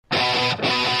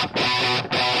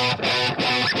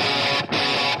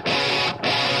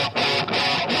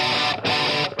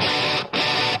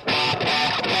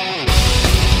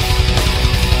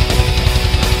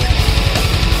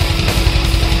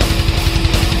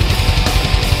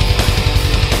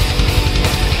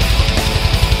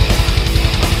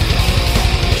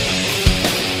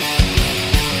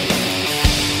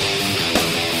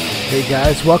Hey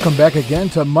guys, welcome back again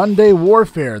to Monday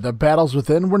Warfare, the battles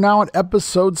within. We're now on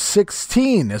episode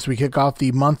 16 as we kick off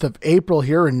the month of April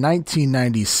here in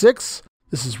 1996.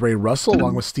 This is Ray Russell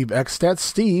along with Steve Eckstadt.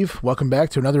 Steve, welcome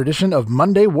back to another edition of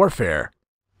Monday Warfare.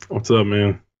 What's up,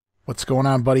 man? What's going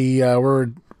on, buddy? We're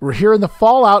here in the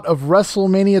fallout of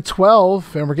WrestleMania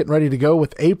 12, and we're getting ready to go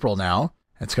with April now.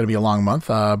 It's going to be a long month,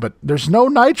 but there's no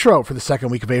Nitro for the second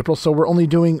week of April, so we're only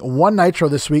doing one Nitro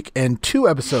this week and 2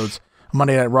 episodes of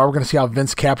Monday Night Raw. We're going to see how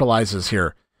Vince capitalizes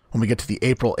here when we get to the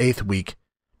April 8th week.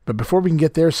 But before we can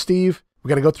get there, Steve, we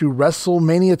got to go through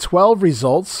WrestleMania 12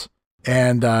 results,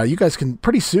 and you guys can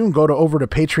pretty soon go over to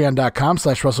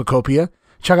patreon.com/WrestleCopia.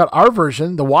 Check out our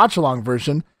version, the watch-along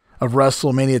version of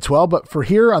WrestleMania 12. But for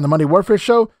here on the Monday Warfare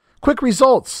Show, quick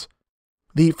results.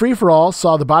 The free-for-all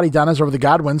saw the Body Donnas over the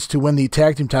Godwins to win the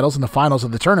tag team titles in the finals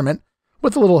of the tournament,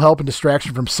 with a little help and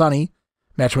distraction from Sunny.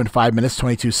 Match went 5 minutes,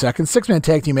 22 seconds. 6-man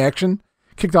tag team action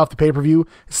kicked off the pay-per-view.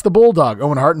 It's the Bulldog,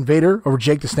 Owen Hart and Vader over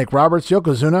Jake the Snake Roberts,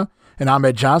 Yokozuna, and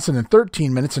Ahmed Johnson in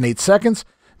 13 minutes and 8 seconds.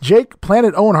 Jake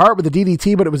planted Owen Hart with a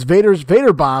DDT, but it was Vader's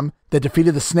Vader Bomb that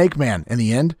defeated the Snake Man in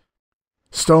the end.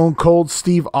 Stone Cold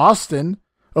Steve Austin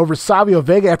over Savio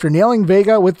Vega after nailing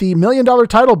Vega with the $1 million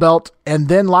title belt and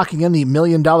then locking in the $1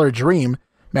 million Dream.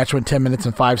 Match went 10 minutes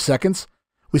and 5 seconds.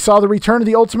 We saw the return of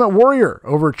the Ultimate Warrior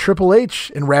over Triple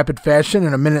H in rapid fashion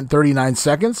in 1 minute and 39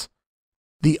 seconds.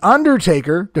 The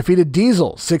Undertaker defeated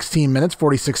Diesel 16 minutes,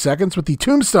 46 seconds with the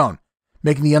Tombstone,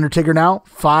 making the Undertaker now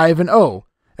 5-0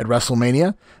 at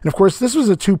WrestleMania. And of course, this was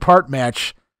a 2-part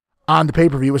match on the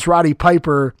pay-per-view. It was Roddy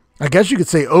Piper, I guess you could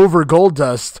say, over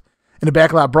Goldust in a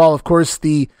backlot brawl. Of course,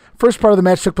 the first part of the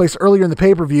match took place earlier in the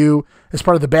pay-per-view as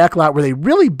part of the backlot where they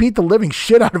really beat the living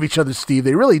shit out of each other, Steve.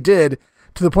 They really did,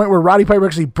 to the point where Roddy Piper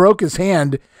actually broke his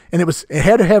hand, and it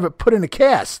had to have it put in a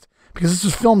cast because this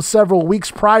was filmed several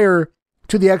weeks prior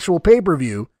to the actual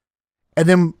pay-per-view. And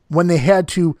then when they had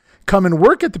to come and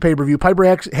work at the pay-per-view, Piper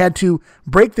had to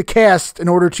break the cast in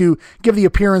order to give the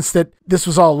appearance that this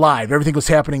was all live. Everything was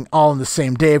happening all in the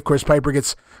same day. Of course, Piper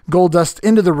gets Goldust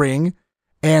into the ring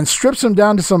and strips him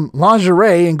down to some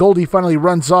lingerie, and Goldie finally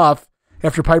runs off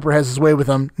after Piper has his way with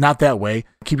him. Not that way.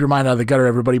 Keep your mind out of the gutter,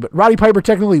 everybody. But Roddy Piper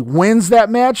technically wins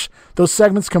that match. Those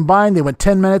segments combined, they went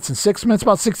 10 minutes and 6 minutes,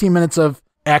 about 16 minutes of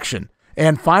action.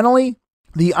 And finally,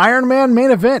 the Iron Man main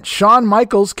event. Shawn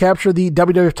Michaels captured the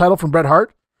WWF title from Bret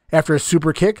Hart after a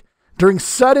super kick during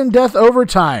sudden death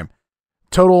overtime.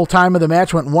 Total time of the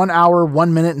match went 1 hour,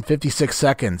 1 minute, and 56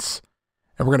 seconds.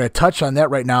 And we're going to touch on that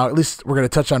right now. At least we're going to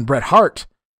touch on Bret Hart,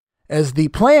 as the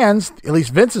plans, at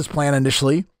least Vince's plan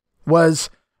initially, was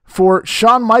for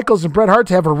Shawn Michaels and Bret Hart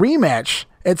to have a rematch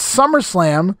at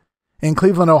SummerSlam in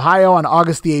Cleveland, Ohio on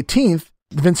August the 18th.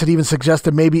 Vince had even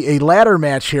suggested maybe a ladder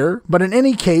match here, but in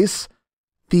any case,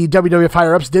 the WWF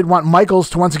higher-ups did want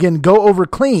Michaels to once again go over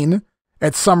clean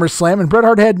at SummerSlam, and Bret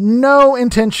Hart had no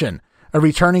intention of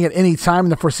returning at any time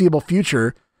in the foreseeable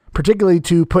future, particularly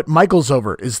to put Michaels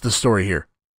over, is the story here.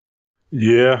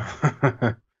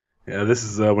 Yeah. Yeah, this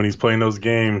is when he's playing those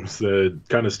games that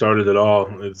kind of started it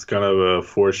all. It's kind of a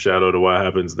foreshadow to what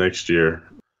happens next year.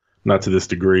 Not to this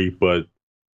degree, but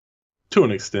to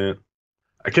an extent.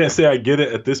 I can't say I get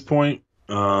it at this point,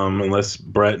 unless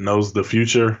Bret knows the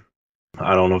future.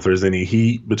 I don't know if there's any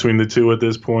heat between the two at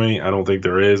this point. I don't think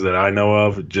there is that I know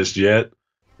of just yet.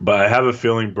 But I have a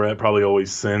feeling Bret probably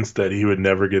always sensed that he would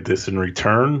never get this in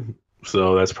return.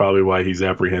 So that's probably why he's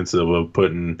apprehensive of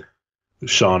putting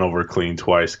Shawn over clean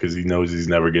twice, because he knows he's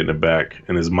never getting it back.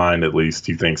 In his mind, at least,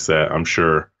 he thinks that, I'm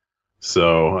sure.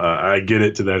 So I get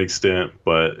it to that extent,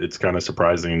 but it's kind of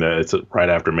surprising that it's right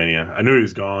after Mania. I knew he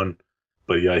was gone,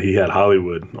 but yeah, he had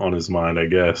Hollywood on his mind, I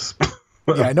guess.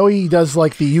 Yeah, I know he does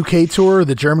like the UK tour,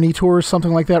 the Germany tour,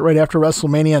 something like that right after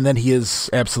WrestleMania, and then he is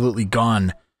absolutely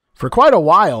gone for quite a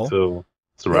while. So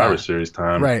Survivor Series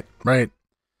time. Right.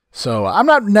 So I'm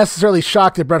not necessarily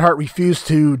shocked that Bret Hart refused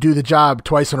to do the job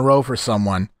twice in a row for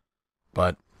someone,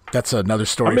 but that's another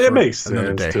story. I mean, for it makes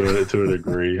sense day. to a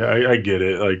degree. I get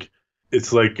it. It's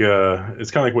kind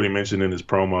of like what he mentioned in his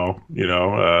promo.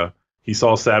 He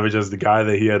saw Savage as the guy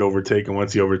that he had overtaken.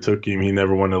 Once he overtook him, he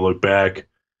never wanted to look back.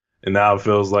 And now it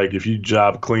feels like if you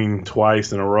job clean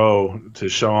twice in a row to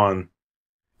Shawn,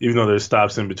 even though there's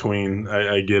stops in between,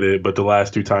 I get it. But the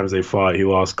last 2 times they fought, he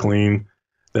lost clean.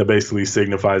 That basically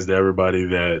signifies to everybody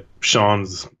that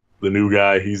Shawn's the new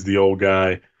guy. He's the old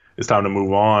guy. It's time to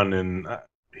move on, and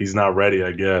he's not ready,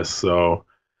 I guess. So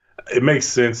it makes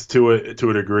sense to a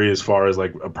degree as far as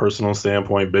like a personal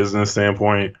standpoint, business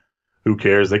standpoint. Who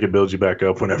cares? They can build you back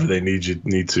up whenever they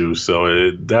need to.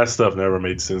 So that stuff never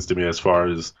made sense to me as far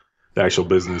as the actual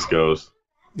business goes.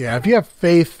 Yeah, if you have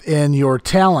faith in your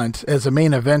talent as a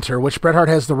main eventer, which Bret Hart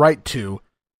has the right to,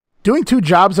 doing 2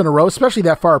 jobs in a row, especially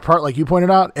that far apart, like you pointed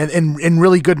out, and in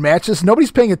really good matches, nobody's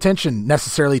paying attention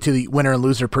necessarily to the winner and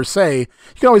loser per se. You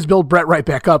can always build Bret right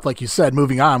back up, like you said,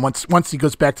 moving on once he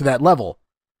goes back to that level.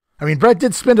 I mean, Bret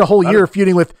did spend a whole year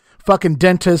feuding with fucking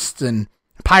dentists and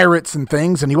pirates and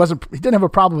things, and he didn't have a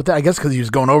problem with that, I guess, because he was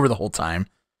going over the whole time.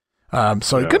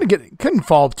 So he couldn't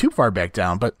fall too far back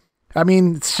down, but. I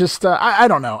mean, it's just, I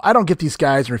don't know. I don't get these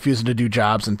guys refusing to do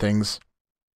jobs and things.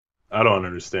 I don't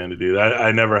understand it either.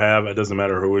 I never have. It doesn't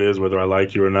matter who it is, whether I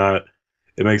like you or not.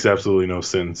 It makes absolutely no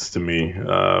sense to me.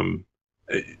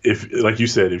 If, like you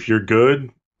said, if you're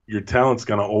good, your talent's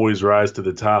going to always rise to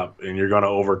the top, and you're going to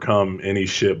overcome any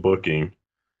shit booking.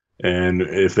 And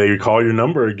if they call your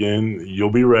number again,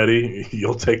 you'll be ready.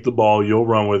 You'll take the ball. You'll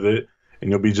run with it. And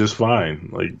you'll be just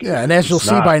fine. And as you'll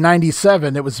see by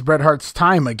 97, it was Bret Hart's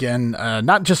time again,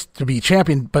 not just to be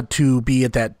champion, but to be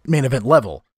at that main event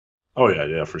level. Oh,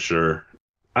 yeah, for sure.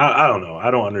 I don't know.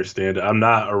 I don't understand it. I'm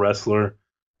not a wrestler,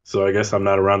 so I guess I'm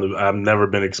not around. I've never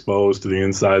been exposed to the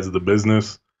insides of the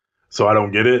business, so I don't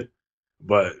get it.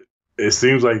 But it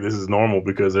seems like this is normal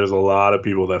because there's a lot of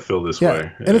people that feel this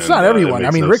way. And it's not everyone. I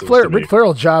mean, Ric Flair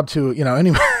will job to,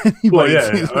 anybody. Well,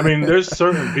 yeah. I mean, there's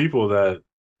certain people that,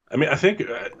 I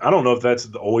don't know if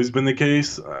that's always been the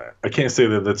case. I can't say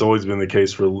that that's always been the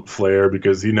case for Flair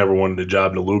because he never wanted a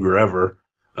job to Luger ever.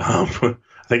 I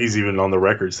think he's even on the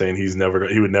record saying he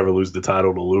would never lose the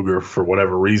title to Luger for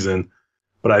whatever reason.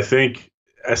 But I think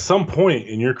at some point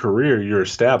in your career, you're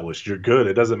established. You're good.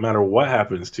 It doesn't matter what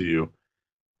happens to you.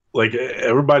 Like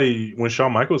everybody, when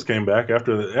Shawn Michaels came back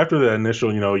after the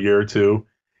initial, year or two,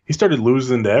 he started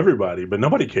losing to everybody, but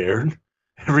nobody cared.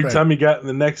 Every time he got in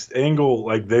the next angle,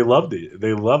 they loved it.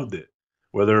 They loved it.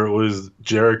 Whether it was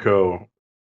Jericho,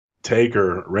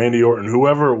 Taker, Randy Orton,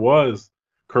 whoever it was,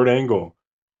 Kurt Angle,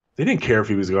 they didn't care if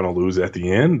he was going to lose at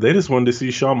the end. They just wanted to see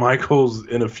Shawn Michaels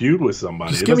in a feud with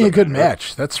somebody. Just give me a good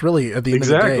match. That's really at the end of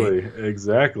the day.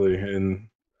 Exactly. And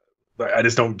I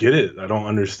just don't get it. I don't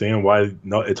understand why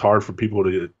it's hard for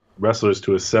wrestlers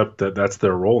to accept that that's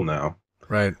their role now.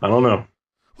 Right. I don't know.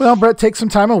 Well, Bret takes some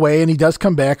time away, and he does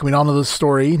come back. We all know the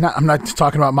story. I'm not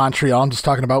talking about Montreal. I'm just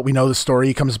talking about we know the story.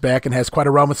 He comes back and has quite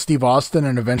a run with Steve Austin,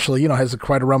 and eventually, has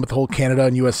quite a run with the whole Canada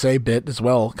and USA bit as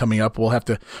well coming up. We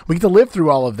get to live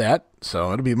through all of that,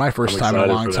 so it'll be my first time in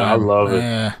a long time. I love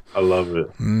it. I love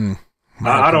it.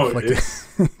 I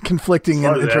don't. Conflicting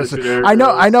interests. I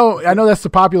know that's the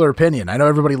popular opinion. I know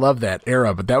everybody loved that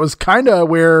era, but that was kind of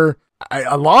where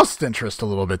I lost interest a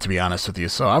little bit, to be honest with you.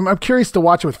 So I'm curious to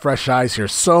watch it with fresh eyes here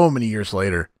so many years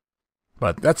later.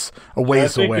 But that's a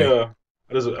ways away.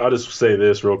 I'll just say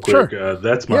this real quick. Sure.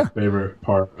 That's my favorite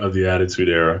part of the Attitude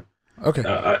Era. Okay.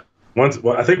 I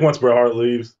think once Bret Hart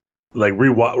leaves,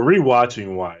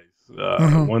 rewatching wise,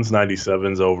 once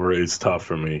 97's over, it's tough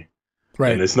for me.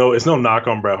 Right. And it's no knock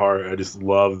on Bret Hart. I just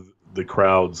love the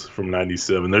crowds from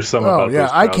 97. There's something about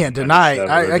those I can't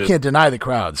deny the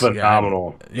crowds.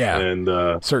 Phenomenal. Yeah. And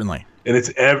certainly. And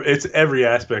it's every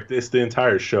aspect. It's the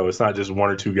entire show. It's not just one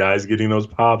or two guys getting those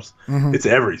pops. Mm-hmm. It's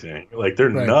everything. They're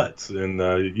nuts. And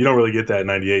you don't really get that in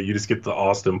 98. You just get the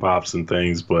Austin pops and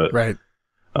things. But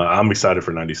I'm excited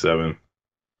for 97.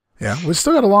 Yeah, we've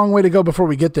still got a long way to go before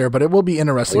we get there, but it will be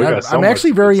interesting. I'm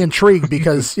actually very intrigued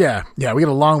because, we got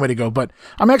a long way to go, but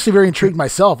I'm actually very intrigued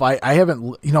myself. I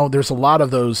haven't, there's a lot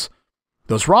of those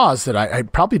Raws that I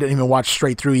probably didn't even watch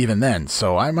straight through even then,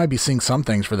 so I might be seeing some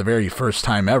things for the very first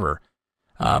time ever.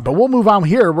 But we'll move on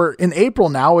here. We're in April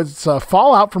now. It's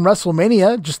Fallout from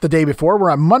WrestleMania just the day before.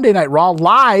 We're on Monday Night Raw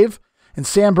live in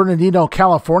San Bernardino,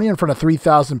 California in front of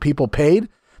 3,000 people paid.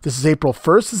 This is April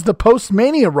 1st. This is the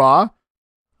post-Mania Raw.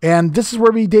 And this is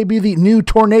where we debut the new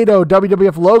Tornado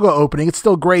WWF logo opening. It's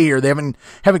still gray here. They haven't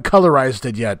colorized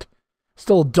it yet.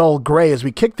 Still dull gray as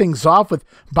we kick things off with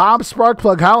Bob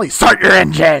Sparkplug Holly. Start your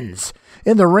engines!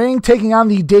 In the ring, taking on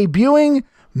the debuting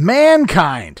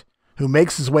Mankind, who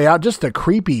makes his way out. Just a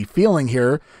creepy feeling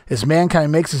here as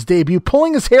Mankind makes his debut,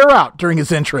 pulling his hair out during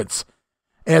his entrance.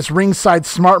 As ringside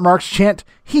smart marks chant,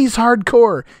 "He's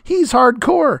hardcore! He's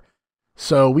hardcore!"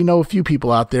 So we know a few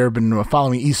people out there have been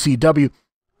following ECW.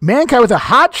 Mankind with a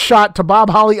hot shot to Bob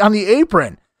Holly on the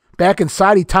apron. Back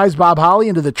inside, he ties Bob Holly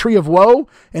into the Tree of Woe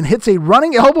and hits a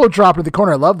running elbow drop to the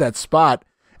corner. I love that spot.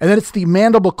 And then it's the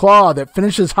Mandible Claw that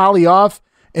finishes Holly off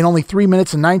in only 3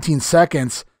 minutes and 19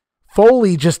 seconds.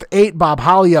 Foley just ate Bob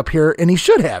Holly up here, and he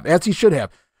should have, as he should have.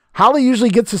 Holly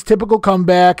usually gets his typical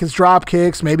comeback, his drop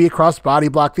kicks, maybe a cross body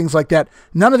block, things like that.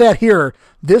 None of that here.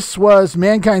 This was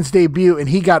Mankind's debut, and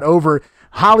he got over.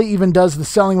 Holly even does the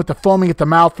selling with the foaming at the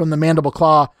mouth from the Mandible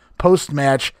Claw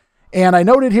post-match. And I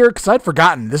noted here, because I'd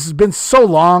forgotten, this has been so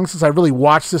long since I really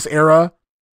watched this era.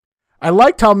 I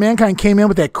liked how Mankind came in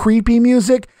with that creepy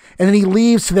music, and then he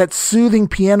leaves to that soothing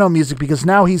piano music, because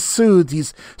now he's soothed.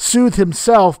 He's soothed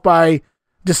himself by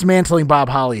dismantling Bob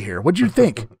Holly here. What'd you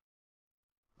think?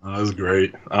 That was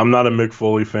great. I'm not a Mick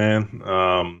Foley fan.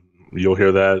 You'll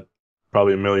hear that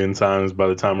probably a million times by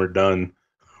the time we're done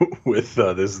with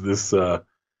this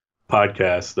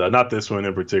podcast. Not this one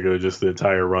in particular, just the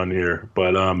entire run here.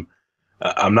 But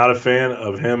I'm not a fan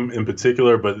of him in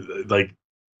particular, but like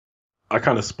I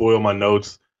kind of spoil my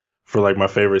notes for like my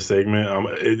favorite segment.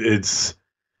 It's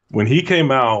when he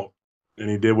came out and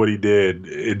he did what he did,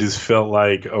 it just felt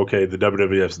like, okay, the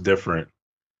WWF's different.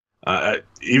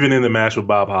 Even in the match with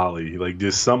Bob Holly, like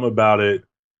just something about it,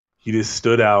 he just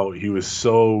stood out. He was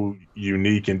so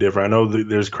unique and different. I know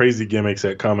there's crazy gimmicks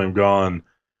that come and gone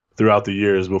throughout the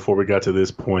years before we got to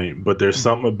this point, but there's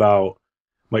something about,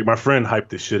 like, my friend hyped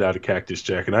the shit out of Cactus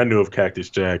Jack, and I knew of Cactus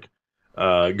Jack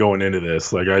going into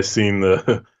this. Like, I seen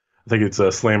the, I think it's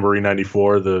Slamboree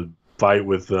 94, the fight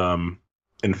with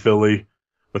in Philly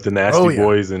with the Nasty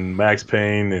Boys and Max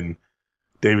Payne, and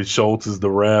David Schultz is the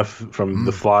ref from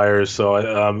the Flyers. So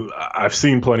I've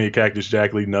seen plenty of Cactus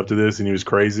Jack leading up to this, and he was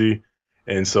crazy.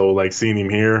 And so, like, seeing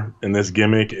him here in this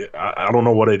gimmick, I don't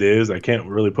know what it is. I can't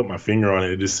really put my finger on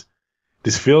it. It just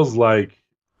feels like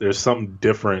there's something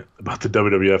different about the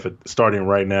WWF starting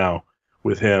right now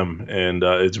with him, and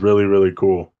it's really, really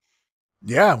cool.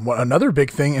 Yeah, well, another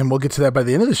big thing, and we'll get to that by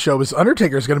the end of the show, is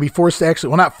Undertaker is going to be forced to actually,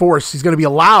 well, not forced, he's going to be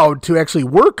allowed to actually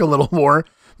work a little more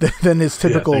than his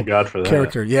typical thank God for that.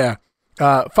 Character. Yeah.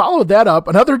 Followed that up,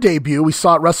 another debut we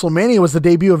saw at WrestleMania was the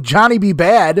debut of Johnny B.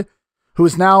 Bad, who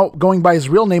is now going by his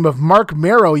real name of Mark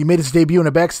Marrow. He made his debut in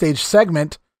a backstage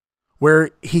segment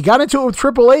where he got into it with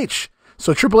Triple H.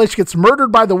 So Triple H gets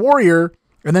murdered by the Warrior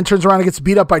and then turns around and gets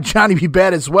beat up by Johnny B.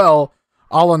 Bad as well,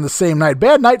 all on the same night.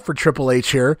 Bad night for Triple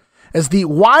H here, as the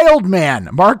Wild Man,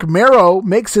 Mark Marrow,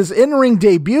 makes his in-ring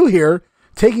debut here,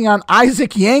 taking on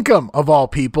Isaac Yankem, of all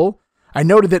people. I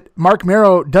noted that Mark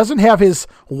Marrow doesn't have his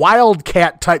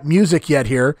Wildcat type music yet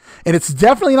here, and it's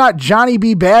definitely not Johnny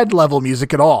B. Bad level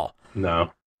music at all.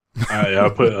 No. I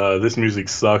put this music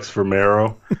sucks for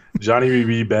Marrow. Johnny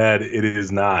B. Bad, it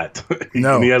is not.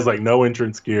 No. And he has like no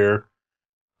entrance gear,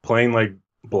 playing like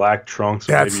black trunks.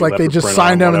 Yeah, it's like they just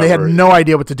signed him and they had no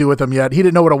idea what to do with him yet. He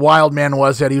didn't know what a wild man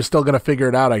was yet. He was still going to figure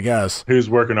it out, I guess. He was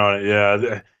working on it,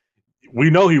 yeah. We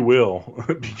know he will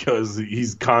because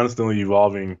he's constantly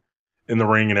evolving in the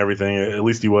ring and everything. At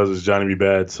least he was as Johnny B.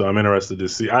 Bad. So I'm interested to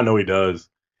see. I know he does.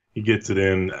 He gets it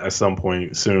in at some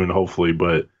point soon, hopefully.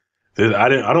 But I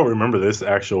don't remember this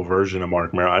actual version of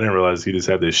Mark Marrow. I didn't realize he just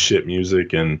had this shit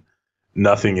music and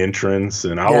nothing entrance.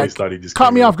 And I always thought he just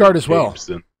caught me off guard as well.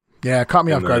 Caught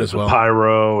me off guard as well.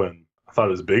 Pyro, and I thought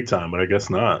it was big time, but I guess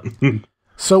not.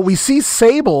 So we see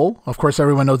Sable. Of course,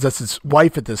 everyone knows that's his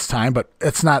wife at this time, but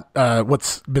it's not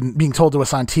what's been being told to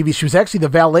us on TV. She was actually the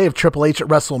valet of Triple H at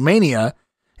WrestleMania,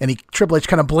 and Triple H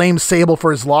kind of blames Sable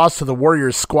for his loss to the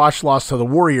Warrior, squash loss to the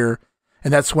Warrior,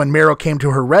 and that's when Marrow came to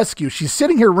her rescue. She's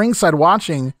sitting here ringside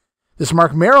watching this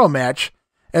Mark Marrow match.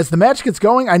 As the match gets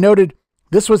going, I noted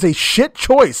this was a shit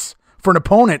choice for an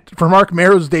opponent for Mark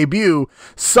Marrow's debut.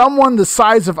 Someone the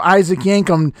size of Isaac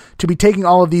Yankem to be taking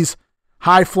all of these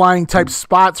high-flying type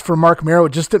spots for Mark Marrow.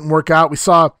 It just didn't work out. We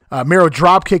saw Marrow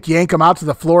dropkick Yankem out to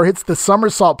the floor, hits the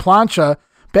somersault plancha.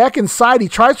 Back inside, he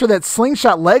tries for that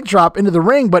slingshot leg drop into the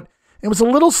ring, but it was a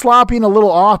little sloppy and a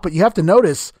little off. But you have to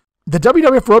notice, the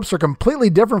WWF ropes are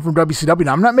completely different from WCW.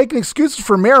 Now, I'm not making excuses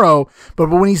for Marrow, but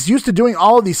when he's used to doing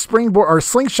all of these springboard or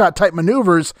slingshot type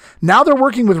maneuvers, now they're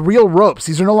working with real ropes.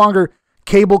 These are no longer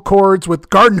cable cords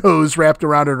with garden hose wrapped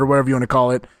around it or whatever you want to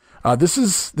call it. This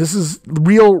is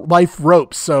real life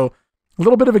ropes, so a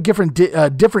little bit of a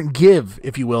different give,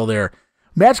 if you will. There,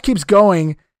 match keeps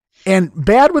going, and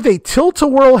Bad with a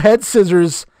tilt-a-whirl head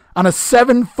scissors on a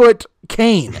 7-foot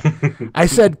cane. I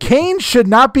said Kane should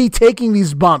not be taking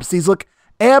these bumps. These look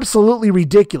absolutely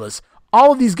ridiculous.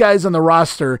 All of these guys on the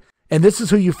roster, and this is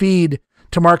who you feed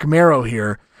to Mark Marrow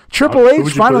here. Triple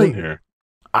H finally. Here?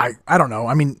 I don't know.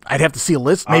 I mean, I'd have to see a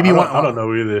list. Maybe I don't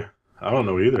know either.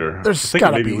 There's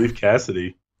gotta maybe Leaf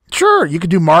Cassidy. Sure, you could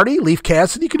do Marty, Leaf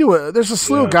Cassidy. You could do there's a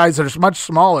slew of guys that are much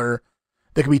smaller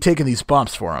that could be taking these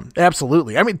bumps for him.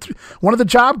 Absolutely. I mean, one of the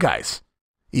job guys,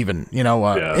 even,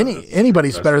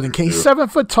 anybody's better than Kane. He's 7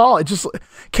 foot tall.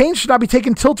 Kane should not be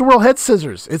taking tilt-a-whirl head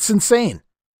scissors. It's insane.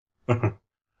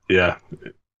 Yeah.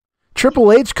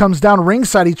 Triple H comes down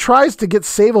ringside. He tries to get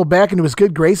Sable back into his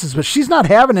good graces, but she's not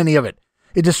having any of it.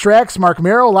 It distracts Mark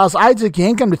Marrow, allows Isaac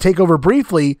Yankem to take over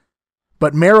briefly,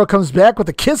 but Marrow comes back with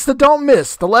a kiss that don't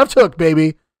miss, the left hook,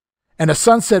 baby. And a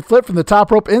sunset flip from the top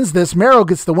rope ends this. Mero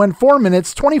gets the win, 4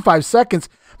 minutes, 25 seconds.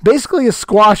 Basically a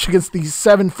squash against the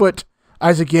 7-foot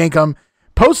Isaac Yankem.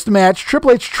 Post-match, Triple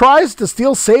H tries to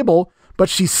steal Sable, but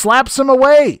she slaps him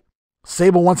away.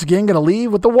 Sable once again going to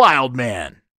leave with the Wild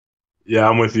Man. Yeah,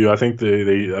 I'm with you. I think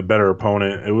they a better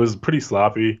opponent. It was pretty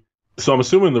sloppy. So I'm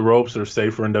assuming the ropes are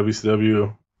safer in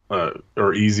WCW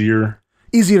or easier.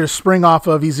 Easier to spring off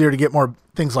of, easier to get more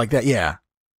things like that, yeah.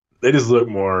 They just look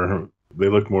more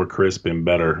crisp and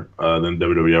better than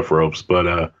WWF ropes. But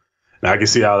I can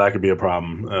see how that could be a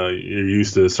problem. You're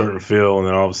used to a certain feel, and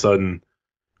then all of a sudden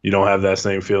you don't have that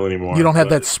same feel anymore. You don't have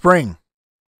that spring.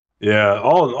 Yeah,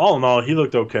 all in all, he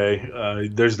looked okay.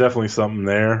 There's definitely something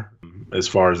there as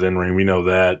far as in-ring. We know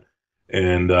that.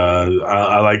 And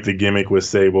I like the gimmick with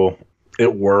Sable.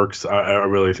 It works. I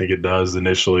really think it does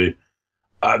initially.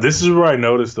 This is where I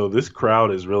noticed, though, this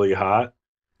crowd is really hot.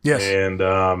 Yes.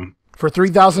 And for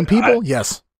 3,000 people,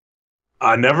 yes.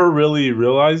 I never really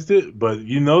realized it, but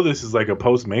this is like a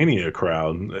post-Mania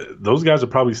crowd. Those guys are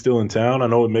probably still in town. I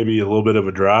know it may be a little bit of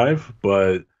a drive,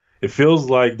 but it feels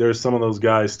like there's some of those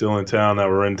guys still in town that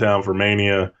were in town for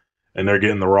Mania, and they're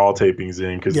getting the Raw tapings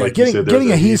in. Because, like you said,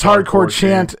 getting a He's Hardcore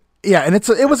chant. Yeah, and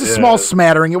it was a small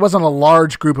smattering. It wasn't a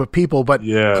large group of people, but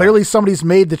clearly somebody's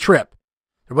made the trip.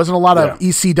 There wasn't a lot of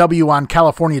ECW on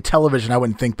California television, I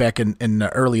wouldn't think, back in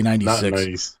early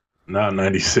 96. Not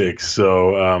 96.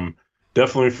 So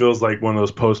definitely feels like one of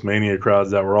those post-Mania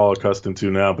crowds that we're all accustomed to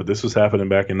now, but this was happening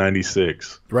back in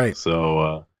 96. Right.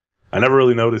 So I never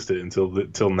really noticed it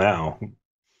until now.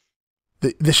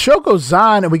 The show goes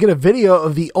on, and we get a video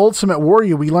of the Ultimate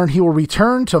Warrior. We learn he will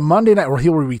return to Monday Night, or he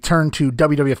will return to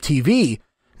WWF TV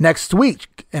next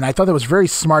week. And I thought that was very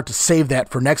smart to save that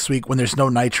for next week when there's no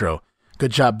Nitro.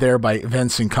 Good job there by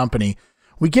Vince and company.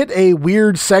 We get a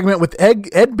weird segment with Ed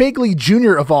Begley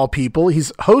Jr. of all people.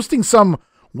 He's hosting some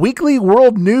Weekly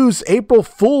World News April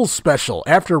Fool's special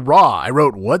after Raw. I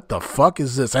wrote, what the fuck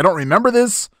is this? I don't remember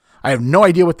this. I have no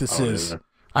idea what this is. Yeah.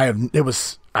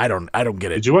 I don't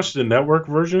get it. Did you watch the network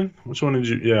version? Which one did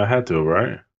you? Yeah, I had to,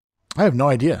 right? I have no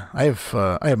idea. I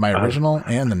have my original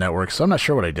and the network, so I'm not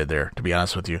sure what I did there, to be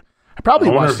honest with you. I probably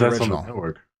watched the original. On the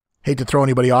network. Hate to throw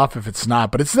anybody off if it's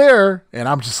not, but it's there, and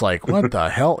I'm just like, what the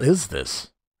hell is this?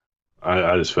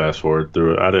 I just fast forward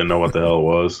through it. I didn't know what the hell it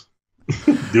was.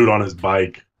 Dude on his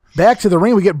bike. Back to the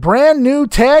ring, we get brand new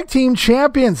tag team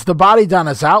champions. The Body Don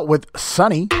is out with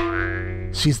Sunny.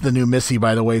 She's the new Missy,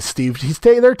 by the way, Steve.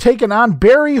 They're taking on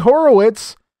Barry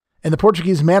Horowitz and the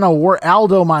Portuguese man of war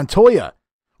Aldo Montoya.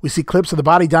 We see clips of the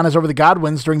Body Donnas over the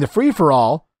Godwins during the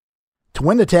free-for-all to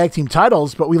win the tag team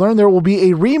titles, but we learn there will be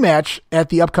a rematch at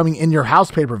the upcoming In Your House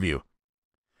pay-per-view.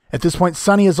 At this point,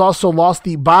 Sunny has also lost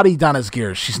the Body Donna's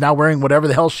gear. She's now wearing whatever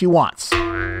the hell she wants.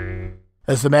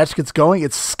 As the match gets going,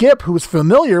 it's Skip, who is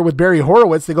familiar with Barry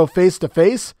Horowitz. They go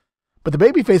face-to-face, but the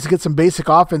babyface gets some basic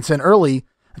offense in early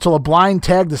until a blind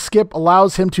tag to Skip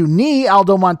allows him to knee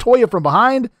Aldo Montoya from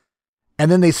behind,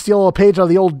 and then they steal a page out of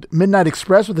the old Midnight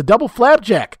Express with a double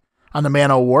flapjack on the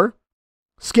Man of War.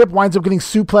 Skip winds up getting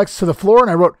suplexed to the floor, and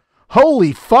I wrote,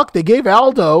 holy fuck, they gave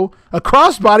Aldo a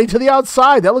crossbody to the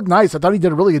outside. That looked nice. I thought he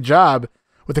did a really good job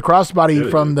with the crossbody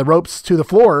from the ropes to the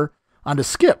floor onto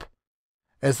Skip.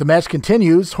 As the match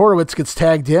continues, Horowitz gets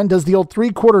tagged in, does the old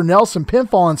three-quarter Nelson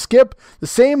pinfall on Skip, the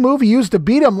same move he used to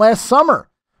beat him last summer.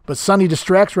 But Sunny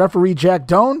distracts referee Jack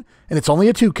Doan, and it's only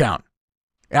a 2 count.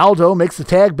 Aldo makes the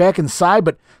tag back inside,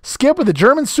 but Skip with a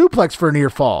German suplex for a near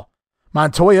fall.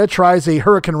 Montoya tries a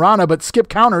Hurricane Rana, but Skip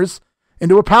counters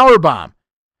into a power bomb.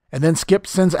 And then Skip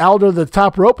sends Aldo to the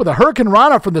top rope with a Hurricane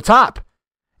Rana from the top.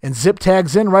 And Zip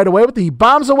tags in right away with the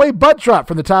bombs away butt drop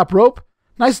from the top rope.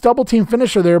 Nice double team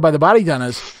finisher there by the Body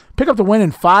Donnas. Pick up the win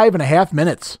in 5.5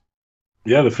 minutes.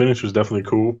 Yeah, the finish was definitely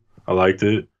cool. I liked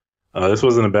it. This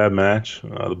wasn't a bad match.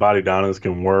 The Body Donnas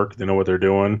can work. They know what they're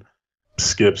doing.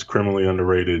 Skip's criminally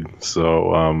underrated.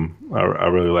 So I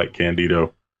really like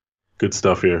Candido. Good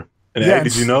stuff here. And hey,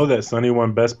 did you know that Sunny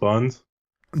won Best Buns?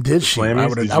 Did she? I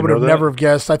would have never have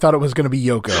guessed. I thought it was going to be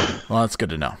Yoko. Well, that's good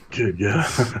to know. Good, yeah.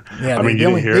 Yeah, I mean,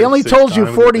 they only told you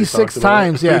 46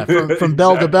 times, yeah, from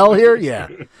bell to bell here, yeah.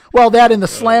 Well, that in the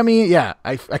Slammy, yeah,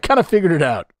 I kind of figured it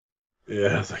out.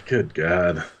 Yeah, I was like, good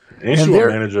God. And she won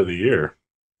Manager of the Year.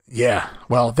 Yeah,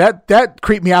 well, that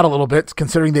creeped me out a little bit,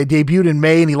 considering they debuted in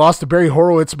May and he lost to Barry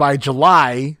Horowitz by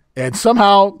July, and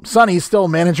somehow Sunny's still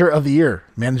Manager of the Year,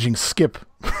 managing Skip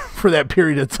for that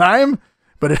period of time,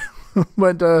 but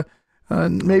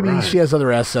maybe she has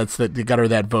other assets that got her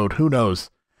that vote. Who knows?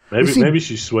 Maybe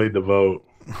she swayed the vote.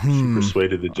 She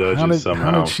persuaded the judges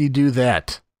somehow. How did she do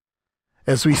that?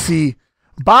 As we see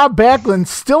Bob Backlund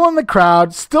still in the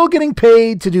crowd, still getting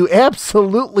paid to do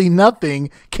absolutely nothing,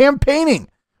 campaigning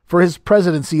for his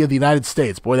presidency of the United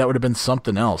States. Boy, that would have been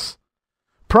something else.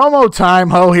 Promo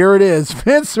time. Oh, here it is.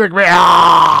 Vince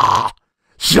McMahon.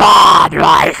 Shawn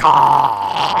Michaels.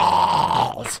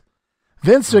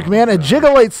 Vince McMahon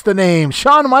jiggulates the name.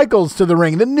 Shawn Michaels to the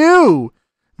ring. The new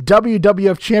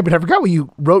WWF champion. I forgot what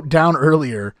you wrote down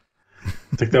earlier.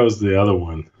 I think that was the other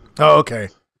one. Oh, okay.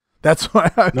 That's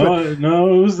why. No,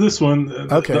 it was this one.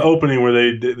 Okay. The opening where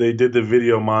they did the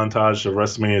video montage of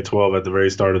WrestleMania 12 at the very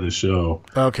start of the show.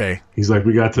 Okay. He's like,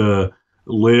 we got to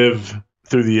live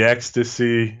through the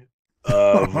ecstasy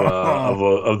of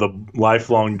the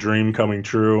lifelong dream coming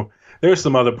true. There's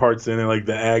some other parts in it, like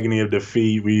the agony of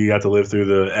defeat. We got to live through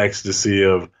the ecstasy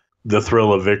of the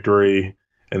thrill of victory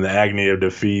and the agony of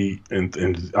defeat.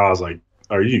 And I was like,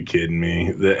 are you kidding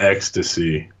me? The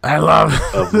ecstasy. I love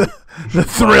the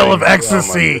thrill of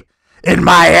ecstasy in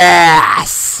my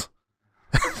ass.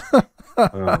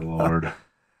 Oh, Lord.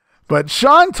 But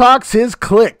Shawn talks his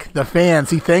clique, the fans.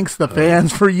 He thanks the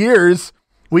fans for years.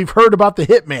 We've heard about the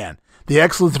Hitman, the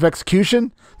excellence of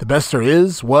execution, the best there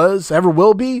is, was, ever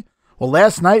will be. Well,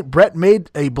 last night, Brett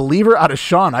made a believer out of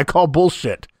Shawn. I call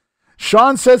bullshit.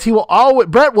 Shawn says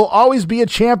Brett will always be a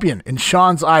champion in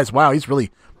Shawn's eyes. Wow, he's really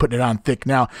putting it on thick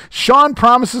now. Shawn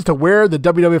promises to wear the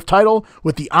WWF title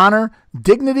with the honor,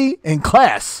 dignity, and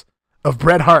class of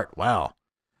Bret Hart. Wow.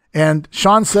 And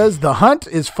Shawn says the hunt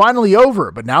is finally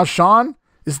over, but now Shawn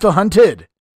is the hunted.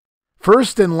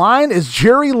 First in line is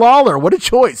Jerry Lawler. What a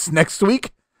choice. Next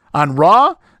week on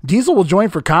Raw, Diesel will join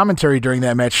for commentary during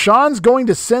that match. Shawn's going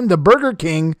to send the Burger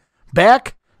King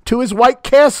back to his White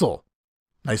Castle.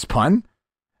 Nice pun.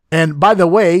 And by the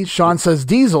way, Shawn says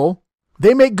Diesel,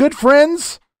 they make good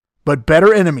friends, but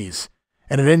better enemies.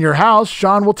 And at In Your House,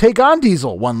 Shawn will take on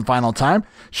Diesel one final time.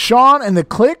 Shawn and the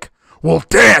clique will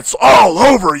dance all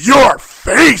over your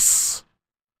face.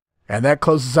 And that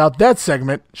closes out that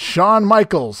segment. Shawn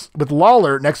Michaels with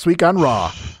Lawler next week on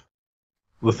Raw.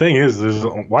 The thing is,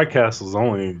 White Castle's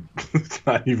only, it's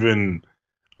not even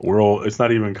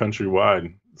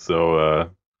countrywide. So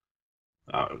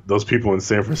those people in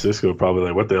San Francisco are probably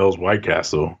like, what the hell is White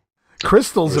Castle?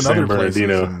 Crystals in other places.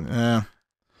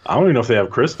 I don't even know if they have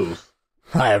crystals.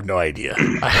 I have no idea.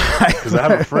 Because I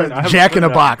have a friend. Jack in a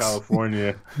Box.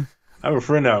 California. I have a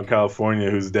friend out in California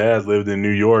whose dad lived in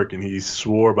New York, and he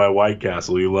swore by White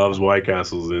Castle. He loves White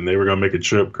Castles, and they were going to make a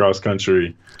trip cross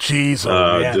country. Jeez,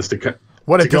 just to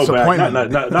what a go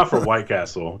disappointment! Back, not for White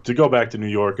Castle, to go back to New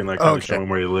York and kind of show him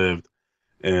where he lived.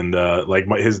 And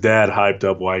his dad hyped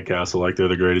up White Castle like they're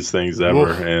the greatest things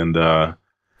ever. Oof. And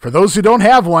for those who don't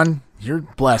have one, you're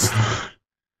blessed.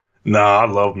 Nah, I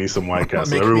love me some White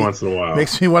Castle every once in a while.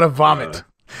 Makes me want to vomit.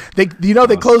 They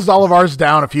closed all of ours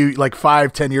down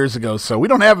 5-10 years ago, so we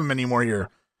don't have them anymore here.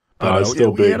 But, it's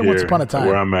still big here once upon a time.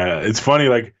 Where I'm at. It's funny,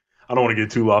 I don't want to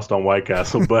get too lost on White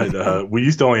Castle, but we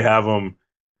used to only have them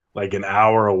an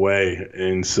hour away,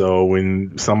 and so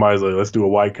when somebody's like, let's do a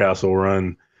White Castle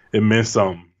run, it meant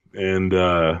something. And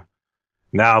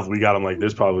now we got them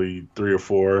there's probably 3 or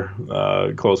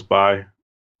 4 close by.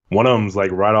 One of them's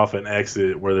right off an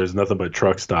exit where there's nothing but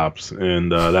truck stops,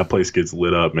 and that place gets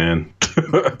lit up, man.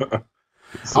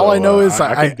 So, all I know is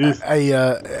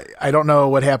I don't know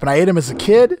what happened. I ate them as a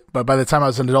kid, but by the time I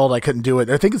was an adult, I couldn't do it.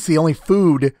 I think it's the only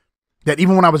food that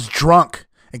even when I was drunk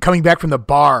and coming back from the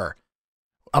bar,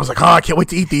 I was like, oh, I can't wait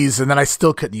to eat these, and then I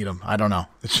still couldn't eat them. I don't know.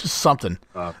 It's just something.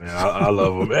 Oh, man, I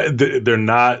love them. They're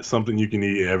not something you can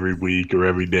eat every week or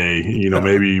every day.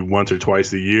 Maybe once or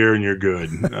twice a year, and you're good.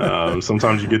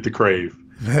 Sometimes you get to crave.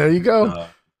 There you go.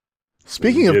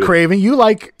 Speaking of craving, you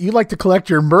like to collect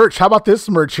your merch. How about this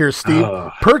merch here, Steve?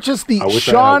 Purchase the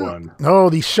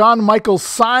Shawn Michaels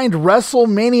signed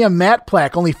WrestleMania mat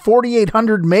plaque. Only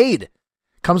 4,800 made.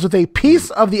 Comes with a piece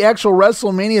of the actual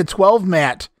WrestleMania 12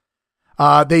 mat.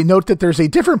 They note that there's a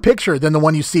different picture than the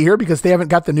one you see here because they haven't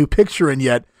got the new picture in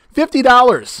yet.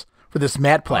 $50 for this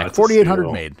mat plaque.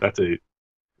 4,800 made.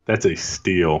 That's a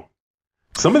steal.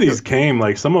 Some of these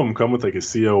some of them come with a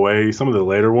COA. Some of the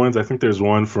later ones, I think there's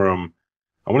one from,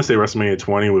 I want to say WrestleMania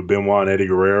 20 with Benoit and Eddie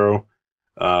Guerrero.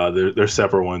 They're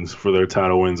separate ones for their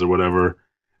title wins or whatever.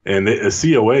 And a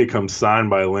COA comes signed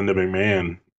by Linda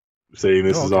McMahon saying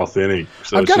this is authentic.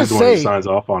 So she's the one who signs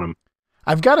off on them.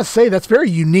 I've got to say, that's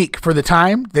very unique for the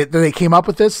time that they came up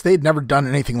with this. They'd never done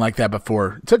anything like that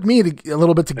before. It took me a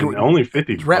little bit to get. Only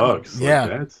 $50.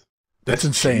 Yeah. That's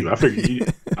insane. Cheap. I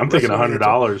figured I'm taking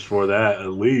 $100 for that at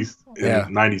least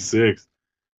in '96.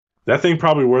 That thing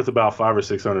probably worth about $500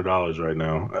 or $600 right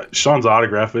now. Shawn's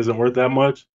autograph isn't worth that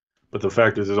much, but the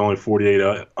fact is there's only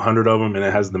 4,800 of them, and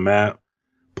it has the mat.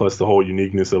 plus the whole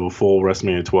uniqueness of a full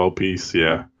WrestleMania 12 piece.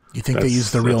 Yeah. You think they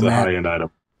used the real that's a mat? high-end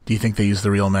item. Do you think they used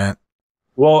the real mat?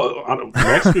 Well,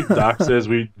 next week, Doc says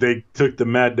they took the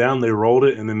mat down, they rolled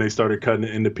it, and then they started cutting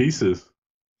it into pieces.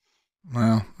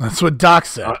 Well, that's what Doc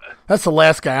said. That's the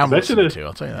last guy I'm listening to.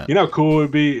 I'll tell you that. You know how cool it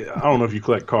would be? I don't know if you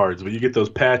collect cards, but you get those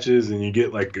patches and you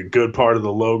get like a good part of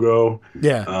the logo.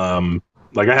 Yeah.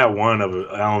 Like I had one of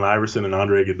Allen Iverson and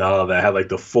Andre Iguodala that had like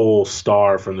the full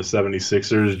star from the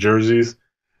 76ers jerseys,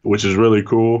 which is really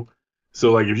cool.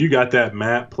 So like if you got that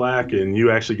mat plaque and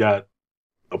you actually got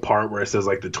a part where it says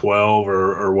like the 12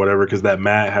 or whatever, because that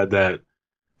mat had that,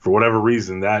 for whatever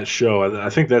reason, that show, I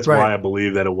think that's why I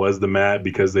believe that it was the mat,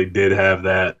 because they did have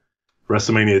that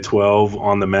WrestleMania 12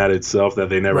 on the mat itself that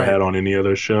they never had on any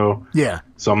other show. Yeah.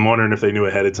 So I'm wondering if they knew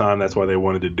ahead of time, that's why they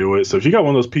wanted to do it. So if you got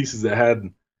one of those pieces that had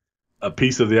a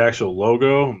piece of the actual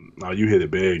logo, you hit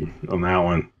it big on that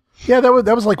one. Yeah, that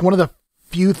was like one of the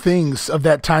few things of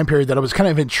that time period that I was kind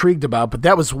of intrigued about, but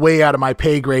that was way out of my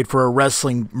pay grade for a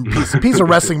wrestling piece of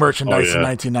wrestling merchandise in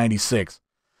 1996.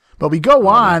 But we go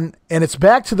on, and it's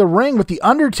back to the ring with The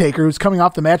Undertaker, who's coming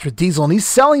off the match with Diesel, and he's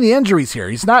selling the injuries here.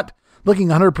 He's not looking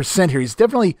 100% here. He's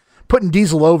definitely putting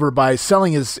Diesel over by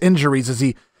selling his injuries as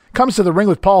he comes to the ring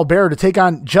with Paul Bearer to take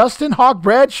on Justin Hawk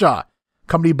Bradshaw,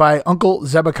 accompanied by Uncle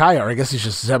Zebekiah, or I guess he's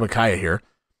just Zebekiah here.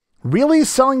 Really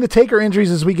selling the Taker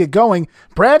injuries as we get going.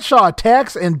 Bradshaw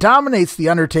attacks and dominates The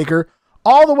Undertaker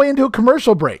all the way into a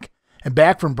commercial break. And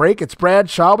back from break, it's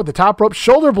Bradshaw with the top rope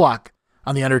shoulder block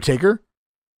on The Undertaker.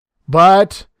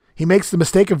 But he makes the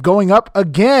mistake of going up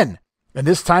again. And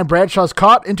this time Bradshaw's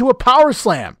caught into a power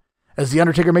slam. As The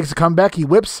Undertaker makes a comeback, he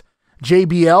whips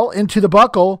JBL into the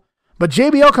buckle. But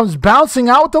JBL comes bouncing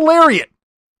out with the lariat.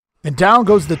 And down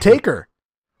goes the Taker.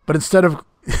 But instead of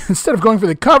going for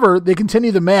the cover, they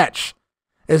continue the match.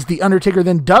 As The Undertaker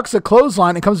then ducks a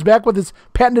clothesline and comes back with his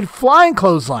patented flying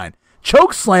clothesline,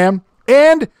 choke slam,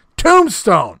 and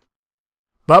tombstone.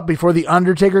 But before The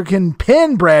Undertaker can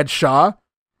pin Bradshaw,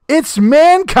 it's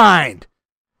Mankind.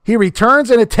 He returns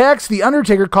and attacks The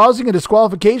Undertaker, causing a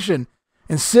disqualification.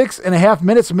 In 6.5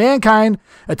 minutes, Mankind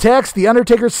attacks The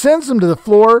Undertaker, sends him to the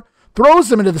floor, throws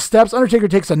him into the steps. Undertaker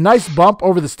takes a nice bump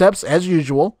over the steps, as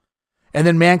usual. And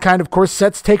then Mankind, of course,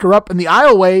 sets Taker up in the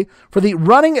aisleway for the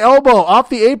running elbow off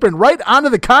the apron right onto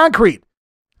the concrete.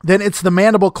 Then it's the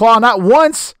mandible claw, not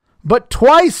once, but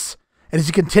twice. And as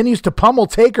he continues to pummel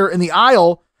Taker in the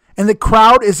aisle, and the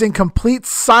crowd is in complete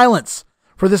silence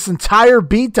for this entire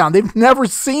beatdown. They've never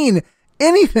seen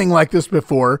anything like this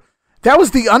before. That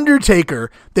was The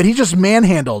Undertaker that he just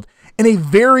manhandled in a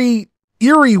very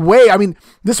eerie way. I mean,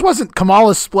 this wasn't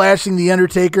Kamala splashing The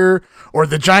Undertaker or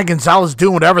the Giant Gonzalez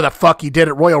doing whatever the fuck he did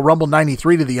at Royal Rumble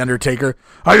 93 to The Undertaker.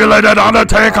 How you like that,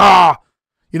 Undertaker?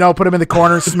 You know, put him in the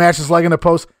corner, smash his leg in the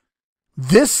post.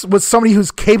 This was somebody who's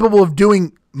capable of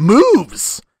doing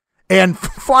moves and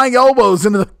flying elbows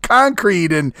into the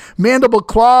concrete and mandible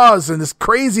claws and this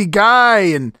crazy guy.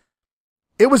 And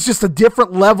it was just a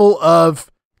different level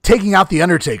of taking out The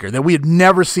Undertaker that we had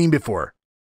never seen before.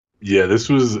 Yeah, this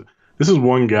was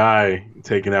one guy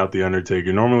taking out The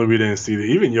Undertaker. Normally we didn't see that.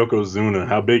 Even Yokozuna,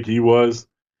 how big he was,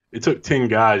 it took 10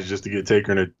 guys just to get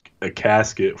Taker in a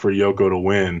casket for Yoko to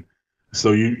win.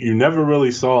 So you never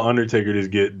really saw Undertaker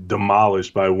just get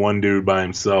demolished by one dude by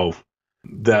himself.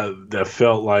 That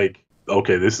felt like,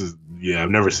 okay,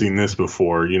 I've never seen this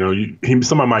before. You know,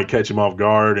 somebody might catch him off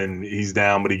guard and he's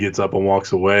down, but he gets up and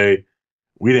walks away.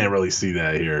 We didn't really see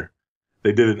that here.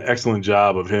 They did an excellent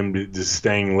job of him just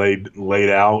staying laid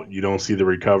out. You don't see the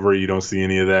recovery. You don't see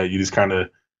any of that. You just the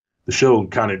show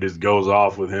kind of just goes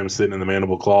off with him sitting in the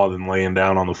mandible claw and laying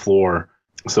down on the floor.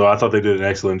 So I thought they did an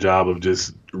excellent job of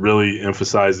just really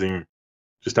emphasizing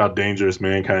just how dangerous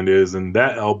Mankind is. And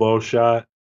that elbow shot,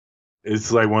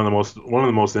 it's like one of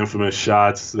the most infamous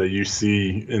shots that you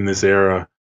see in this era.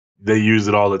 They use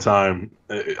it all the time.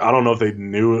 I don't know if they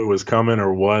knew it was coming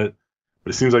or what, but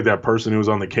it seems like that person who was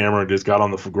on the camera just got on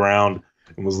the ground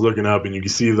and was looking up, and you can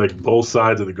see like both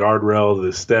sides of the guardrail,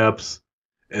 the steps,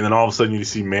 and then all of a sudden you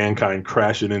see Mankind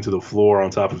crashing into the floor on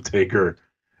top of Taker.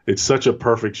 It's such a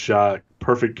perfect shot,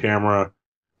 perfect camera,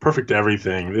 perfect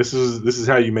everything. This is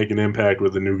how you make an impact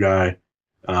with a new guy.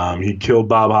 He killed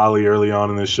Bob Holly early on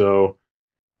in the show.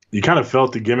 You kind of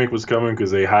felt the gimmick was coming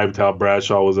because they hyped how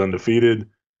Bradshaw was undefeated,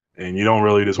 and you don't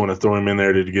really just want to throw him in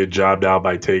there to get jobbed out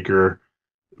by Taker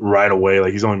right away.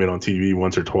 Like, he's only been on TV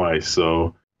once or twice,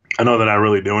 so I know they're not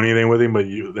really doing anything with him, but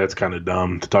that's kind of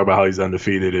dumb to talk about how he's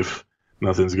undefeated if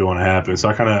nothing's going to happen. So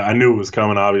I knew it was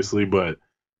coming, obviously, but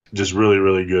just really,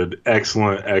 really good.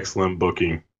 Excellent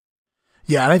booking.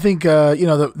 Yeah, and I think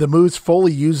the moves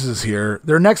Foley uses here,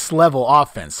 their next level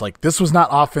offense. Like this was not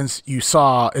offense you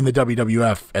saw in the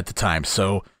WWF at the time,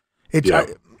 so it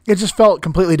just felt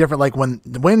completely different. Like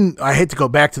when I hate to go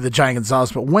back to the Giant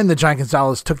Gonzalez, but when the Giant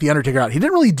Gonzalez took the Undertaker out, he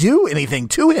didn't really do anything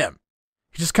to him.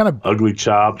 He just kind of ugly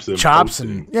chops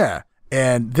and yeah.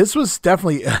 And this was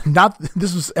definitely not.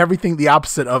 This was everything the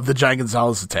opposite of the Giant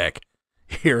Gonzalez attack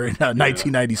here in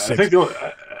 1996. I think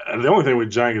the only thing with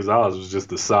Giant Gonzalez was just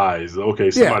the size. Okay,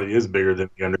 somebody is bigger than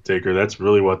the Undertaker. That's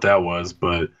really what that was.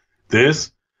 But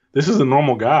this is a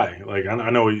normal guy. Like I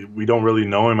know we don't really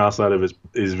know him outside of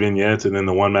his vignettes, and then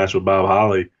the one match with Bob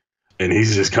Holly, and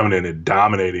he's just coming in and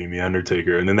dominating the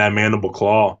Undertaker. And then that mandible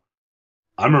claw.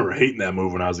 I remember hating that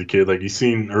move when I was a kid. Like you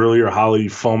seen earlier, Holly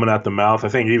foaming at the mouth. I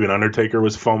think even Undertaker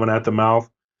was foaming at the mouth.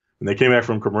 And they came back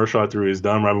from commercial after he was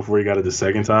done, right before he got it the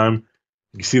second time.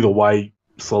 You see the white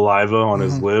saliva on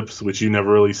his lips, which you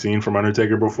never really seen from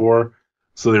Undertaker before.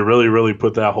 So they really, really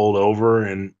put that hold over.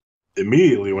 And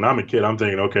immediately when I'm a kid, I'm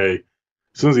thinking, okay,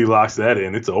 as soon as he locks that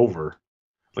in, it's over.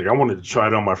 Like I wanted to try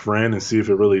it on my friend and see if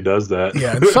it really does that.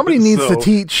 Yeah, and somebody needs to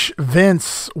teach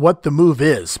Vince what the move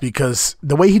is, because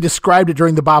the way he described it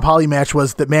during the Bob Holly match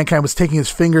was that Mankind was taking his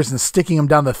fingers and sticking them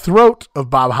down the throat of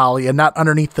Bob Holly and not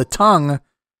underneath the tongue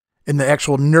in the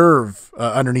actual nerve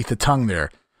underneath the tongue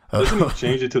there. Doesn't he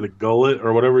change it to the gullet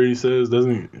or whatever he says?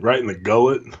 Doesn't he? Right in the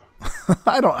gullet?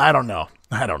 I don't know.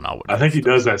 I think he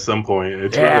does at some point.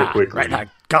 It's rather quickly. Right in the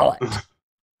gullet.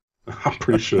 I'm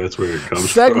pretty sure that's where it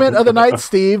comes Segment from. of the night,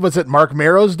 Steve. Was it Mark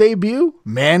Marrow's debut?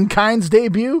 Mankind's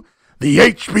debut? The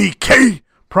HBK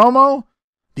promo?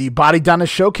 The Body Donna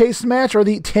Showcase match? Or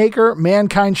the Taker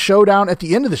Mankind showdown at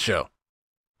the end of the show?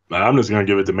 I'm just going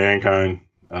to give it to Mankind.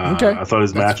 Okay. I thought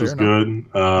his match was good.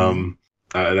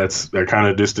 That kind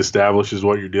of just establishes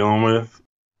what you're dealing with.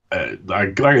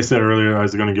 Like I said earlier, I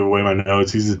was going to give away my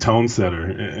notes. He's a tone setter,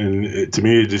 and to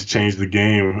me, it just changed the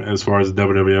game as far as the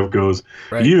WWF goes.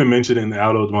 Right. You even mentioned in the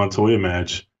Aldo Montoya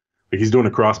match, like he's doing a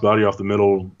crossbody off the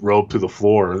middle rope to the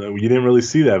floor. You didn't really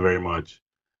see that very much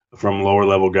from lower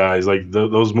level guys. Like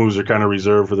those moves are kind of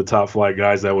reserved for the top flight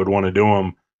guys that would want to do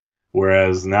them.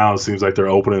 Whereas now it seems like they're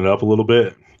opening it up a little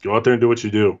bit. Go out there and do what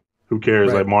you do. Who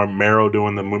cares? Right. Like Mark Marrow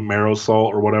doing the Marrow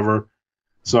Salt or whatever.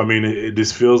 So I mean, it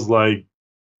just feels like.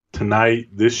 Tonight,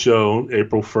 this show,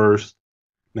 April 1st,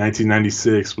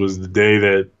 1996, was the day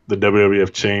that the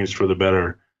WWF changed for the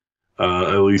better,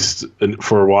 at least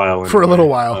for a while. Anyway. For a little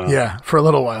while, for a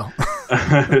little while.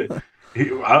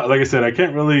 Like I said, I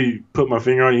can't really put my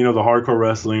finger on, the hardcore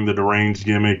wrestling, the deranged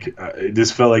gimmick. It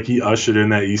just felt like he ushered in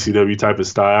that ECW type of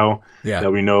style that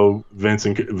we know Vince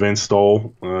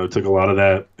stole. Took a lot of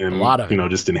that and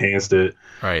just enhanced it.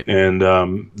 Right.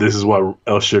 And this is what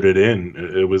ushered it in.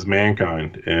 It was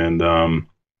Mankind, and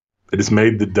it just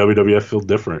made the WWF feel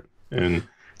different. And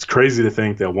it's crazy to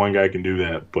think that one guy can do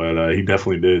that, but he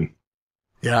definitely did.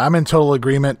 Yeah, I'm in total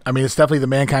agreement. I mean, it's definitely the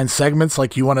Mankind segments.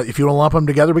 Like if you want to lump them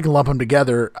together, we can lump them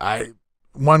together.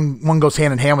 One goes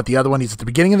hand in hand with the other one. He's at the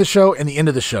beginning of the show and the end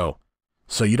of the show,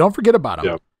 so you don't forget about him.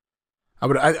 Yep.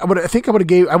 I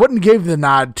wouldn't give the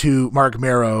nod to Mark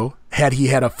Marrow had he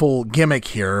had a full gimmick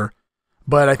here,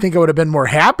 but I think I would have been more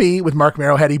happy with Mark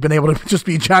Marrow had he been able to just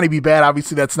be Johnny B. Bad.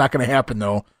 Obviously, that's not going to happen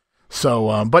though.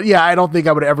 So, but yeah, I don't think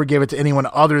I would ever give it to anyone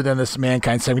other than this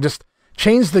Mankind segment. Just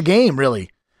changed the game really.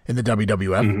 In the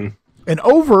WWF. Mm-hmm. And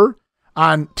over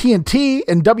on TNT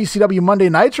and WCW Monday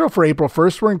Nitro for April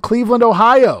 1st, we're in Cleveland,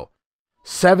 Ohio.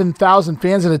 7,000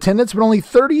 fans in attendance, but only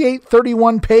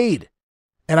 3831 paid.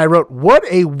 And I wrote, what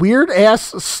a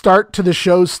weird-ass start to the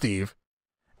show, Steve.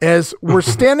 As we're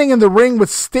standing in the ring with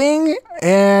Sting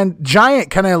and Giant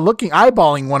kind of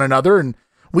eyeballing one another, and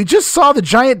we just saw the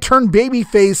Giant turn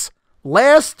babyface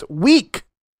last week.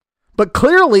 But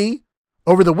clearly,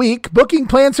 over the week, booking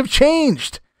plans have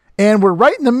changed. And we're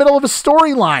right in the middle of a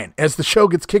storyline as the show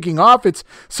gets kicking off. It's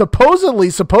supposedly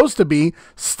supposed to be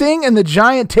Sting and the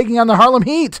Giant taking on the Harlem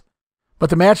Heat. But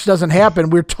the match doesn't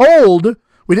happen. We're told,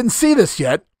 we didn't see this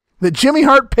yet, that Jimmy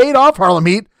Hart paid off Harlem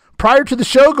Heat prior to the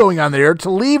show going on there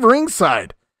to leave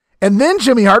ringside. And then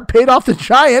Jimmy Hart paid off the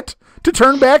Giant to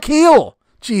turn back heel.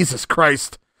 Jesus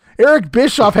Christ. Eric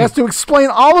Bischoff has to explain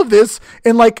all of this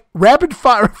in like rapid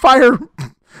fire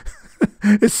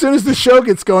as soon as the show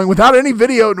gets going, without any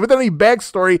video and without any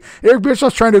backstory. Eric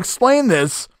Bischoff's trying to explain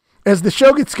this as the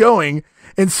show gets going,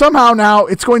 and somehow now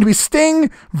it's going to be Sting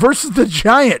versus the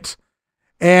Giant.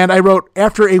 And I wrote,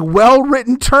 after a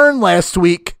well-written turn last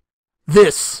week,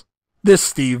 this,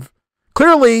 Steve.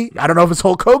 Clearly, I don't know if it's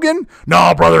Hulk Hogan.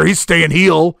 No, brother, he's staying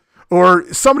heel.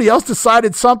 Or somebody else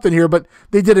decided something here, but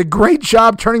they did a great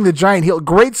job turning the Giant heel.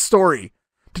 Great story.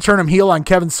 to turn him heel on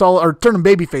Kevin Sullivan, or turn him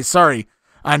babyface, sorry,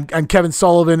 on Kevin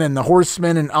Sullivan and the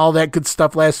Horsemen and all that good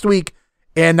stuff last week.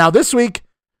 And now this week,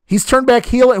 he's turned back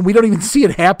heel, and we don't even see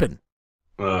it happen.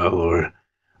 Oh, Lord.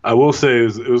 I will say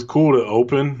it was cool to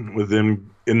open with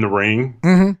them in the ring.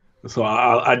 Mm-hmm. So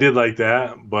I did like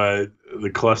that, but the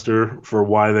cluster for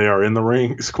why they are in the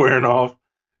ring squaring off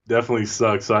definitely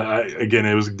sucks. Again,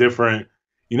 it was different.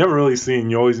 You never really seen,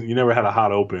 you never had a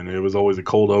hot open. It was always a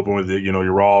cold open with it,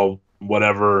 you're all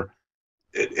whatever.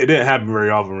 It didn't happen very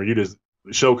often where the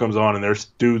show comes on and there's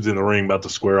dudes in the ring about to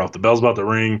square off. The bell's about to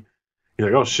ring.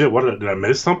 You're like, oh shit, did I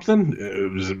miss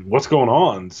something? What's going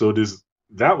on? So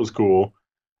that was cool.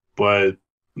 But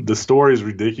the story is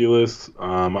ridiculous.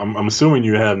 I'm assuming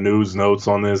you have news notes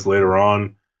on this later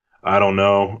on. I don't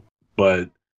know, but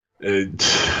it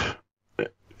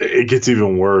gets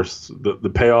even worse. The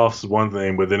payoff's one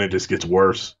thing, but then it just gets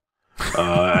worse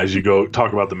as you go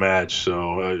talk about the match.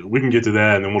 So we can get to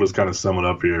that, and then we'll just kind of sum it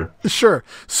up here. Sure.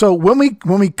 So when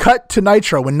we cut to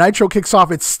Nitro, when Nitro kicks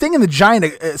off, it's Sting and the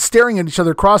Giant staring at each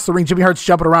other across the ring. Jimmy Hart's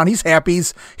jumping around. He's happy.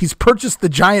 He's purchased the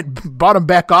Giant, bought him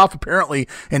back off apparently,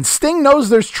 and Sting knows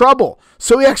there's trouble.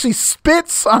 So he actually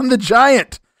spits on the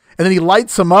Giant, and then he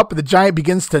lights him up, and the Giant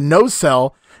begins to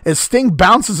no-sell as Sting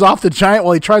bounces off the Giant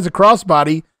while he tries a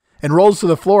crossbody and rolls to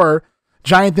the floor.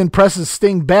 Giant then presses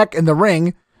Sting back in the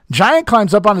ring. Giant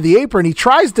climbs up onto the apron. He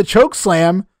tries to choke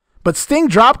slam, but Sting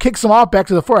drop kicks him off back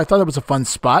to the floor. I thought that was a fun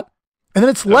spot. And then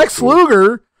it's Lex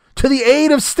Luger to the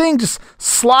aid of Sting, just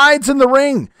slides in the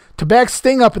ring to back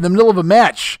Sting up in the middle of a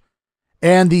match.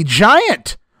 And the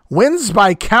Giant wins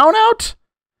by countout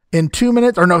in 2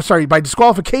 minutes, by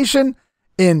disqualification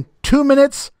in 2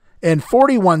 minutes and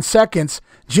 41 seconds.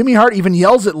 Jimmy Hart even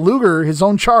yells at Luger, his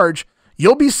own charge,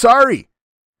 "You'll be sorry."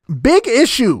 Big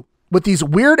issue with these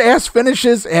weird-ass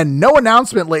finishes and no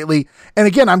announcement lately. And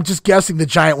again, I'm just guessing the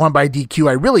Giant won by DQ.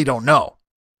 I really don't know.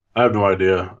 I have no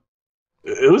idea.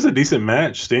 It was a decent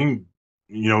match. Sting,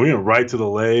 we went right to the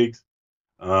legs,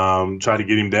 try to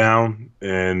get him down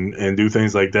and do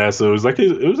things like that. So it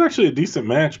was actually a decent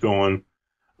match going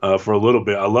for a little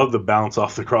bit. I love the bounce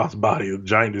off the crossbody. The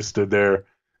Giant just stood there.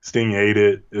 Sting ate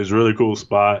it. It was a really cool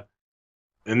spot.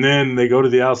 And then they go to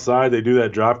the outside. They do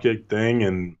that dropkick thing,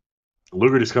 and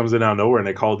Luger just comes in out of nowhere, and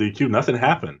they call DQ. Nothing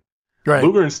happened. Right.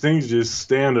 Luger and Sting's just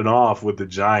standing off with the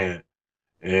Giant,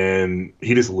 and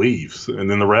he just leaves. And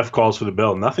then the ref calls for the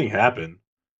bell. Nothing happened.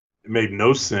 It made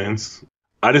no sense.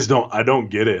 I don't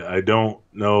get it. I don't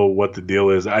know what the deal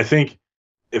is. I think,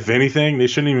 if anything, they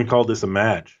shouldn't even call this a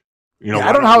match.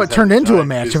 I don't know how it turned into a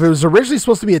match. If it was originally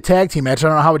supposed to be a tag team match, I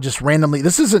don't know how it just randomly.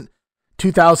 This isn't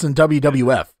 2000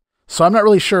 WWF. So I'm not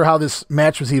really sure how this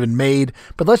match was even made,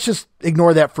 but let's just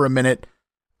ignore that for a minute.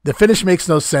 The finish makes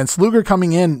no sense. Luger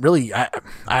coming in, really,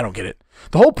 I don't get it.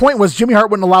 The whole point was Jimmy Hart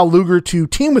wouldn't allow Luger to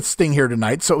team with Sting here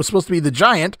tonight, so it was supposed to be the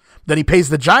Giant. Then he pays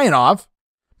the Giant off,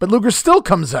 but Luger still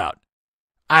comes out.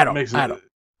 I don't.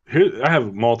 I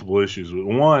have multiple issues with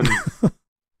one.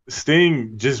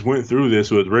 Sting just went through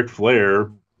this with Ric Flair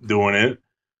doing it.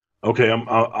 Okay,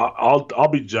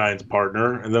 I'll be Giant's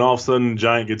partner, and then all of a sudden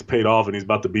Giant gets paid off, and he's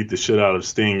about to beat the shit out of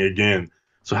Sting again.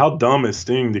 So how dumb is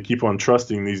Sting to keep on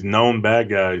trusting these known bad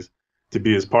guys to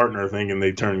be his partner, thinking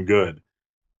they turn good?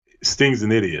 Sting's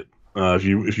an idiot. If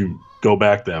you go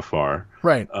back that far,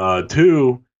 right?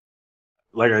 Two,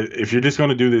 if you're just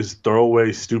going to do this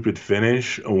throwaway stupid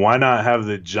finish, why not have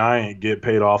the Giant get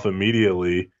paid off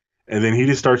immediately, and then he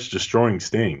just starts destroying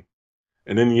Sting,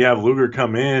 and then you have Luger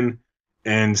come in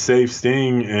and save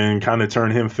Sting and kind of turn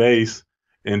him face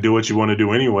and do what you want to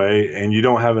do anyway, and you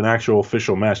don't have an actual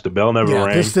official match. The bell never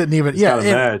rang. This didn't even,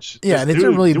 match. Yeah, and it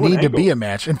didn't really need to be a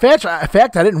match. In fact,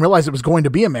 I didn't realize it was going to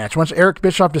be a match. Once Eric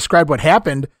Bischoff described what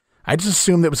happened, I just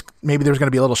assumed that maybe there was going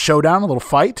to be a little showdown, a little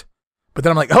fight. But then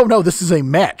I'm like, oh no, this is a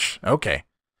match. Okay.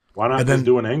 Why not just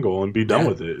do an angle and be done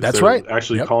with it? That's right.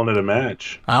 Actually calling it a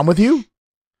match. I'm with you.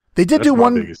 They did do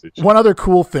one other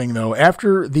cool thing, though.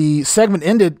 After the segment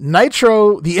ended,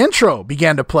 the intro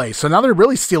began to play. So now they're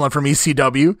really stealing from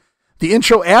ECW. The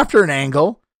intro after an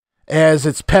angle, as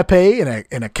it's Pepe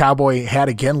in a cowboy hat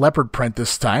again, leopard print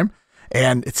this time.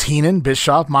 And it's Heenan,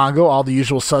 Bischoff, Mongo, all the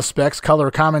usual suspects,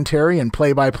 color commentary and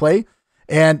play-by-play.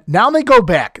 And now they go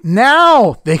back. And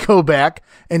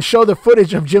show the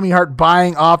footage of Jimmy Hart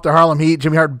buying off the Harlem Heat,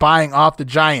 Jimmy Hart buying off the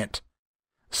Giant.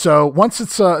 So once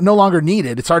it's no longer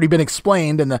needed, it's already been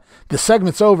explained and the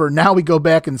segment's over. Now we go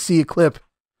back and see a clip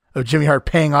of Jimmy Hart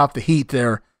paying off the Heat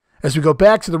there. As we go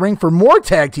back to the ring for more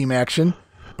tag team action,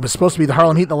 it was supposed to be the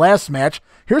Harlem Heat in the last match.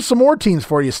 Here's some more teams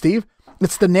for you, Steve.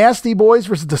 It's the Nasty Boys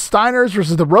versus the Steiners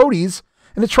versus the Roadies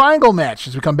in a triangle match.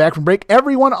 As we come back from break,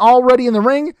 everyone already in the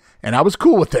ring, and I was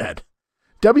cool with that.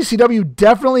 WCW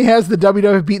definitely has the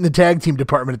WWF beat in the tag team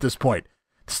department at this point.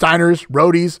 Steiners,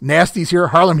 Roadies, Nasties here,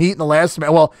 Harlem Heat in the last match.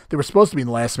 Well, they were supposed to be in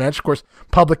the last match. Of course,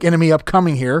 Public Enemy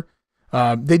upcoming here.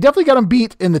 They definitely got them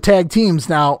beat in the tag teams.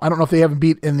 Now, I don't know if they haven't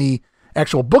beat in the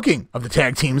actual booking of the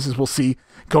tag teams, as we'll see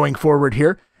going forward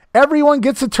here. Everyone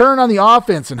gets a turn on the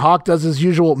offense, and Hawk does his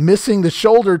usual missing the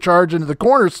shoulder charge into the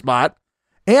corner spot.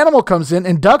 Animal comes in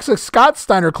and ducks a Scott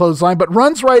Steiner clothesline, but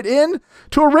runs right in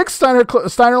to a Rick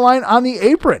Steiner line on the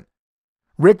apron.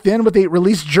 Rick then with a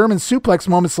released German suplex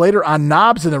moments later on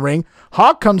Knobbs in the ring.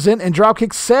 Hawk comes in and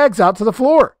dropkicks Sags out to the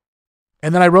floor.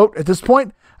 And then I wrote, at this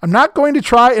point, I'm not going to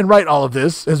try and write all of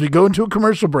this as we go into a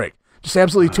commercial break. Just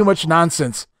absolutely too much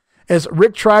nonsense. As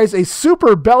Rick tries a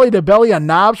super belly-to-belly on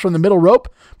Knobbs from the middle rope,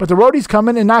 but the Roadies come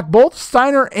in and knock both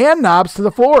Steiner and Knobbs to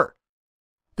the floor.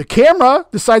 The camera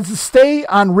decides to stay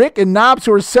on Rick and Knobbs,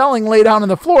 who are selling, lay down on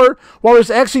the floor, while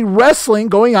there's actually wrestling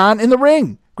going on in the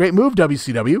ring. Great move,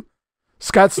 WCW.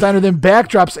 Scott Steiner then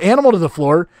backdrops Animal to the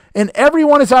floor, and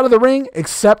everyone is out of the ring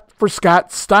except for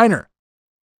Scott Steiner.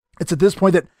 It's at this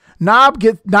point that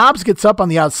Knobbs gets up on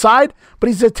the outside, but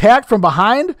he's attacked from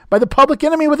behind by the Public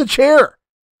Enemy with a chair.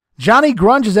 Johnny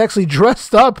Grunge is actually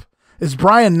dressed up as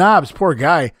Brian Knobbs, poor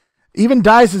guy, even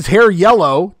dyes his hair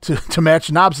yellow to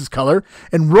match Knobbs' color,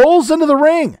 and rolls into the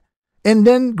ring. And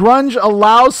then Grunge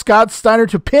allows Scott Steiner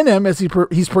to pin him as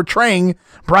he's portraying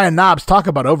Brian Knobbs. Talk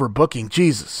about overbooking,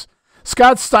 Jesus.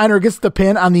 Scott Steiner gets the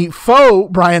pin on the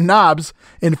faux Brian Knobbs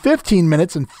in 15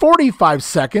 minutes and 45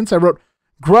 seconds. I wrote,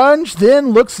 Grunge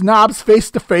then looks Knobbs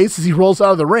face to face as he rolls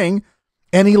out of the ring,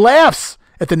 and he laughs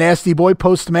at the Nasty Boy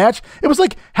post-match. It was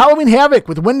like Halloween Havoc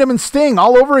with Wyndham and Sting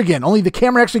all over again, only the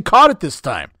camera actually caught it this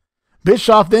time.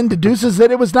 Bischoff then deduces that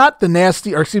it was not the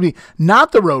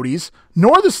not the Roadies,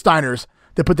 nor the Steiners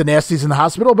that put the Nasties in the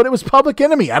hospital, but it was Public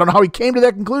Enemy. I don't know how he came to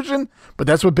that conclusion, but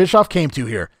that's what Bischoff came to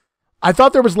here. I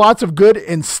thought there was lots of good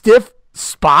and stiff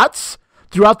spots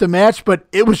throughout the match, but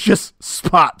it was just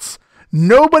spots.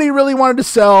 Nobody really wanted to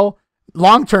sell,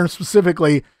 long-term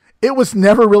specifically. It was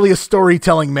never really a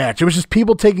storytelling match. It was just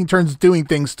people taking turns doing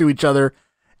things to each other.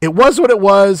 It was what it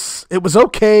was. It was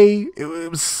okay.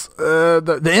 It was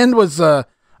the end was a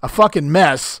fucking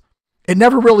mess. It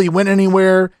never really went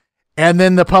anywhere. And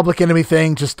then the Public Enemy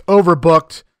thing just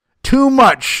overbooked too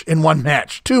much in one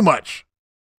match. Too much.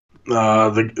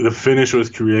 The finish was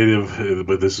creative,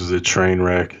 but this was a train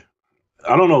wreck.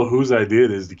 I don't know whose idea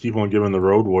it is to keep on giving the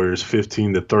Road Warriors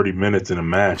 15 to 30 minutes in a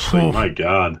match. Like, my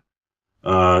God.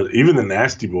 Even the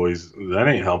Nasty Boys, that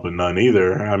ain't helping none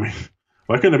either. I mean,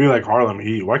 why couldn't it be like Harlem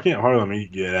Heat? Why can't Harlem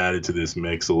Heat get added to this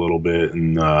mix a little bit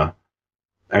and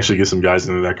actually get some guys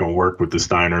in there that can work with the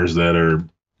Steiners that are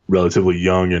relatively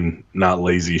young and not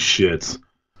lazy shits?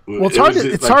 Well,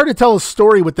 it's hard to tell a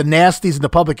story with the Nasties and the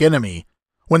Public Enemy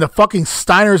when the fucking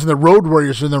Steiners and the Road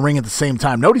Warriors are in the ring at the same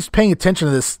time. Nobody's paying attention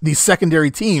to these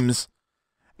secondary teams.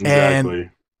 Exactly. And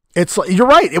it's like, you're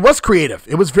right. It was creative.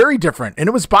 It was very different, and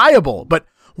it was viable. But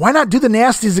why not do the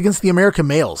Nasties against the American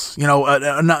Males? You know,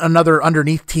 another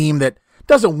underneath team that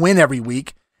doesn't win every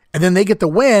week, and then they get the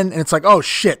win, and it's like, oh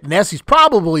shit, the Nasties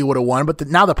probably would have won, but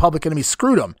now the Public Enemy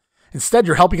screwed them. Instead,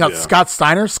 you're helping out Scott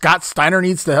Steiner. Scott Steiner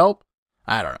needs the help.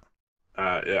 I don't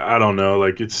know. I don't know.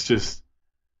 Like, it's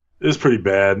pretty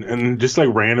bad, and just like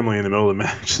randomly in the middle of the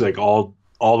match, like all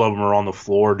of them are on the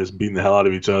floor just beating the hell out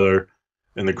of each other.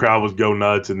 And the crowd was go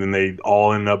nuts, and then they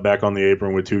all ended up back on the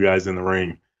apron with two guys in the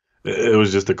ring. It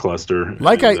was just a cluster.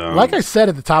 Like I said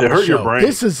at the top of the show,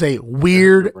 this is a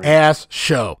weird-ass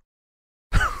show.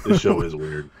 This show is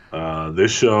weird. This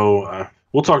show,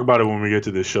 we'll talk about it when we get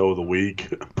to the show of the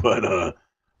week. But,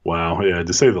 wow, yeah,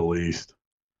 to say the least.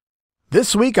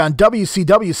 This week on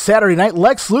WCW Saturday Night,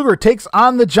 Lex Luger takes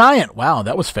on the Giant. Wow,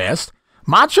 that was fast.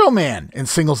 Macho Man in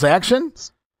singles action.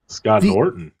 Scott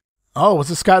Norton. Oh,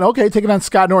 was it Scott? Okay, taking on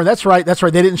Scott Norton. That's right.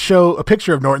 They didn't show a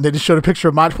picture of Norton. They just showed a picture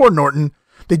of poor Norton.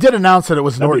 They did announce that it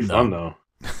was Norton. That'd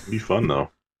be fun,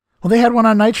 though. Well, they had one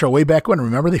on Nitro way back when.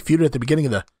 Remember, they feuded at the beginning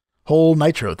of the whole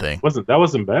Nitro thing. That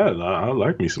wasn't bad. I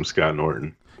like me some Scott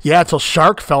Norton. Yeah, until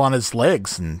Shark fell on his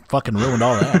legs and fucking ruined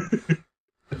all that.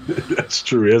 That's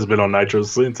true. He hasn't been on Nitro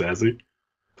since, has he?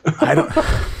 I don't.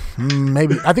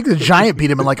 Maybe. I think the Giant beat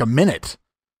him in like a minute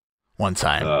one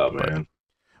time. Oh, man.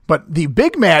 But the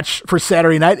big match for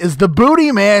Saturday night is the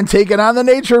Booty Man taking on the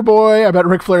Nature Boy. I bet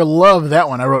Ric Flair loved that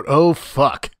one. I wrote, oh,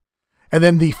 fuck. And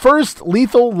then the first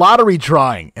Lethal Lottery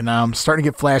drawing. And I'm starting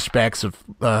to get flashbacks of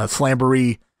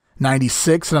Slamboree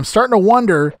 96. And I'm starting to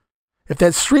wonder if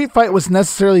that street fight was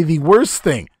necessarily the worst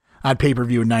thing on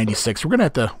pay-per-view in 96. We're going to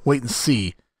have to wait and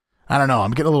see. I don't know.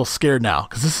 I'm getting a little scared now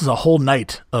because this is a whole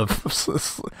night of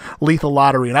Lethal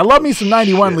Lottery. And I love me some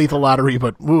 91 Lethal Lottery,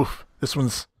 but oof. This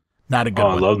one's not a good I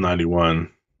one. love 91.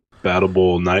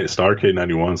 Battleable Starcade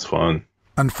 91 is fun.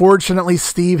 Unfortunately,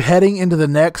 Steve, heading into the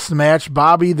next match,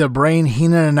 Bobby the Brain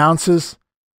Heenan announces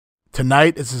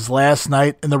tonight is his last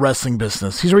night in the wrestling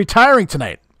business. He's retiring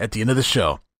tonight at the end of the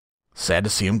show. Sad to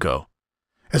see him go.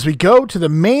 As we go to the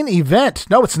main event.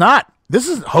 No, it's not.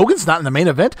 Hogan's not in the main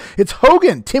event. It's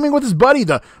Hogan teaming with his buddy,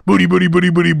 the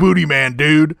booty man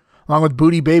dude, along with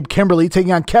Booty Babe Kimberly,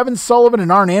 taking on Kevin Sullivan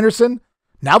and Arn Anderson.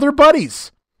 Now they're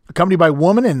buddies. Accompanied by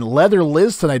Woman and Leather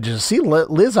Liz tonight. Just see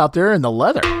Liz out there in the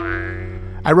leather.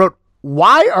 I wrote,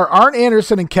 why are Arn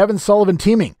Anderson and Kevin Sullivan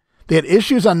teaming? They had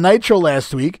issues on Nitro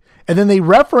last week, and then they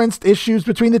referenced issues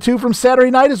between the two from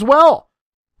Saturday night as well.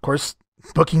 Of course,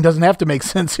 booking doesn't have to make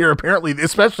sense here, apparently,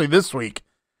 especially this week.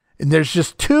 And there's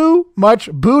just too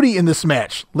much booty in this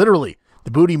match. Literally,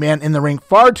 the booty man in the ring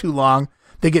far too long.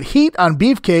 They get heat on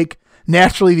Beefcake.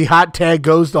 Naturally, the hot tag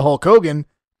goes to Hulk Hogan.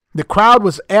 The crowd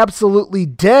was absolutely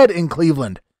dead in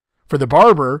Cleveland for the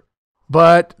Barber,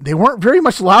 but they weren't very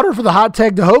much louder for the hot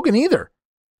tag to Hogan either.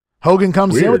 Hogan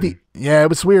comes in with it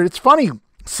was weird. It's funny,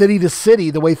 city to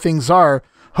city, the way things are.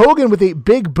 Hogan with a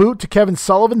big boot to Kevin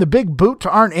Sullivan, the big boot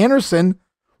to Arn Anderson.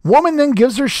 Woman then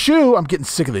gives her shoe, I'm getting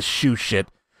sick of this shoe shit,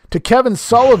 to Kevin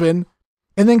Sullivan,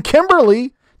 and then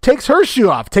Kimberly takes her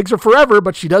shoe off. Takes her forever,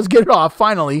 but she does get it off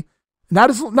finally.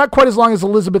 Not quite as long as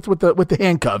Elizabeth with the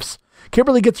handcuffs.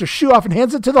 Kimberly gets her shoe off and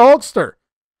hands it to the Hulkster.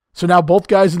 So now both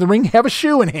guys in the ring have a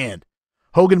shoe in hand.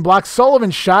 Hogan blocks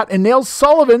Sullivan's shot and nails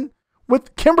Sullivan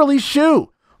with Kimberly's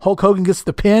shoe. Hulk Hogan gets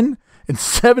the pin in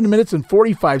 7 minutes and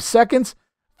 45 seconds.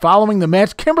 Following the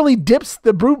match, Kimberly dips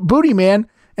the booty man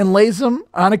and lays him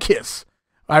on a kiss.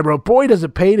 I wrote, boy, does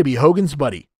it pay to be Hogan's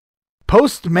buddy.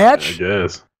 Post-match, I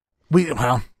guess. we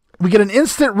get an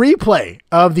instant replay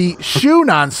of the shoe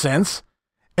nonsense,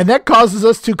 and that causes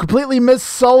us to completely miss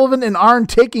Sullivan and Arn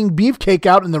taking Beefcake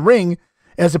out in the ring,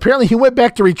 as apparently he went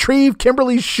back to retrieve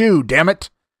Kimberly's shoe, damn it.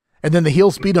 And then the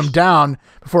heels beat him down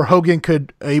before Hogan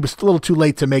he was a little too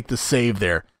late to make the save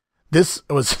there. This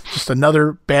was just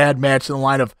another bad match in the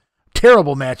line of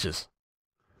terrible matches.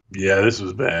 Yeah, this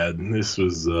was bad. This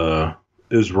was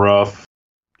it was rough.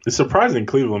 It's surprising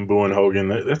Cleveland booing Hogan.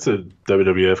 That's a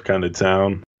WWF kind of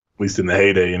town, at least in the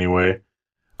heyday anyway.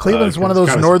 Cleveland's one of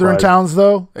those northern towns,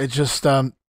 though. It's just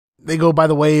they go by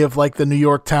the way of like the New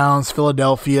York towns,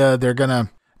 Philadelphia. They're gonna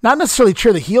not necessarily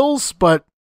cheer the heels, but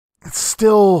it's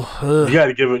still you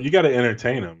got to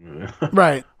entertain them.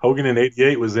 Right. Hogan in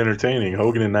 '88 was entertaining.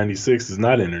 Hogan in '96 is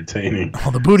not entertaining.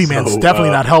 Well, the booty man's definitely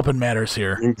not helping matters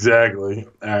here. Exactly,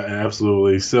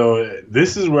 absolutely. So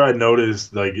this is where I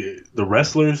noticed like the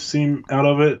wrestlers seem out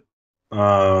of it.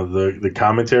 The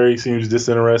commentary seems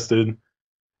disinterested.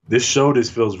 This show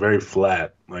just feels very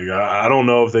flat. Like I don't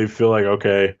know if they feel like,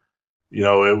 okay,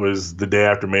 it was the day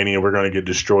after Mania, we're going to get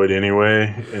destroyed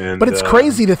anyway. But it's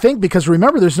crazy to think, because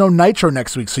remember, there's no Nitro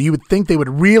next week, so you would think they would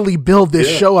really build this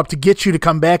show up to get you to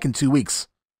come back in 2 weeks.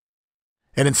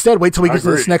 And instead, wait till we get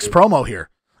to this next promo here.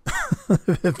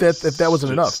 if that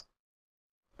wasn't enough.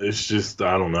 It's just,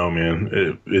 I don't know,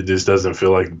 man. It just doesn't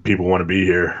feel like people want to be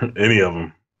here, any of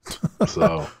them.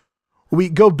 So we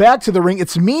go back to the ring.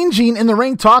 It's Mean Gene in the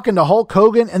ring talking to Hulk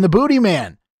Hogan and the Booty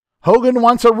Man. Hogan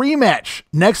wants a rematch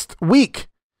next week.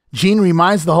 Gene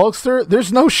reminds the Hulkster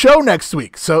there's no show next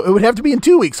week, so it would have to be in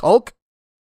 2 weeks, Hulk.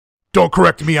 Don't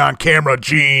correct me on camera,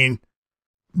 Gene.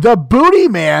 The Booty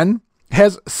Man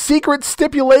has secret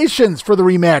stipulations for the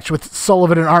rematch with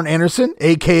Sullivan and Arn Anderson,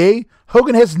 a.k.a.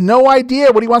 Hogan has no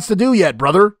idea what he wants to do yet,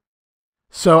 brother.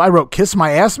 So I wrote kiss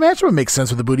my ass match. It would make sense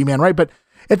with the Booty Man, right? But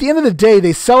at the end of the day,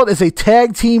 they sell it as a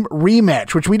tag team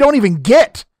rematch, which we don't even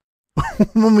get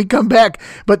when we come back.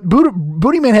 But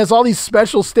Booty Man has all these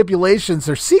special stipulations.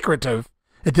 They're secretive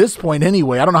at this point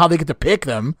anyway. I don't know how they get to pick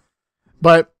them.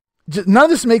 But none of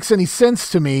this makes any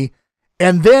sense to me.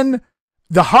 And then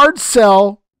the hard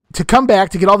sell to come back,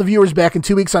 to get all the viewers back in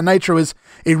 2 weeks on Nitro, is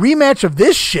a rematch of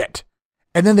this shit.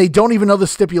 And then they don't even know the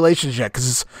stipulations yet because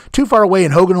it's too far away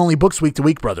and Hogan only books week to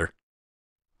week, brother.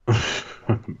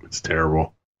 It's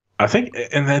terrible. I think,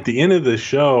 and at the end of the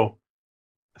show,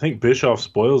 I think Bischoff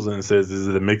spoils it and says, "Is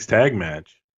it a mixed tag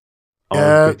match?"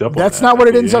 That's not what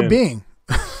it ends up being.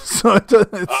 So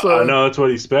I know that's what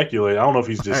he's speculating. I don't know if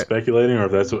he's just speculating or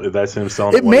if that's him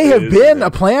selling. It may have been a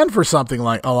plan for something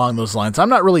like along those lines. I'm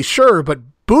not really sure, but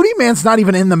Booty Man's not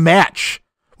even in the match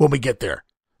when we get there.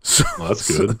 So, well,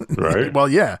 that's good, right? Well,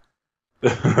 yeah.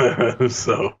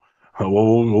 So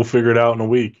we'll figure it out in a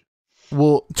week.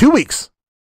 Well, 2 weeks.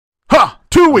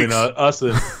 2 weeks. Us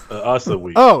a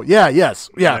week. Oh, yeah, yes.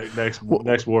 Yeah. Next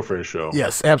Warfare show.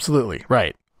 Yes, absolutely.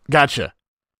 Right. Gotcha.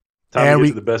 Time to get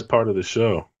to the best part of the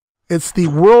show. It's the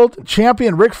world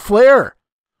champion Ric Flair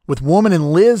with Woman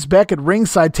and Liz back at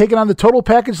ringside taking on the total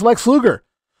package Lex Luger.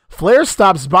 Flair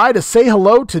stops by to say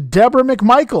hello to Deborah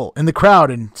McMichael in the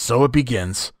crowd, and so it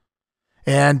begins.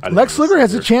 And Lex Luger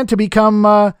has a chance to become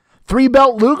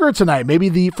 3-belt Luger tonight, maybe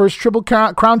the first Triple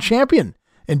Crown champion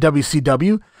in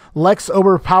WCW. Lex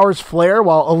overpowers Flair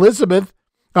while Elizabeth,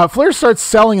 Flair starts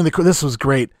selling in the, this was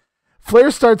great.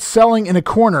 Flair starts selling in a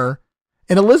corner,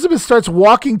 and Elizabeth starts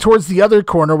walking towards the other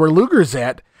corner where Luger's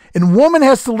at, and Woman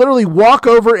has to literally walk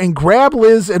over and grab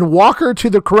Liz and walk her to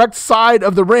the correct side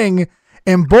of the ring,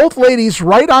 and both ladies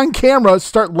right on camera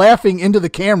start laughing into the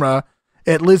camera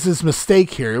at Liz's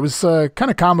mistake here. It was kind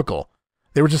of comical.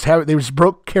 They just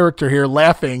broke character here,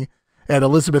 laughing at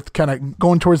Elizabeth kind of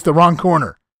going towards the wrong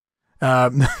corner.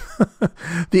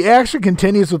 The action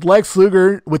continues with Lex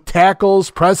Luger with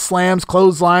tackles, press slams,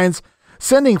 clotheslines,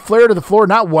 sending Flair to the floor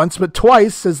not once but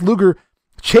twice as Luger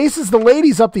chases the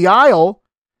ladies up the aisle.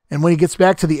 And when he gets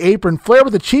back to the apron, Flair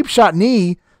with a cheap shot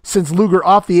knee sends Luger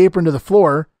off the apron to the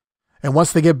floor. And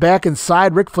once they get back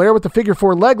inside, Ric Flair with the figure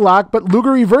 4 leg lock, but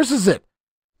Luger reverses it,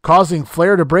 causing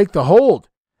Flair to break the hold.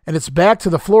 And it's back to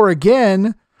the floor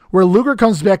again, where Luger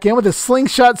comes back in with a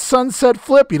slingshot sunset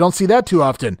flip. You don't see that too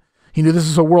often. He knew this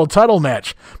was a world title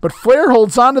match, but Flair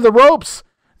holds on to the ropes.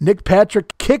 Nick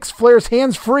Patrick kicks Flair's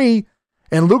hands free,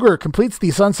 and Luger completes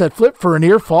the sunset flip for a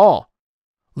near fall.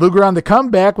 Luger on the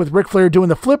comeback with Ric Flair doing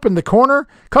the flip in the corner,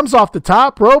 comes off the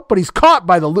top rope, but he's caught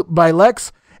by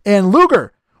Lex, and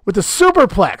Luger with the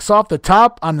superplex off the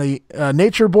top on the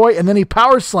Nature Boy, and then he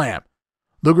power slam.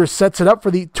 Luger sets it up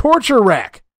for the torture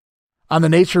rack on the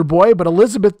Nature Boy, but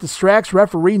Elizabeth distracts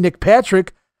referee Nick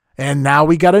Patrick, and now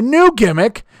we got a new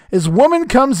gimmick as Woman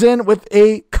comes in with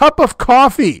a cup of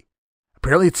coffee.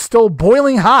 Apparently it's still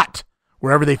boiling hot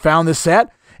wherever they found this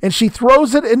at, and she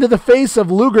throws it into the face of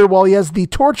Luger while he has the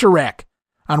torture rack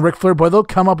on Ric Flair. Boy, they'll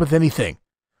come up with anything.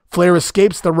 Flair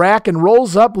escapes the rack and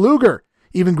rolls up Luger,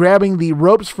 even grabbing the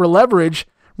ropes for leverage.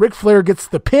 Ric Flair gets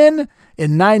the pin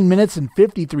in 9 minutes and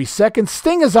 53 seconds.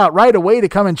 Sting is out right away to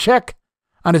come and check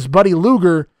on his buddy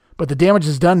Luger, but the damage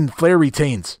is done and Flair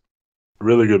retains.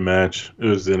 Really good match. It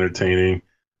was entertaining.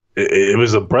 It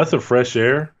was a breath of fresh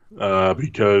air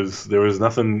because there's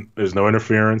no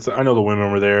interference. I know the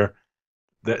women were there.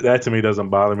 That to me doesn't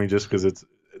bother me just because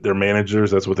they're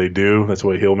managers. That's what they do. That's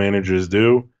what heel managers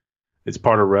do. It's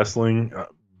part of wrestling.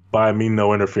 By me,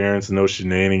 no interference, no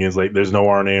shenanigans. Like, there's no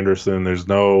Arn Anderson, there's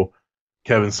no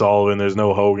Kevin Sullivan, there's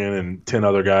no Hogan and 10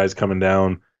 other guys coming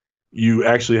down. You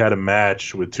actually had a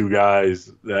match with 2 guys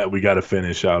that we got a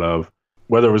finish out of.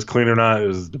 Whether it was clean or not, it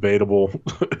was debatable.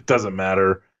 It doesn't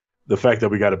matter. The fact that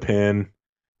we got a pin,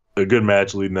 a good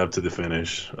match leading up to the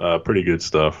finish. Pretty good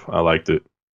stuff. I liked it.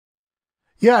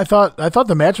 Yeah, I thought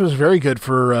the match was very good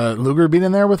for Luger being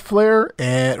in there with Flair,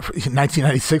 and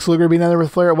 1996 Luger being in there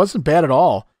with Flair. It wasn't bad at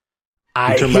all.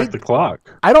 Turn back the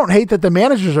clock. I don't hate that the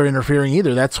managers are interfering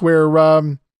either. That's what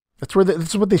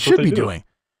they should be doing.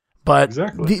 But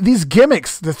exactly. These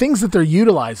gimmicks, the things that they're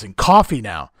utilizing, coffee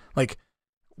now, like,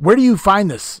 where do you find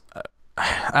this?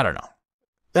 I don't know.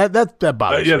 That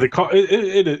bothers me.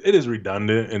 It is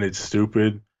redundant and it's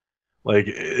stupid. Like,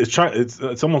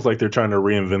 it's almost like they're trying to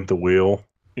reinvent the wheel.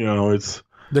 You know,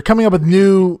 they're coming up with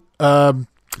new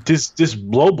just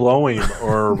blow him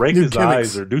or rake his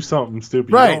eyes or do something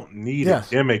stupid. Right. You don't need a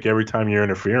gimmick every time you're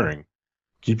interfering.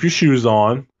 Keep your shoes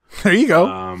on. There you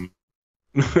go.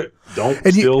 Don't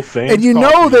steal fans.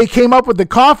 And they came up with the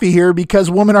coffee here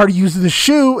because Woman already used the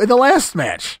shoe in the last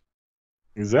match.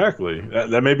 Exactly.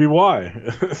 That may be why.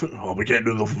 Oh, we can't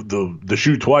do the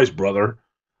shoe twice, brother.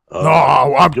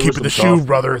 No, I'm keeping the shoe,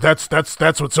 brother. That's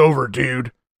what's over,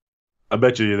 dude. I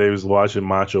bet you they was watching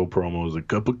Macho promos. A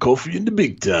cup of coffee in the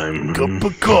big time. Cup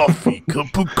of coffee.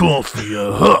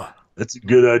 That's a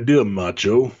good idea,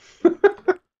 Macho.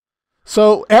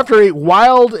 So after a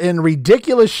wild and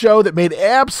ridiculous show that made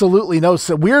absolutely no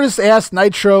sense, weirdest ass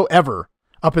Nitro ever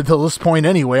up until this point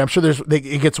anyway. I'm sure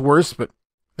it gets worse, but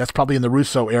that's probably in the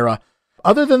Russo era.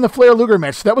 Other than the Flair Luger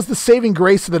match, that was the saving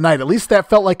grace of the night. At least that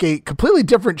felt like a completely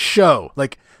different show.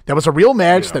 Like, that was a real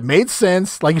match that made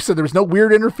sense. Like you said, there was no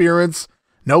weird interference,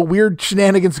 no weird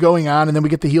shenanigans going on, and then we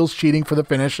get the heels cheating for the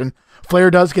finish, and Flair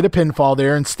does get a pinfall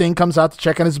there, and Sting comes out to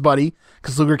check on his buddy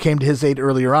because Luger came to his aid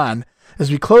earlier on.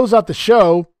 As we close out the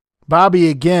show, Bobby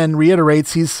again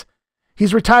reiterates he's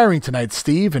retiring tonight,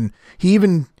 Steve, and he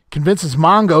even convinces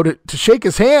Mongo to shake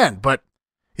his hand, but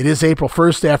it is April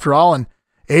 1st after all, and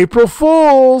April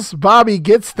Fools! Bobby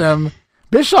gets them.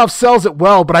 Bischoff sells it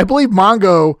well, but I believe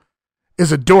Mongo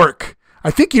is a dork.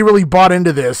 I think he really bought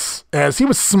into this as he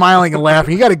was smiling and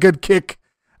laughing. He got a good kick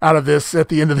out of this at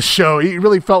the end of the show. He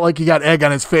really felt like he got egg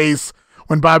on his face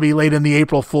when Bobby laid in the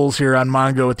April Fools here on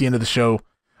Mongo at the end of the show.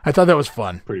 I thought that was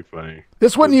fun. Pretty funny.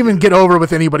 This wouldn't even get over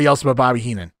with anybody else but Bobby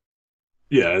Heenan.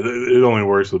 Yeah, it only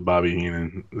works with Bobby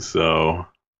Heenan. So,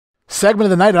 segment of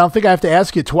the night, I don't think I have to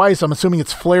ask you twice. I'm assuming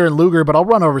it's Flair and Luger, but I'll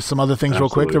run over some other things real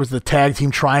quick. There was the tag team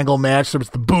triangle match. There was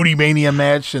the Booty Mania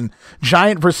match, and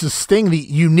Giant versus Sting, the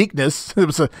uniqueness. It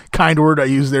was a kind word I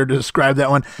used there to describe that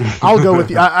one. I'll go with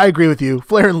you. I agree with you.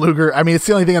 Flair and Luger, I mean, it's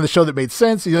the only thing on the show that made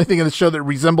sense. The only thing on the show that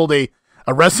resembled a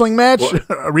wrestling match,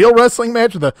 a real wrestling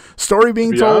match with a story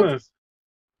being told. Honest,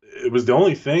 it was the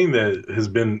only thing that has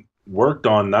been worked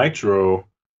on Nitro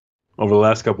over the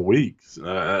last couple of weeks.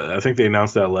 I think they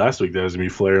announced that last week that it was going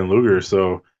to be Flair and Luger.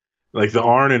 So, like the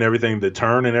Arn and everything, the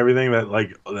turn and everything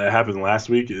that happened last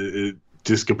week, it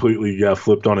just completely got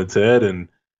flipped on its head. And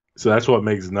so that's what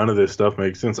makes none of this stuff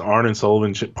make sense. Arn and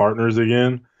Sullivan partners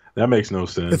again. That makes no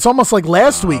sense. It's almost like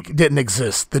last week didn't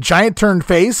exist. The Giant turned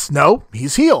face. No,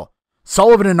 he's heel.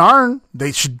 Sullivan and Arn,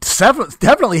 they should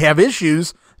definitely have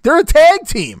issues. They're a tag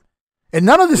team. And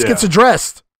none of this gets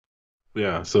addressed.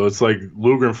 Yeah, so it's like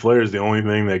Luger and Flair is the only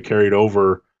thing that carried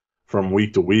over from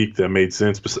week to week that made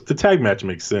sense. But the tag match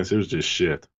makes sense. It was just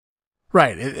shit.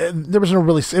 Right. There was no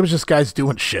really. It was just guys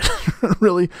doing shit,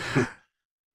 really.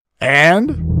 And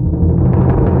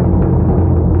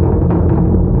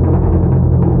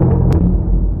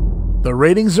the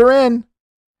ratings are in.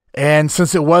 And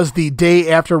since it was the day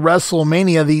after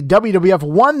WrestleMania, the WWF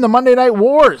won the Monday Night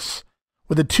Wars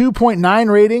with a 2.9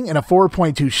 rating and a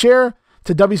 4.2 share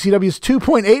to WCW's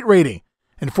 2.8 rating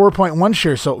and 4.1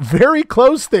 share. So very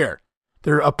close there.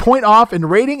 They're a point off in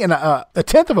rating and a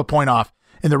tenth of a point off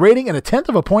in the rating and a tenth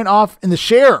of a point off in the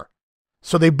share.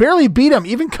 So they barely beat them,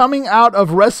 even coming out of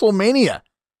WrestleMania.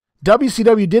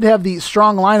 WCW did have the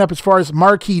strong lineup as far as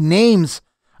marquee names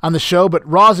on the show, but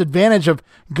Raw's advantage of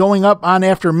going up on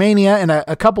after Mania and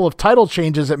a couple of title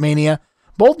changes at Mania,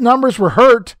 both numbers were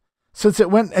hurt since it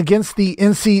went against the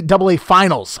NCAA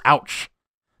finals. Ouch.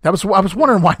 I was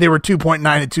wondering why they were 2.9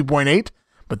 and 2.8,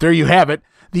 but there you have it.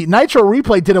 The Nitro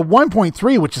replay did a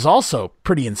 1.3, which is also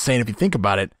pretty insane if you think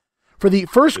about it. For the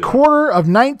first quarter of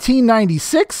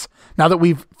 1996, now that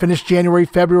we've finished January,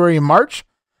 February, and March,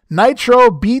 Nitro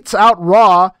beats out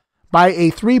Raw by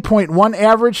a 3.1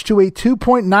 average to a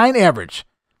 2.9 average,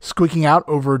 squeaking out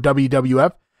over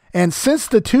WWF. And since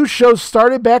the two shows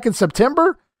started back in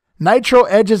September, Nitro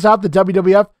edges out the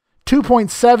WWF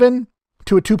 2.7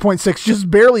 to a 2.6, just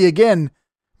barely again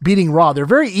beating Raw. They're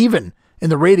very even in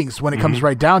the ratings when it comes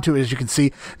right down to it, as you can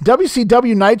see.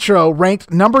 WCW Nitro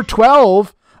ranked number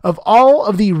 12 of all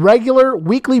of the regular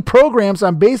weekly programs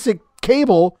on basic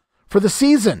cable for the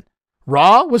season.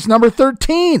 Raw was number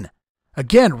 13.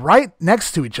 Again, right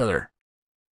next to each other.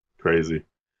 Crazy.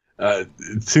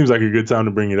 It seems like a good time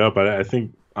to bring it up. I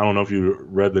think, I don't know if you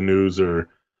read the news or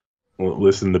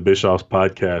listened to Bischoff's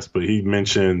podcast, but he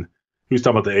was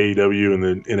talking about the AEW and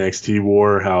the NXT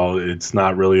war, how it's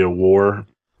not really a war.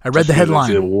 I read the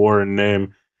headline. It's a war in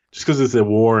name. Just because it's a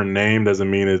war in name doesn't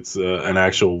mean it's an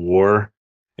actual war.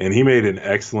 And he made an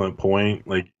excellent point.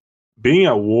 Like, being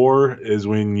at war is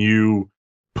when you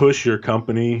push your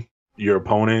company, your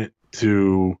opponent,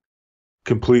 to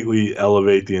completely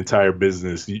elevate the entire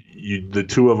business. The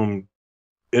two of them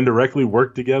indirectly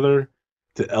work together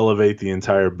to elevate the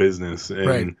entire business. And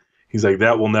right. He's like,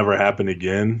 that will never happen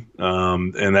again.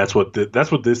 And that's what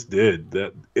this did.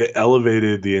 That it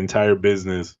elevated the entire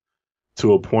business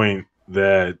to a point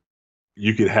that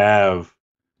you could have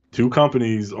two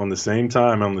companies on the same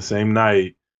time, on the same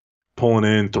night, pulling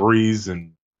in 3s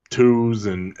and 2s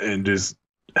and just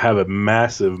have a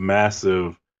massive,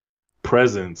 massive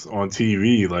presence on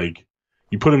TV. Like,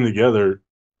 you put them together,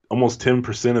 almost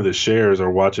 10% of the shares are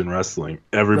watching wrestling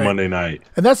every Monday night.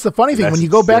 And that's the funny thing. When you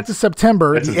go back to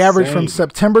September, the average from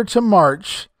September to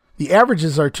March, the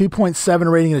averages are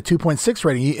 2.7 rating and a 2.6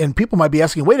 rating. And people might be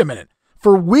asking, wait a minute.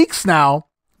 For weeks now,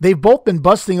 they've both been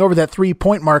busting over that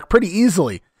 3-point mark pretty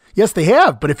easily. Yes, they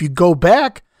have. But if you go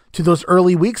back to those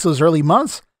early weeks, those early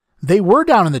months, they were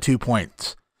down in the 2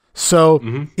 points. So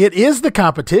it is the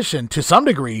competition to some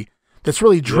degree that's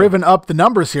really driven up the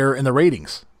numbers here in the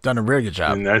ratings. Done a very good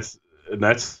job. And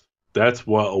that's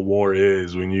what a war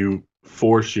is, when you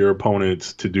force your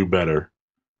opponents to do better.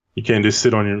 You can't just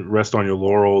rest on your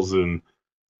laurels and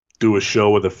do a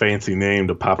show with a fancy name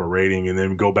to pop a rating and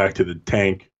then go back to the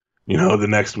tank, the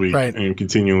next week and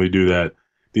continually do that.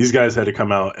 These guys had to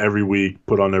come out every week,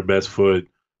 put on their best foot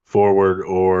forward,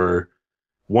 or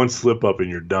one slip up and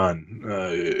you're done.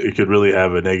 It could really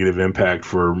have a negative impact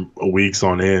for weeks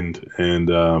on end. And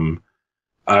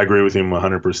I agree with him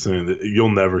 100%. You'll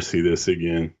never see this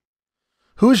again.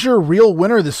 Who's your real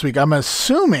winner this week? I'm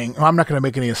assuming, I'm not going to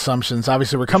make any assumptions.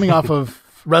 Obviously, we're coming off of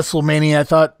WrestleMania. I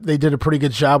thought they did a pretty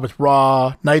good job with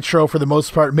Raw. Nitro, for the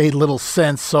most part, made little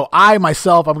sense. So I'm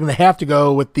going to have to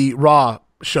go with the Raw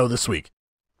show this week.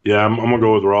 Yeah, I'm going to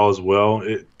go with Raw as well.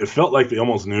 It felt like they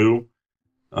almost knew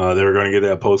they were going to get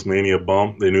that post-Mania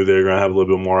bump. They knew they were going to have a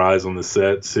little bit more eyes on the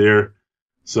sets here.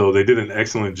 So they did an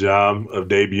excellent job of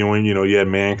debuting. You know, you had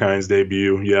Mankind's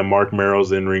debut. You had Mark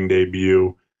Merrill's in-ring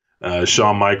debut.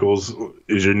 Shawn Michaels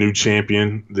is your new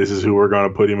champion. This is who we're going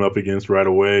to put him up against right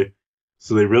away.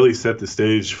 So they really set the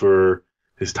stage for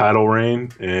his title reign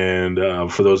and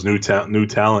for those new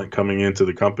talent coming into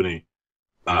the company.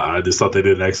 I just thought they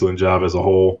did an excellent job as a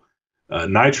whole.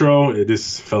 Nitro, it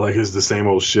just felt like it was the same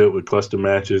old shit with cluster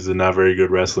matches and not very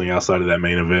good wrestling outside of that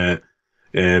main event.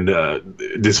 And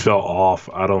it just felt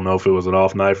off. I don't know if it was an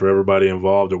off night for everybody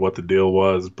involved or what the deal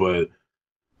was, but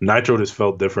Nitro just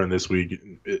felt different this week.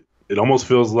 It almost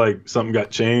feels like something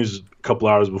got changed a couple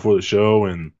hours before the show,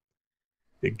 and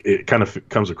it kind of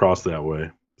comes across that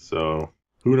way. So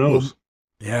who knows?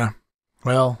 Yeah.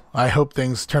 Well, I hope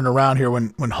things turn around here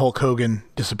when Hulk Hogan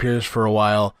disappears for a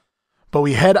while. But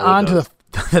we head on to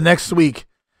the next week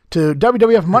to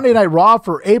WWF Monday Night Raw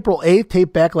for April 8th,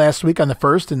 taped back last week on the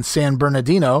 1st in San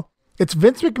Bernardino. It's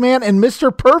Vince McMahon and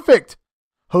Mr. Perfect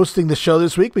hosting the show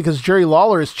this week because Jerry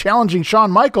Lawler is challenging Shawn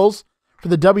Michaels for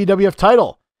the WWF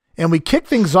title. And we kick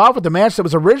things off with the match that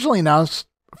was originally announced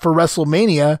for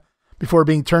WrestleMania before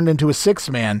being turned into a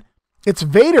six-man. It's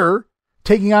Vader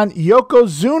taking on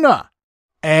Yokozuna.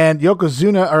 And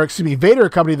Vader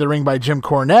accompanied the ring by Jim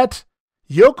Cornette.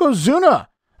 Yokozuna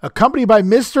accompanied by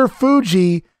Mr.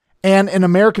 Fuji and an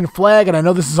American flag. And I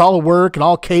know this is all a work and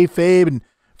all kayfabe, and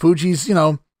Fuji's,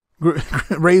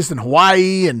 raised in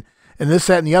Hawaii and this,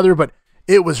 that, and the other, but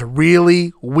it was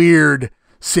really weird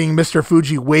seeing Mr.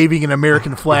 Fuji waving an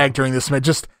American flag during this match.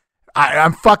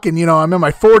 I'm fucking, I'm in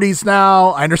my 40s now.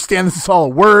 I understand this is all a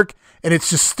work, and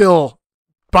it's just still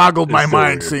boggled my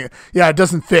mind. Seeing, it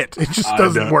doesn't fit. It just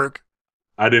doesn't work.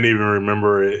 I didn't even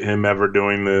remember him ever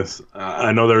doing this.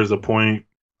 I know there was a point.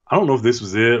 I don't know if this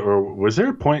was it, or was there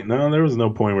a point? No, there was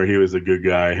no point where he was a good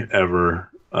guy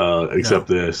ever, except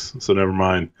this. So never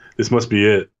mind. This must be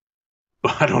it.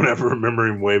 I don't ever remember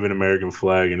him waving an American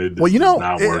flag, and it does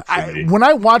not work for me. When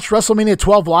I watched WrestleMania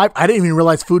 12 live, I didn't even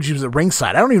realize Fuji was at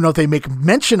ringside. I don't even know if they make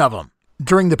mention of him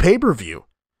during the pay-per-view.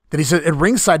 That he's at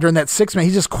ringside during that six-man. He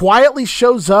just quietly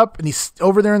shows up, and he's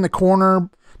over there in the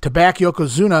corner to back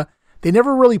Yokozuna. He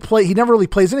never really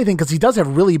plays anything because he does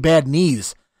have really bad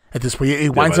knees at this point.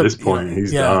 He winds up. At this point,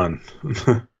 he's done.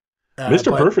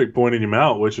 Mr. Perfect pointed him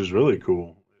out, which is really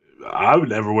cool. I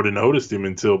never would have noticed him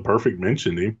until Perfect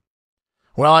mentioned him.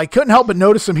 Well, I couldn't help but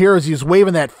notice him here as he was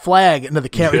waving that flag into the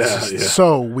camera. It's just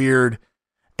so weird.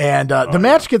 And the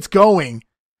match gets going,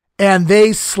 and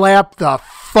they slap the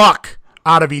fuck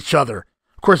out of each other.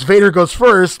 Of course, Vader goes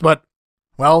first, but,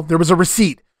 well, there was a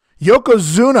receipt.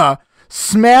 Yokozuna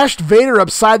smashed Vader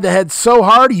upside the head so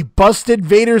hard he busted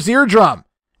Vader's eardrum,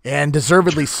 and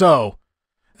deservedly so.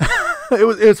 It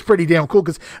was pretty damn cool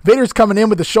because Vader's coming in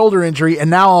with a shoulder injury and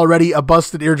now already a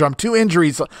busted eardrum. 2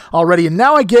 injuries already, and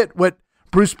now I get what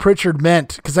Bruce Pritchard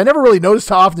meant, because I never really noticed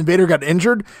how often Vader got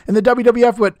injured in the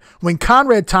WWF, but when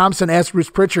Conrad Thompson asked Bruce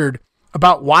Pritchard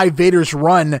about why Vader's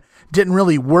run didn't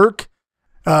really work,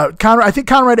 I think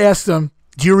Conrad asked him,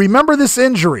 "Do you remember this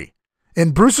injury?"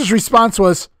 And Bruce's response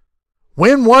was,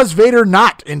 "When was Vader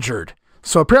not injured?"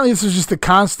 So apparently this is just a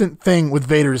constant thing with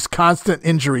Vader's constant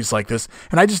injuries like this,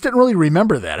 and I just didn't really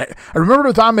remember that. I remember it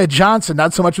with Ahmed Johnson,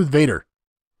 not so much with Vader.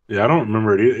 Yeah, I don't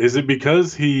remember it either. Is it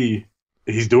because he's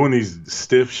doing these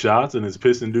stiff shots and it's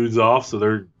pissing dudes off, so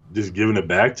they're just giving it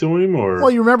back to him? Or well,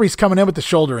 you remember he's coming in with the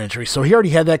shoulder injury, so he already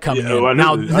had that coming in.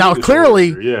 Now,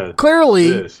 clearly,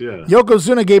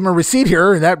 Yokozuna gave him a receipt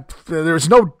here, and that there's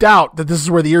no doubt that this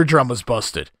is where the eardrum was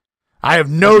busted. I have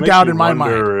no doubt in my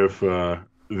mind. If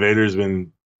Vader's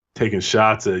been taking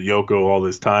shots at Yoko all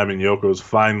this time, and Yoko's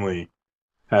finally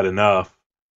had enough.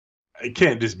 It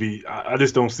can't just be. I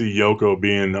just don't see Yoko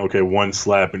being one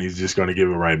slap and he's just going to give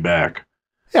it right back.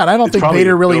 Yeah, and I don't think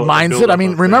Vader really minds it. I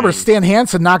mean, remember, Stan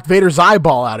Hansen knocked Vader's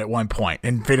eyeball out at one point,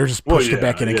 and Vader just pushed it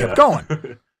back in and kept going.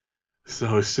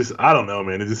 So it's just, I don't know,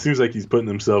 man. It just seems like he's putting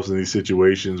himself in these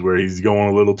situations where he's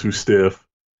going a little too stiff.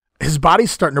 His body's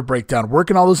starting to break down.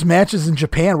 Working all those matches in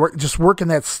Japan, just working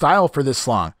that style for this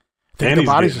long. And the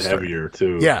body's getting heavier,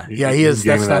 too. Yeah, he is.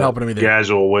 That's not helping him either.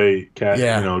 Casual weight,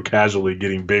 casually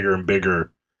getting bigger and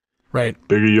bigger. Right.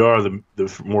 Bigger you are,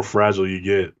 the more fragile you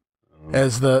get.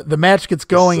 As the match gets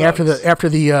going after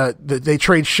they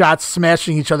trade shots,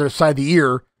 smashing each other aside the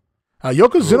ear.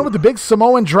 Yokozuna with the big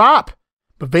Samoan drop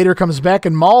But Vader comes back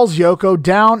and mauls Yoko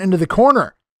down into the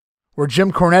corner, where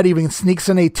Jim Cornette even sneaks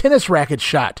in a tennis racket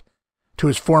shot to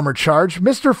his former charge.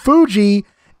 Mr. Fuji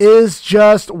is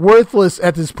just worthless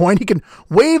at this point. He can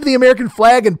wave the American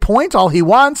flag and point all he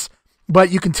wants,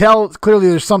 but you can tell clearly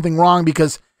there's something wrong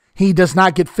because he does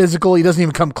not get physical. He doesn't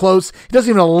even come close. He doesn't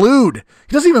even allude.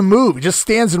 He doesn't even move. He just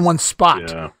stands in one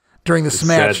spot during this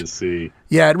match. Sad to see.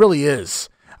 Yeah, it really is.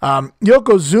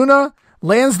 Yokozuna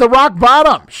lands the rock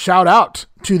bottom. Shout out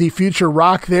to the future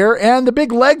Rock there. And the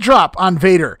big leg drop on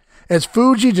Vader as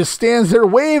Fuji just stands there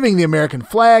waving the American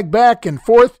flag back and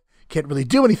forth. Can't really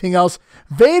do anything else.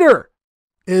 Vader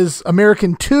is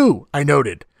American too, I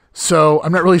noted. So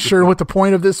I'm not really sure what the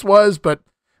point of this was, but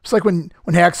it's like when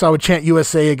Hacksaw would chant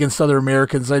USA against other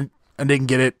Americans. I didn't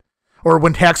get it. Or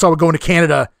when Hacksaw would go into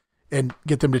Canada and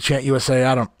get them to chant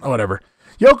USA. Whatever.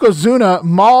 Yokozuna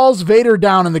mauls Vader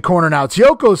down in the corner now. It's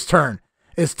Yoko's turn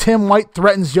as Tim White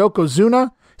threatens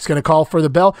Yokozuna. He's going to call for the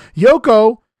bell.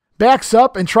 Yoko backs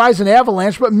up and tries an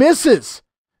avalanche, but misses.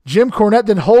 Jim Cornette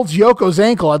then holds Yoko's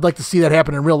ankle. I'd like to see that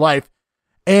happen in real life.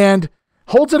 And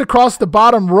holds it across the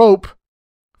bottom rope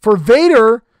for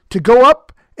Vader to go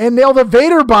up and nail the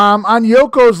Vader bomb on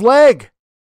Yoko's leg.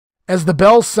 As the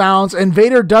bell sounds and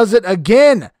Vader does it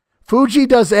again. Fuji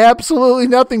does absolutely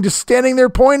nothing, just standing there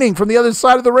pointing from the other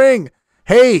side of the ring.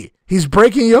 Hey, he's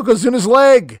breaking Yokozuna's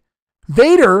leg.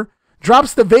 Vader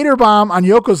drops the Vader bomb on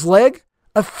Yoko's leg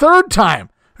a third time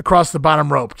across the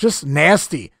bottom rope. Just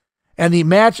nasty. And the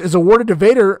match is awarded to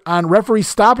Vader on referee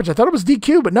stoppage. I thought it was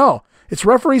DQ, but no, it's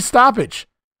referee stoppage.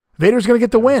 Vader's going to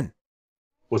get the win.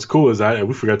 What's cool is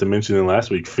we forgot to mention in last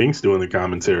week, Fink's doing the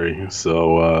commentary.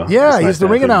 So yeah, he's the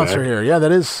ring announcer here. Yeah,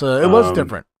 that is. It was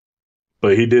different.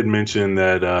 But he did mention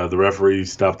that the referee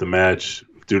stopped the match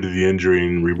due to the injury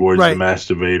and rewards the match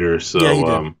to Vader.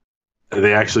 So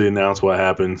they actually announced what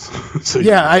happens. So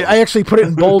I actually put it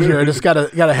in bold here. I just got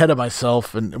ahead of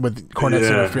myself and with Cornette's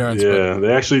interference. Yeah,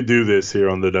 they actually do this here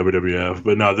on the WWF.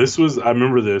 But no, I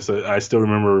remember this. I still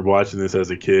remember watching this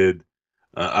as a kid.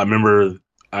 I remember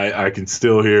I can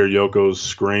still hear Yoko's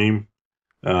scream.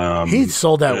 He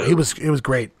sold out. It was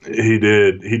great. He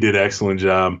did excellent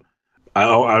job. I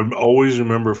always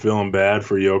remember feeling bad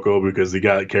for Yoko because he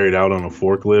got carried out on a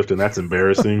forklift, and that's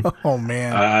embarrassing. Oh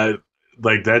man,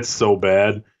 that's so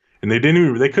bad. And they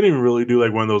couldn't even really do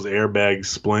like one of those airbag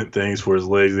splint things for his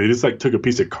legs. They just like took a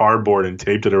piece of cardboard and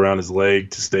taped it around his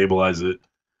leg to stabilize it.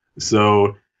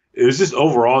 So it was just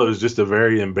overall, it was just a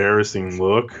very embarrassing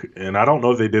look. And I don't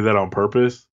know if they did that on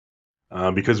purpose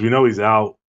because we know he's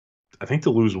out, I think, to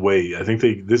lose weight. I think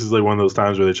this is like one of those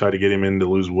times where they try to get him in to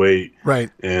lose weight. Right.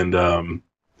 And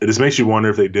it just makes you wonder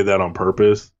if they did that on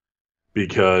purpose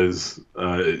because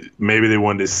maybe they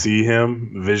wanted to see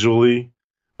him visually.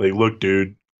 Like, look,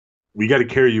 dude, we got to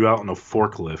carry you out on a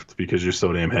forklift because you're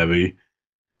so damn heavy.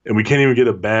 And we can't even get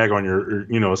a bag on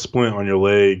a splint on your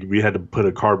leg. We had to put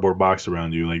a cardboard box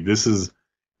around you. Like,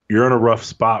 you're in a rough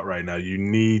spot right now. You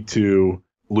need to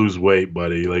lose weight,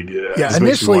 buddy. Like,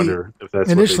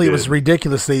 initially it was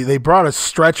ridiculous. They brought a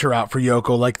stretcher out for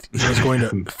Yoko, like he was going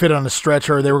to fit on a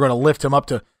stretcher. They were going to lift him up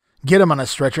to get him on a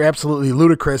stretcher. Absolutely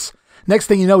ludicrous. Next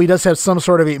thing you know, he does have some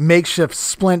sort of a makeshift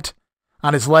splint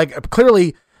on his leg.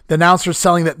 Clearly, the announcer's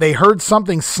selling that they heard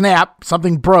something snap,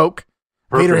 something broke.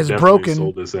 Perfect Vader has broken.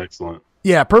 Sold this excellent.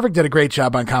 Yeah, Perfect did a great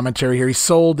job on commentary here. He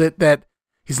sold it that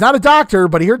he's not a doctor,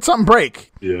 but he heard something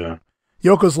break. Yeah.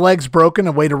 Yoko's leg's broken,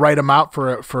 a way to write him out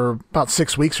for about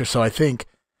 6 weeks or so, I think,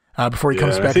 before he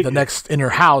comes back to the next Inner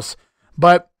House.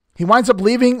 But he winds up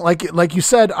leaving, like you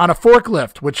said, on a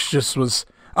forklift, which just was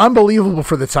unbelievable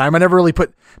for the time. I never really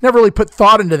put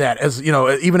thought into that as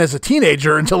even as a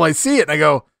teenager until I see it and I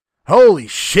go, holy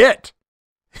shit!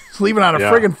 He's leaving on a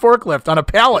friggin' forklift on a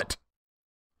pallet.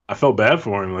 I felt bad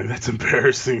for him. Like, that's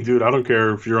embarrassing, dude. I don't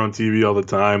care if you're on TV all the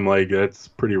time. Like, that's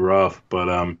pretty rough.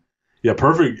 But yeah,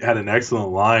 Perfect had an excellent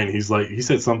line. He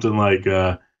said something like,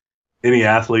 any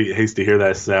athlete hates to hear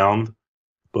that sound,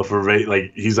 but for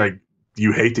he's like,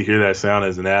 you hate to hear that sound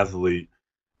as an athlete,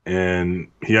 and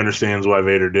he understands why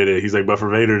Vader did it. He's like, but for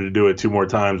Vader to do it 2 more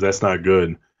times, that's not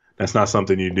good. That's not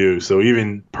something you do. So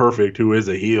even Perfect, who is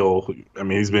a heel, I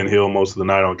mean, he's been heel most of the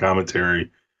night on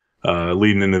commentary,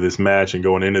 leading into this match and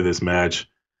going into this match.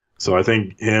 So I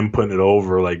think him putting it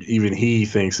over, like, even he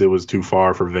thinks it was too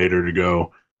far for Vader to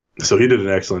go. So he did an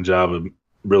excellent job of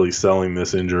really selling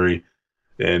this injury.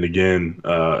 And again,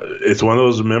 it's one of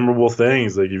those memorable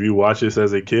things. Like, if you watch this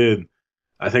as a kid,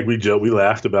 I think we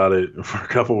laughed about it for a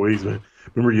couple of weeks.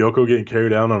 Remember Yoko getting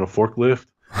carried out on a forklift?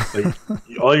 Like,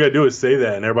 all you gotta do is say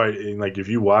that, and everybody, like, if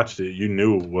you watched it, you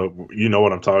know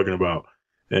what I'm talking about.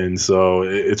 And so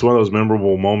it's one of those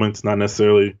memorable moments, not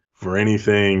necessarily for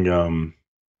anything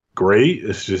great.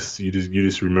 It's just you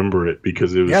just remember it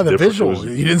because it was the different. visual.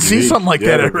 You didn't see something like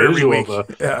that every week.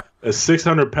 A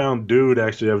 600-pound dude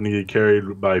actually having to get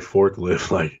carried by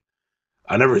forklift. Like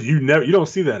you don't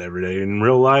see that every day in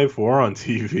real life or on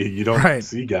TV. You don't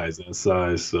see guys that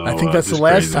size. So I think that's the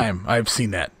last time I've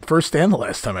seen that. First and the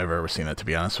last time I've ever seen that, to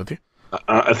be honest with you.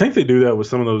 I think they do that with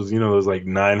some of those, those like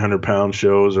 900-pound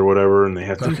shows or whatever, and they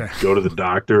have to go to the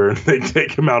doctor and they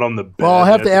take him out on the bed. Well, I'll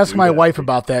have to ask my wife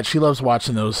about that. She loves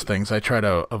watching those things. I try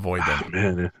to avoid them.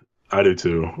 Man, I do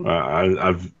too.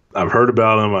 I've heard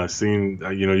about them. I've seen,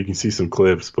 you can see some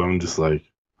clips, but I'm just like,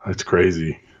 that's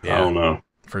crazy. Yeah, I don't know.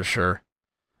 For sure.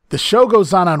 The show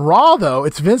goes on Raw, though.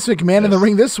 It's Vince McMahon in the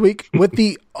ring this week with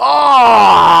the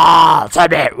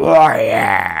Ultimate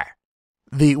Warrior.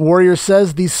 The Warrior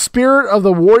says the spirit of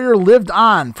the Warrior lived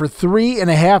on for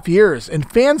 3.5 years, and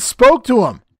fans spoke to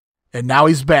him, and now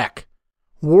he's back.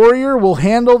 Warrior will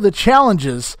handle the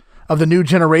challenges of the new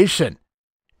generation.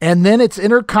 And then it's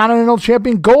Intercontinental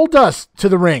Champion Goldust to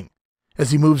the ring.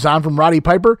 As he moves on from Roddy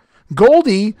Piper,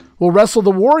 Goldie will wrestle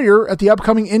the Warrior at the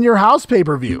upcoming In Your House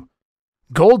pay-per-view.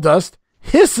 Goldust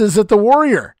hisses at the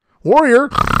Warrior. Warrior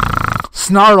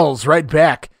snarls right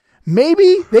back.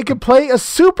 Maybe they could play a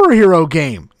superhero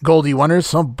game, Goldie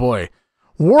wonders. Oh boy.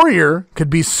 Warrior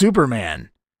could be Superman,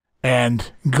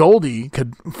 and Goldie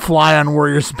could fly on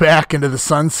Warrior's back into the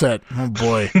sunset. Oh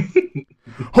boy.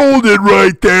 Hold it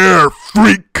right there,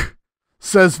 freak,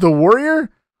 says the Warrior.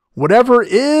 Whatever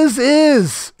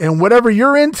is, and whatever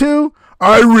you're into,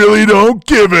 I really don't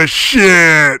give a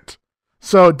shit.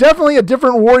 So definitely a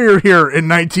different Warrior here in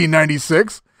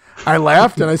 1996. I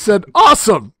laughed and I said,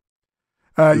 awesome.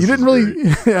 You didn't really,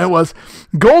 it was.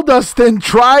 Goldust then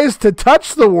tries to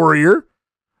touch the Warrior,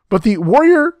 but the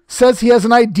Warrior says he has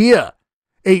an idea.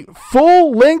 A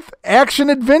full-length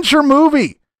action-adventure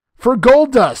movie for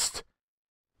Goldust.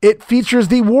 It features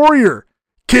the Warrior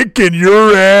kicking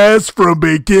your ass from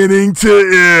beginning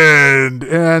to end.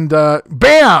 And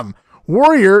bam!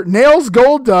 Warrior nails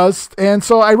Goldust. And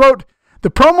so I wrote, the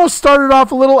promo started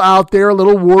off a little out there, a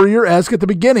little Warrior-esque at the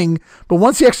beginning, but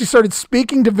once he actually started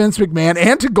speaking to Vince McMahon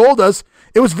and to Goldust,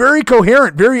 it was very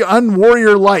coherent, very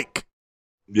un-Warrior-like.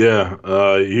 Yeah,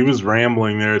 he was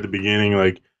rambling there at the beginning,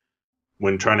 like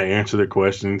when trying to answer the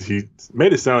questions. He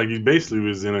made it sound like he basically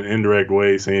was in an indirect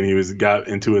way saying he got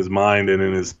into his mind and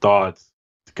in his thoughts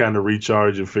to kind of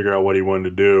recharge and figure out what he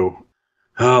wanted to do.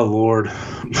 Oh, Lord.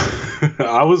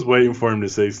 I was waiting for him to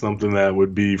say something that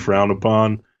would be frowned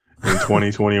upon in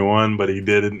 2021, but he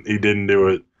didn't do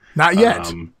it. Not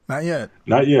yet. Not yet.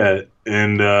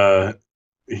 And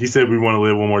he said we want to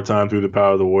live one more time through the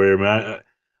power of the Warrior. Man,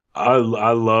 I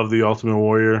love the Ultimate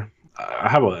Warrior. I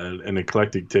have an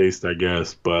eclectic taste, I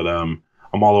guess, but I'm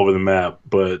all over the map.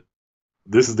 But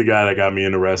this is the guy that got me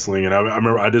into wrestling, and I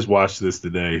remember I just watched this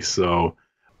today. So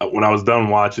when I was done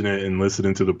watching it and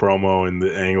listening to the promo and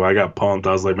the angle, I got pumped.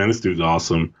 I was like, man, this dude's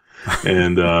awesome.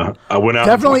 And I went out.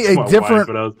 Definitely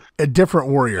a different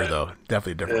Warrior, though.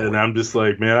 Definitely different. And I'm just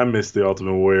like, man, I miss the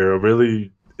Ultimate Warrior.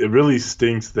 It really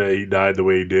stinks that he died the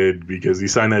way he did, because he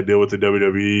signed that deal with the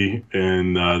WWE,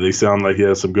 and they sound like he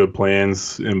has some good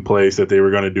plans in place that they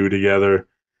were going to do together.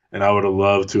 And I would have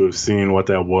loved to have seen what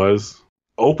that was.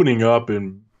 Opening up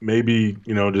and maybe,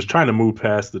 just trying to move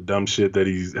past the dumb shit that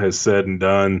he has said and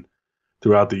done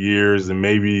throughout the years, and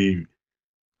maybe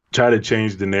try to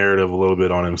change the narrative a little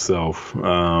bit on himself.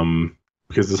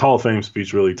 Because his Hall of Fame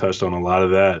speech really touched on a lot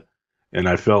of that. And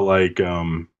I felt like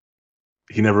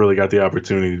he never really got the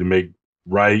opportunity to make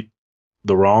right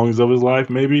the wrongs of his life,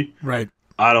 maybe. Right.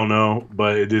 I don't know,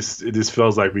 but it just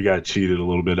feels like we got cheated a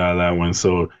little bit out of that one.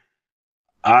 So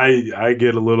I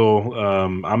get a little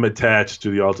I'm attached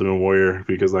to the Ultimate Warrior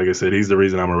because, like I said, he's the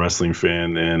reason I'm a wrestling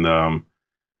fan, and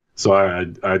so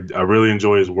I really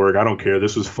enjoy his work. I don't care.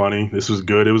 This was funny. This was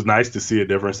good. It was nice to see a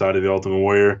different side of the Ultimate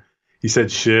Warrior. He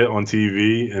said shit on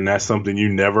TV, and that's something you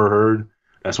never heard.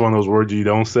 That's one of those words you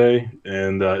don't say,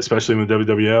 and especially in the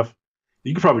WWF.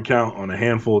 You can probably count on a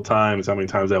handful of times how many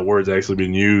times that word's actually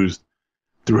been used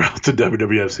throughout the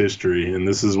WWF's history, and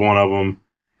this is one of them,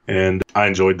 and I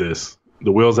enjoyed this.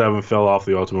 The wheels haven't fell off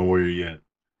the Ultimate Warrior yet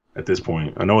at this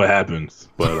point. I know it happens,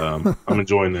 but I'm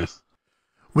enjoying this.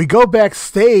 We go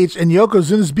backstage, and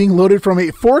Yokozuna is being loaded from a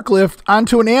forklift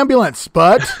onto an ambulance,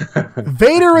 but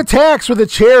Vader attacks with a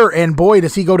chair, and boy,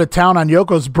 does he go to town on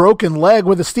Yoko's broken leg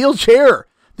with a steel chair.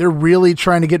 They're really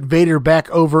trying to get Vader back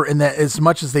over in that as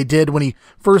much as they did when he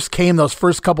first came those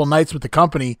first couple nights with the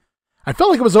company. I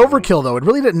felt like it was overkill, though. It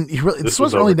really didn't. This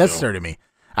wasn't really necessary to me.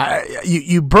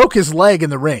 You broke his leg in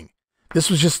the ring. This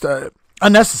was just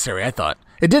unnecessary, I thought.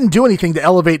 It didn't do anything to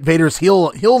elevate Vader's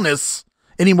heelness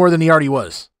any more than he already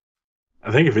was.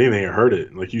 I think if anything, it hurt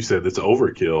it. Like you said, it's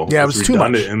overkill. Yeah, it it's was too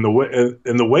much. And the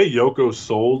way Yoko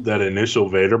sold that initial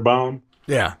Vader bomb.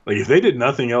 Yeah. Like if they did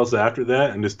nothing else after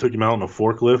that and just took him out on a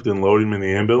forklift and loaded him in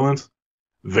the ambulance,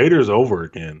 Vader's over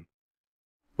again.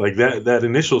 Like that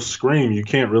initial scream, you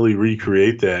can't really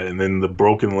recreate that. And then the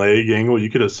broken leg angle,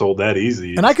 you could have sold that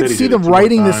easy. And I could see them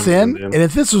writing this in. And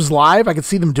if this was live, I could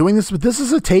see them doing this. But this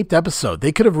is a taped episode.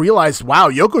 They could have realized, wow,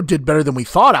 Yoko did better than we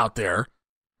thought out there.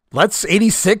 Let's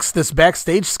 86 this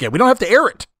backstage skit. We don't have to air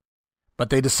it. But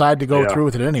they decide to go through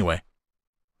with it anyway.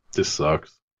 This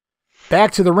sucks.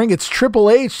 Back to the ring, it's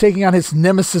Triple H taking on his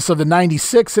nemesis of the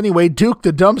 96 anyway, Duke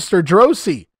the Dumpster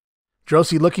Droese.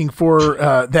 Droese looking for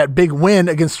that big win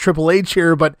against Triple H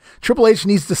here, but Triple H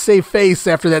needs to save face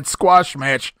after that squash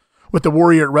match with the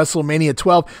Warrior at WrestleMania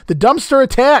 12. The Dumpster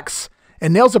attacks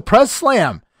and nails a press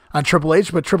slam on Triple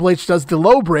H, but Triple H does the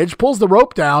low bridge, pulls the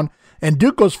rope down, and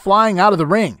Duke goes flying out of the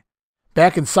ring.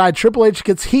 Back inside, Triple H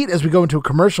gets heat as we go into a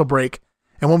commercial break,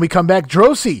 and when we come back,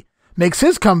 Droese makes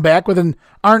his comeback with an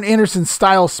Arn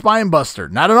Anderson-style spinebuster.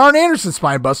 Not an Arn Anderson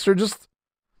spinebuster, just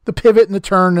the pivot and the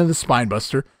turn and the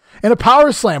spinebuster. And a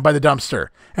power slam by the Dumpster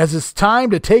as it's time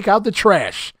to take out the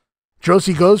trash.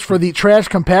 Droese goes for the trash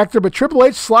compactor, but Triple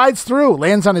H slides through,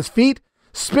 lands on his feet,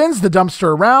 spins the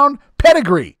Dumpster around,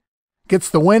 pedigree. Gets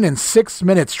the win in 6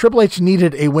 minutes. Triple H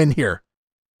needed a win here.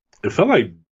 It felt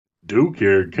like Duke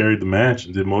here carried the match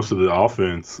and did most of the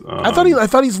offense. I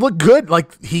thought he's looked good.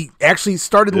 Like he actually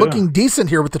started looking decent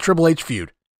here with the Triple H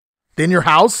feud. In your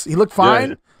house, he looked fine.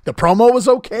 Yeah. The promo was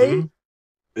okay. Mm-hmm.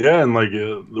 Yeah, and like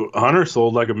Hunter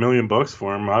sold like $1 million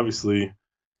for him. Obviously,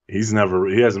 he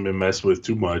hasn't been messed with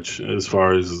too much as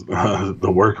far as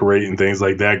the work rate and things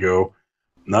like that go.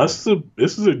 No, it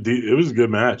was a good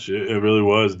match. It really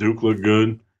was. Duke looked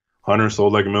good. Hunter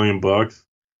sold like $1 million.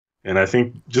 And I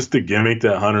think just the gimmick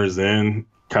that Hunter's in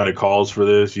kind of calls for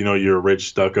this. You know, you're a rich,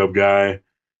 stuck-up guy,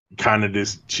 kind of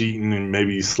just cheating and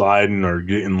maybe sliding or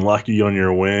getting lucky on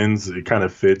your wins. It kind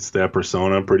of fits that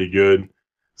persona pretty good.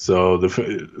 So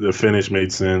the finish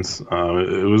made sense. It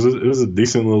was a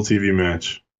decent little TV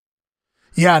match.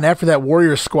 Yeah, and after that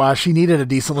Warrior squash, he needed a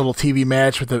decent little TV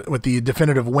match with the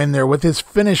definitive win there with his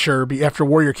finisher after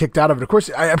Warrior kicked out of it. Of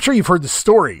course, I'm sure you've heard the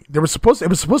story. It was supposed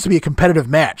to be a competitive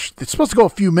match. It's supposed to go a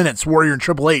few minutes, Warrior and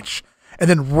Triple H. And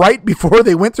then right before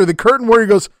they went through the curtain, Warrior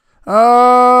goes, no,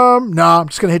 I'm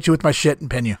just going to hit you with my shit and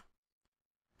pin you.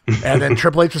 And then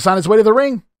Triple H was on his way to the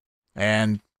ring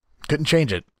and couldn't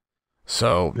change it.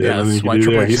 So, yeah, that's why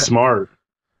Triple H. He's smart.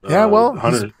 Yeah, well,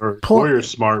 Warrior's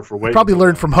smart for waiting. Probably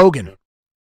learned from Hogan.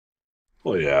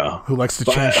 Well, yeah. Who likes to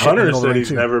change shit. Hunter said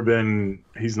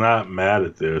he's not mad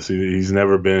at this. He's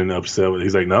never been upset with it.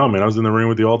 He's like, no, man, I was in the ring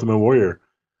with the Ultimate Warrior.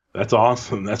 That's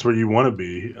awesome. That's where you want to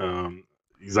be.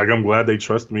 He's like, I'm glad they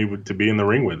trust me to be in the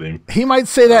ring with him. He might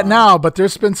say that now, but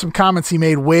there's been some comments he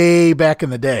made way back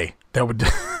in the day that would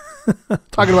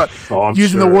talking about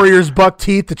using the Warrior's buck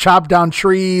teeth to chop down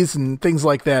trees and things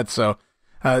like that. So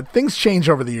things change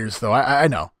over the years, though. I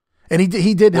know. And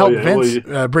he did help Vince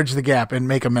bridge the gap and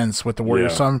make amends with the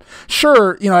Warriors. Yeah. So I'm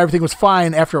sure, everything was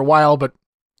fine after a while, but,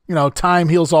 time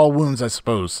heals all wounds, I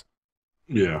suppose.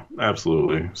 Yeah,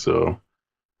 absolutely. So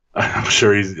I'm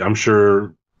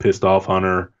sure pissed off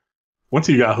Hunter. Once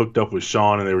he got hooked up with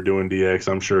Shawn and they were doing DX,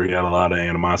 I'm sure he had a lot of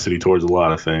animosity towards a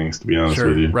lot of things, to be honest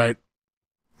with you. Right.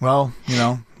 Well,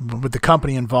 with the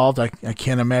company involved, I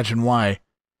can't imagine why.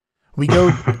 We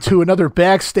go to another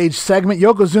backstage segment.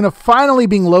 Yokozuna finally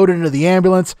being loaded into the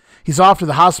ambulance. He's off to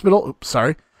the hospital.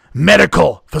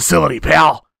 Medical facility,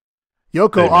 pal.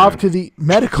 Yoko off to the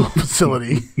medical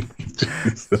facility.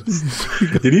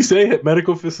 Did he say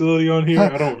medical facility on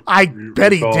here? I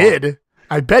bet he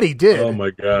did. Oh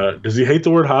my God. Does he hate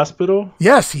the word hospital?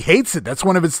 Yes, he hates it. That's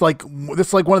one of one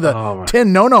of the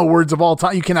 10 no-no words of all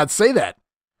time. You cannot say that.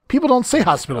 People don't say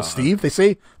hospital, Steve. They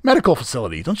say medical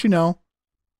facility. Don't you know?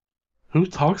 Who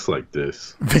talks like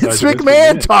this? Vince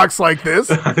McMahon talks like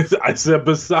this. I said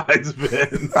besides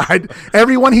Vince.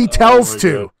 Everyone he tells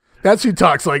to. God. That's who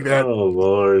talks like that. Oh,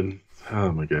 Lord.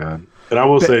 Oh, my God. And I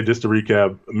will say, just to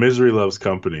recap, misery loves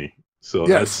company. So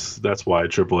that's why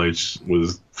Triple H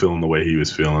was feeling the way he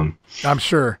was feeling. I'm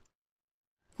sure.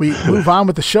 We move on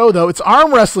with the show, though. It's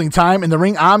arm wrestling time. In the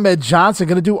ring, Ahmed Johnson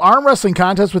going to do arm wrestling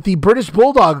contest with the British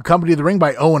Bulldog, accompanied to the ring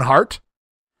by Owen Hart.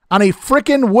 On a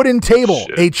frickin' wooden table.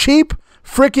 A cheap,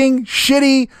 fricking,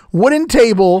 shitty wooden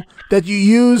table that you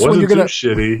use when you're going to...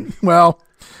 shitty. Well,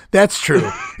 that's true.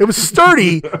 It was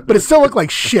sturdy, but it still looked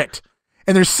like shit.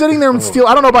 And they're sitting there in steel.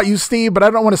 I don't know about you, Steve, but I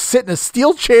don't want to sit in a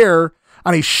steel chair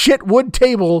on a shit wood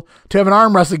table to have an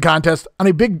arm wrestling contest on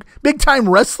a big time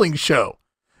wrestling show.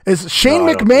 As Shane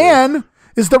McMahon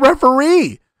is the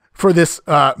referee for this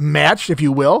match, if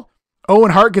you will.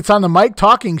 Owen Hart gets on the mic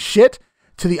talking shit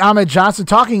to the Ahmed Johnson,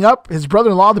 talking up his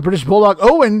brother-in-law, the British Bulldog.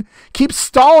 Owen keeps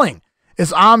stalling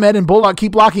as Ahmed and Bulldog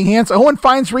keep locking hands. Owen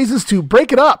finds reasons to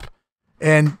break it up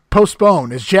and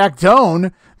postpone as Jack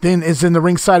Doan then is in the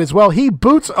ringside as well. He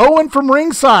boots Owen from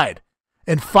ringside.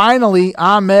 And finally,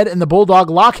 Ahmed and the Bulldog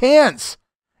lock hands.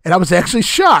 And I was actually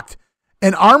shocked.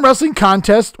 An arm wrestling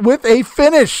contest with a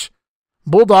finish.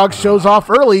 Bulldog shows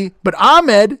off early, but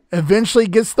Ahmed eventually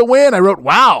gets the win. I wrote,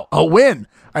 wow, a win.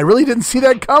 I really didn't see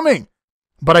that coming.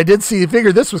 But I did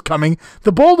figure this was coming.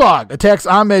 The Bulldog attacks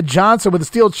Ahmed Johnson with a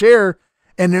steel chair,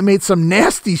 and it made some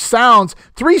nasty sounds.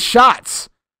 3 shots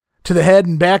to the head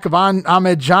and back of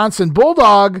Ahmed Johnson.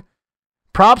 Bulldog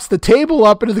props the table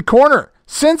up into the corner.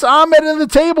 Sends Ahmed into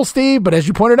the table, Steve, but as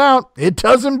you pointed out, it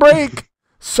doesn't break.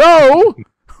 So,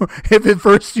 if at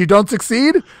first you don't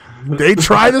succeed, they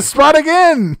try the spot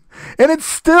again, and it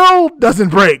still doesn't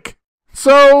break.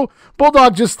 So,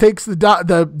 Bulldog just takes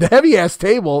the heavy-ass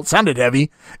table, it sounded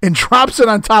heavy, and drops it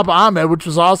on top of Ahmed, which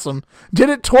was awesome. Did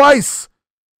it twice.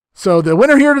 So, the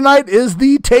winner here tonight is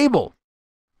the table.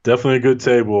 Definitely a good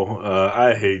table.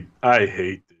 I hate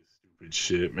this stupid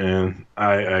shit, man.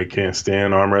 I can't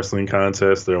stand arm wrestling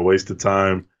contests. They're a waste of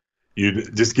time. You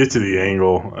just get to the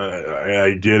angle.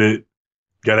 I get it.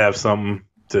 Got to have something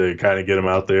to kind of get them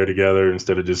out there together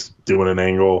instead of just doing an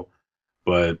angle.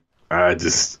 But I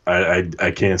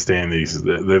can't stand these.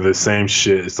 They're the same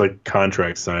shit. It's like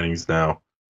contract signings now.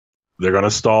 They're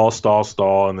gonna stall,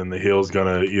 and then the heel's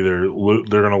gonna either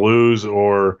they're gonna lose,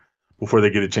 or before they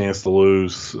get a chance to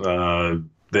lose, the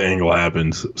angle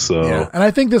happens. So yeah, and I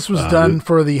think this was done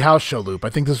for the house show loop. I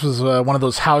think this was one of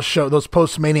those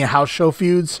post-Mania house show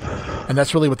feuds, and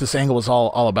that's really what this angle was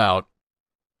all about.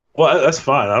 Well, that's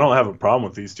fine. I don't have a problem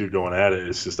with these two going at it.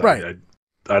 It's just right.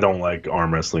 I don't like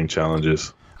arm wrestling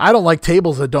challenges. I don't like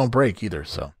tables that don't break either.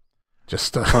 So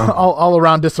just all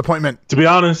around disappointment. To be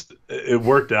honest, it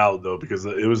worked out though, because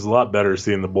it was a lot better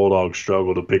seeing the Bulldog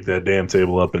struggle to pick that damn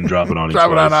table up and drop it on him.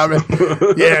 Drop it on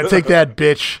him. Yeah, take that,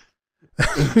 bitch.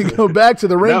 We go back to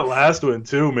the ring. That last one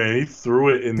too, man. He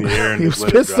threw it in the air and he was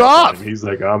pissed off. He's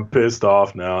like, I'm pissed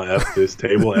off now. F this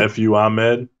table. F you,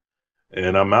 Ahmed.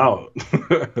 And I'm out.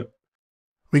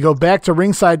 We go back to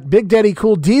ringside. Big Daddy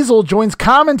Cool Diesel joins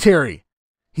commentary.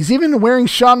 He's even wearing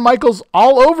Shawn Michaels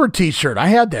all over t-shirt. I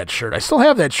had that shirt. I still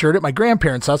have that shirt at my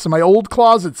grandparents' house in my old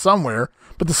closet somewhere,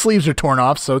 but the sleeves are torn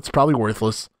off, so it's probably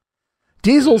worthless.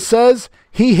 Diesel says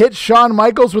he hit Shawn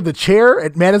Michaels with a chair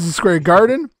at Madison Square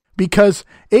Garden because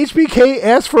HBK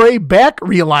asked for a back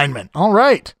realignment. All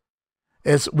right.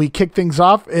 As we kick things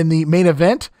off in the main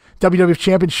event, WWF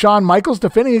Champion Shawn Michaels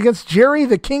defending against Jerry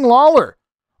the King Lawler.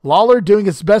 Lawler doing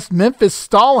his best Memphis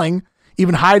stalling,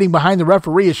 even hiding behind the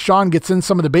referee as Shawn gets in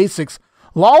some of the basics.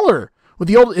 Lawler with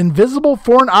the old invisible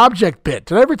foreign object bit.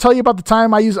 Did I ever tell you about the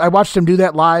time I watched him do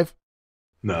that live?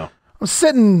 No. I was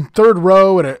sitting third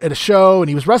row at a show, and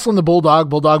he was wrestling the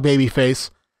Bulldog babyface,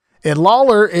 and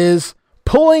Lawler is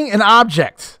pulling an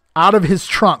object out of his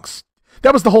trunks.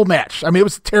 That was the whole match. I mean, it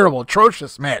was a terrible,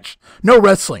 atrocious match. No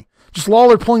wrestling. Just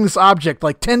Lawler pulling this object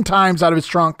like 10 times out of his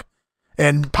trunk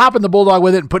and popping the Bulldog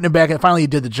with it and putting it back, and finally he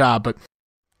did the job. But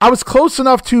I was close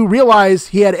enough to realize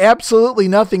he had absolutely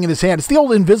nothing in his hand. It's the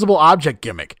old invisible object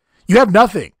gimmick. You have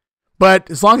nothing. But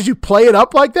as long as you play it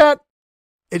up like that,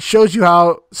 it shows you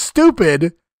how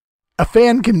stupid a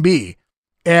fan can be.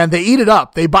 And they eat it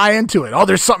up. They buy into it. Oh,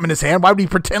 there's something in his hand. Why would he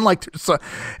pretend like... So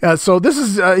this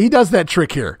is... he does that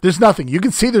trick here. There's nothing. You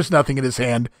can see there's nothing in his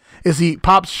hand as he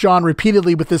pops Shawn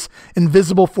repeatedly with this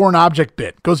invisible foreign object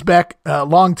bit. Goes back a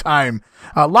long time.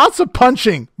 Lots of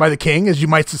punching by the King, as you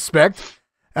might suspect.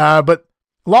 But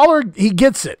Lawler, he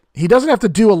gets it. He doesn't have to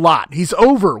do a lot. He's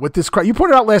over with this crowd. You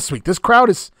pointed out last week, this crowd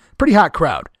is a pretty hot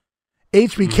crowd.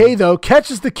 HBK, though,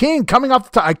 catches the King coming off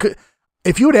the top.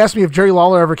 If you would ask me if Jerry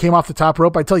Lawler ever came off the top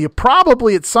rope, I'd tell you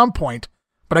probably at some point,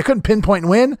 but I couldn't pinpoint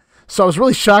when. So I was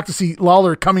really shocked to see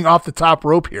Lawler coming off the top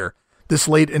rope here this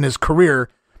late in his career.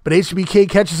 But HBK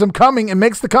catches him coming and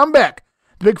makes the comeback.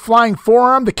 The big flying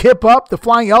forearm, the kip up, the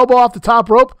flying elbow off the top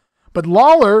rope. But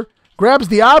Lawler grabs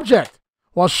the object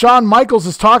while Shawn Michaels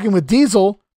is talking with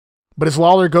Diesel. But as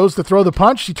Lawler goes to throw the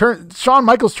punch, Shawn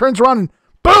Michaels turns around and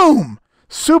boom!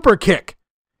 Super kick.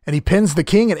 And he pins the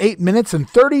King in 8 minutes and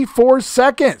 34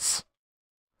 seconds.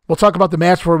 We'll talk about the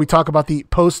match before we talk about the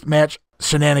post-match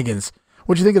shenanigans.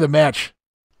 What'd you think of the match?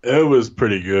 It was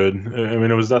pretty good. I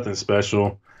mean, it was nothing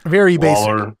special. Very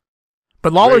basic.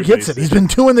 But Lawler gets it. He's been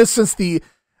doing this since the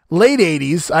late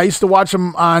 80s. I used to watch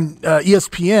him on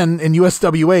ESPN and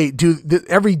USWA.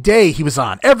 Every day he was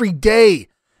on. Every day.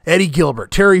 Eddie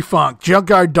Gilbert, Terry Funk,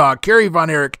 Junkyard Dog, Kerry Von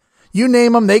Erich, you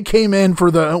name them, they came in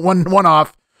for the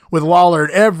one-off with Lawler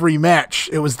at every match.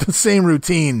 It was the same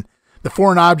routine. The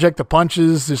foreign object, the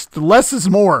punches, just less is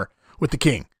more with the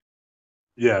King.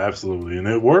 Yeah, absolutely. And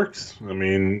it works. I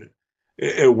mean,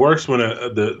 it works when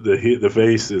the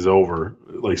face is over,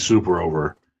 like super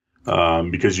over,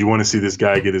 because you want to see this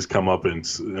guy get his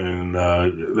comeuppance. And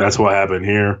that's what happened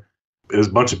here. It was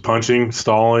a bunch of punching,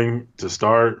 stalling to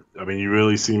start. I mean, you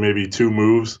really see maybe 2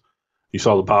 moves. You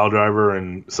saw the pile driver,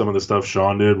 and some of the stuff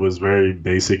Shawn did was very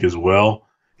basic as well.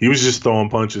 He was just throwing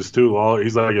punches too.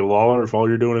 He's like, Lawler, if all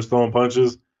you're doing is throwing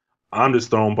punches, I'm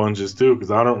just throwing punches too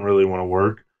because I don't really want to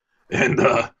work. And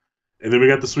then we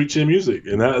got the Sweet Chin music,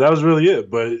 and that was really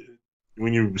it. But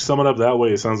when you sum it up that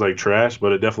way, it sounds like trash,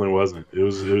 but it definitely wasn't. It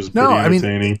was pretty entertaining.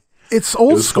 I mean, it's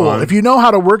old school. Fun. If you know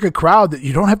how to work a crowd, that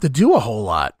you don't have to do a whole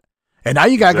lot. And now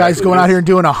you got guys going out here and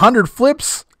doing 100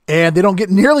 flips, and they don't get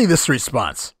nearly this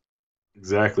response.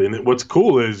 Exactly. And what's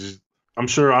cool is, I'm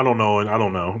sure, I don't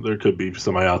know, there could be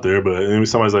somebody out there, but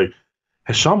somebody's like,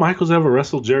 has Shawn Michaels ever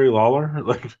wrestled Jerry Lawler?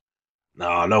 Like,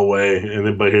 no way. And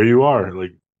then, but here you are.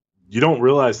 Like, you don't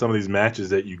realize some of these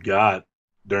matches that you got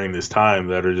during this time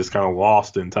that are just kind of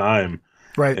lost in time.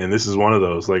 Right. And this is one of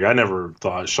those. Like, I never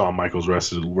thought Shawn Michaels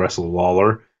wrestled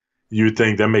Lawler. You would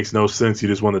think that makes no sense. He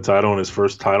just won the title in his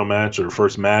first title match or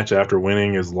first match after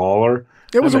winning is Lawler.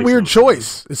 It was a weird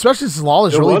choice, especially since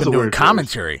Lawler's really been doing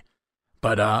commentary. Choice.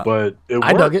 But it worked.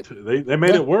 I dug it. They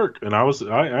made it work, and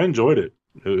I enjoyed it.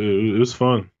 It was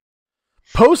fun.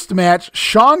 Post-match,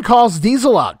 Shawn calls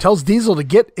Diesel out, tells Diesel to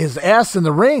get his ass in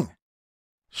the ring.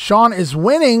 Shawn is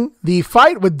winning the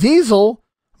fight with Diesel,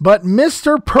 but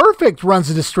Mr. Perfect runs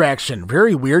a distraction.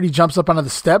 Very weird. He jumps up onto the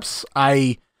steps.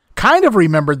 I kind of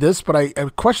remembered this, but I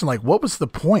question, like, what was the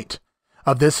point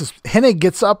of this? As Hennig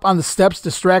gets up on the steps,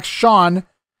 distracts Shawn.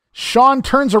 Shawn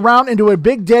turns around into a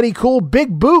Big Daddy Cool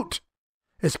big boot.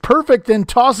 As Perfect then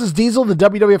tosses Diesel the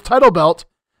WWF title belt.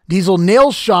 Diesel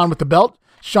nails Shawn with the belt.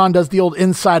 Shawn does the old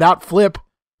inside-out flip.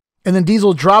 And then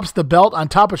Diesel drops the belt on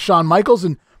top of Shawn Michaels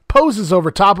and poses over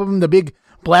top of him, the big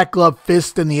black glove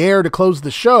fist in the air to close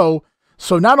the show.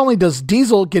 So not only does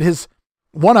Diesel get his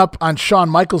one-up on Shawn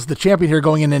Michaels, the champion here,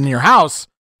 going in your house,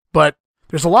 but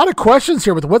there's a lot of questions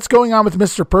here with what's going on with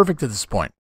Mr. Perfect at this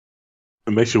point.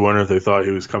 It makes you wonder if they thought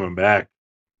he was coming back.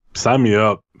 Sign me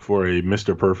up for a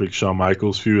Mr. Perfect Shawn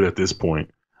Michaels feud at this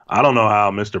point. I don't know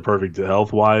how Mr. Perfect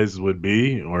health-wise would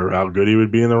be or how good he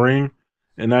would be in the ring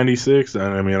in 96.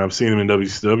 I mean, I've seen him in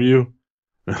WCW.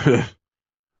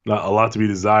 Not a lot to be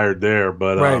desired there,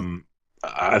 but right.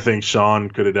 I think Shawn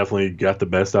could have definitely got the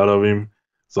best out of him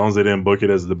as long as they didn't book it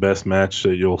as the best match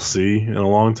that you'll see in a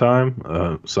long time.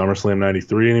 SummerSlam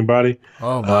 93, anybody?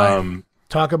 Oh, my.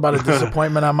 Talk about a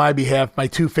disappointment on my behalf. My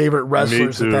 2 favorite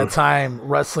wrestlers at that time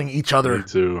wrestling each other. Me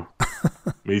too.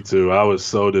 Me too. I was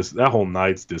so that whole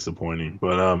night's disappointing.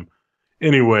 But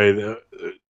anyway,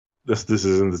 this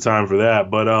isn't the time for that.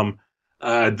 But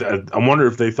I wonder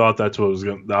if they thought that's what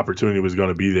the opportunity was going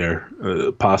to be there,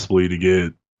 possibly to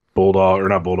get Bulldog, or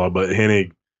not Bulldog, but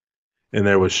Hennig in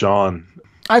there with Shawn.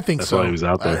 I think that's so. Why he was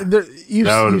out there.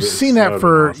 You've seen that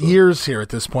for years here at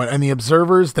this point, and the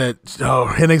observers that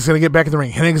Hennig's going to get back in the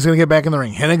ring. Hennig's going to get back in the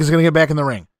ring. Hennig's going to get back in the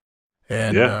ring,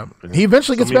 and he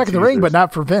eventually gets back in the ring, but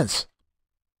not for Vince.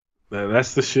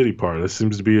 That's the shitty part. This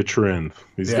seems to be a trend.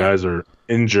 These guys are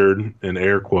injured in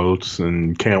air quotes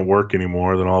and can't work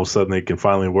anymore. Then all of a sudden they can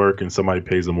finally work, and somebody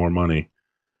pays them more money,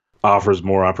 offers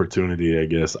more opportunity. I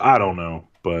guess I don't know,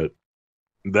 but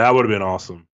that would have been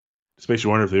awesome. Just makes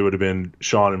you wonder if they would have been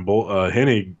Shawn and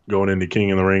Hennig going into King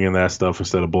in the Ring and that stuff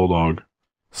instead of Bulldog.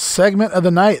 Segment of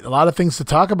the night. A lot of things to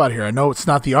talk about here. I know it's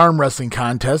not the arm wrestling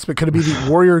contest, but could it be the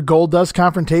Warrior Goldust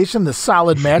confrontation, the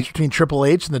solid match between Triple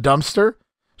H and the Dumpster,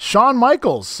 Shawn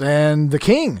Michaels and the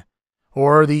King,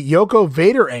 or the Yoko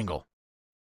Vader angle?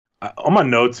 On my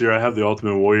notes here, I have the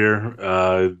Ultimate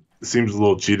Warrior. It seems a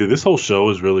little cheated. This whole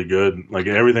show is really good. Like,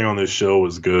 everything on this show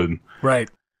was good. Right.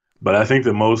 But I think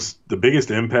the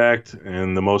biggest impact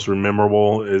and the most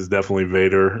memorable is definitely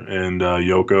Vader and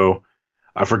Yoko.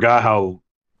 I forgot how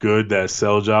good that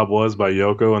sell job was by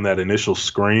Yoko and that initial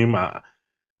scream.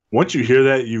 Once you hear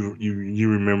that, you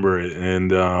remember it.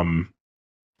 And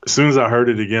as soon as I heard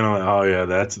it again, I'm like, oh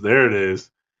yeah, there it is.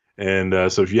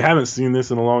 And so if you haven't seen this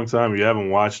in a long time, you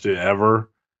haven't watched it ever,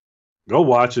 go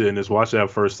watch it and just watch that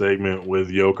first segment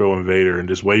with Yoko and Vader and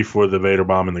just wait for the Vader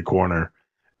bomb in the corner.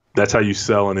 That's how you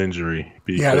sell an injury.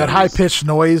 Yeah, that high-pitched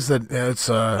noise, it's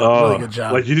a really good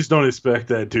job. Like, you just don't expect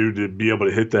that dude to be able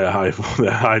to hit that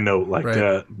high note like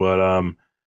that. But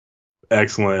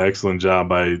excellent job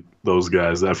by those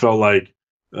guys. I felt like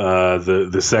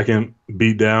The second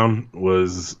beatdown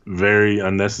was very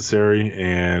unnecessary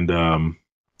and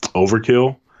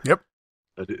overkill. Yep.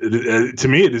 To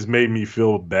me, it just made me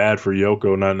feel bad for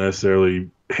Yoko, not necessarily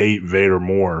hate Vader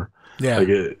more. Yeah. Like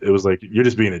it was like, you're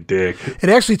just being a dick. It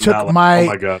actually took oh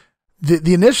my God.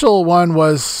 The initial one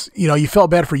was, you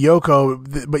felt bad for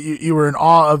Yoko, but you were in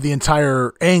awe of the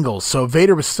entire angle. So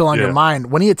Vader was still on your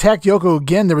mind. When he attacked Yoko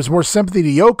again, there was more sympathy to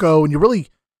Yoko, and you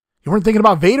weren't thinking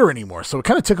about Vader anymore. So it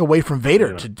kind of took away from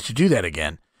Vader to do that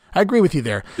again. I agree with you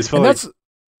there. I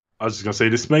was just going to say,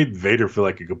 this made Vader feel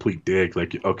like a complete dick.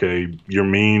 Like, okay, you're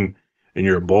mean and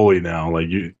you're a bully now. Like,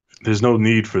 there's no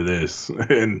need for this.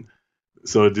 And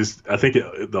so I think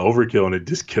the overkill, and it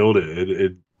just killed it.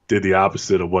 It did the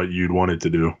opposite of what you'd want it to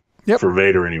do. Yep. For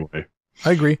Vader anyway.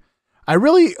 I agree. I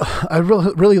really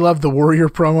love the Warrior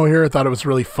promo here. I thought it was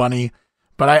really funny,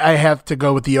 but I have to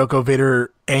go with the Yoko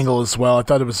Vader angle as well. I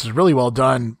thought it was really well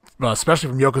done, especially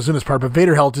from Yokozuna's part, but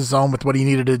Vader held his own with what he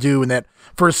needed to do in that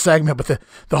first segment, but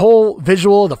the whole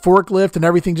visual, the forklift and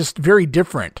everything, just very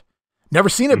different. Never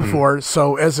seen it before.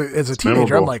 So as a teenager,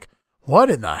 memorable. I'm like, what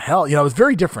in the hell? it was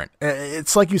very different.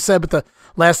 It's like you said with the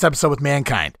last episode with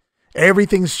Mankind.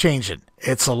 Everything's changing.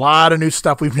 It's a lot of new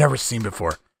stuff we've never seen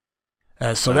before.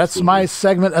 So that's my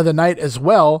segment of the night as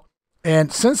well.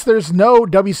 And since there's no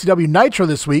WCW Nitro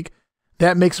this week,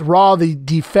 that makes Raw the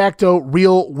de facto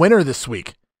real winner this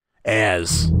week.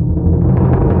 As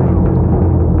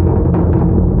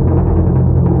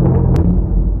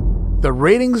the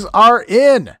ratings are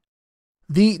in.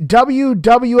 The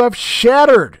WWF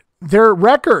shattered their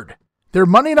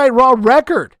Monday Night Raw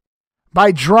record,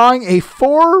 by drawing a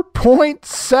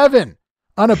 4.7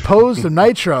 unopposed of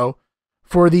Nitro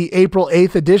for the April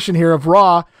 8th edition here of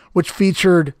Raw, which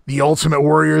featured the Ultimate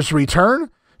Warrior's return,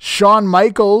 Shawn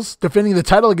Michaels defending the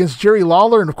title against Jerry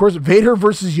Lawler, and of course Vader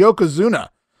versus Yokozuna.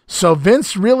 So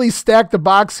Vince really stacked the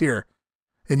box here.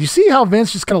 And you see how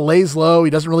Vince just kind of lays low. He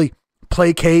doesn't really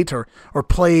placate or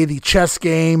play the chess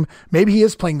game. Maybe he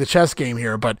is playing the chess game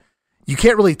here, but you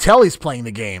can't really tell he's playing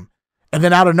the game. And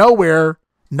then out of nowhere,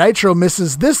 Nitro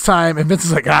misses this time, and Vince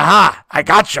is like, aha, I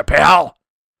gotcha, pal.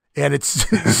 And it's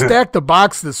stacked the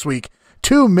box this week.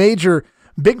 Two major,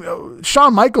 big,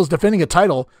 Shawn Michaels defending a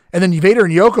title, and then Vader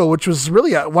and Yoko, which was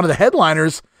really one of the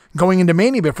headliners going into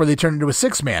Mania before they turned into a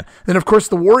six-man. Then, of course,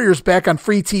 the Warriors back on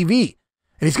free TV,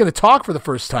 and he's going to talk for the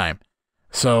first time.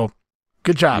 So,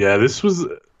 good job. Yeah,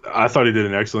 I thought he did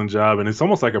an excellent job, and it's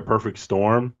almost like a perfect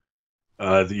storm.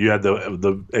 You had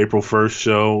the April 1st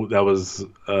show that was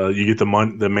you get the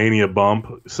Mania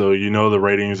bump, so the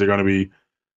ratings are going to be.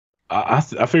 I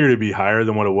figured it'd be higher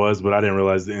than what it was, but I didn't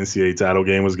realize the NCAA title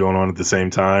game was going on at the same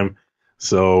time.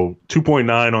 So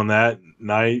 2.9 on that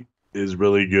night is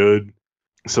really good.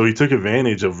 So he took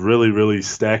advantage of really, really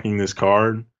stacking this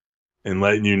card and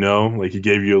letting like he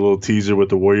gave you a little teaser with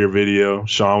the Warrior video.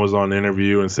 Shawn was on the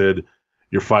interview and said,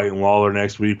 you're fighting Lawler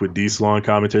next week with Diesel on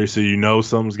commentary, so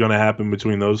something's going to happen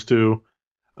between those two.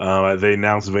 They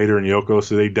announced Vader and Yoko,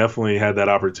 so they definitely had that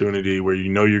opportunity where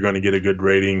you're going to get a good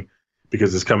rating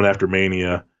because it's coming after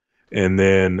Mania. And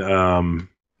then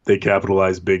they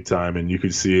capitalized big time, and you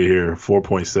could see it here.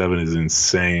 4.7 is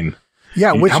insane.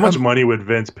 Yeah, how much money would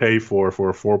Vince pay for a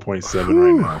 4.7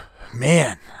 right now?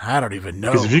 Man, I don't even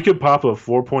know. Because if you could pop a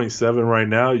 4.7 right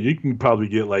now, you can probably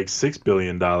get like $6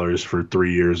 billion for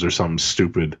 3 years or something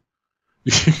stupid.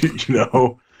 You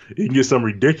can get some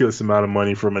ridiculous amount of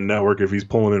money from a network if he's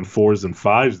pulling in 4s and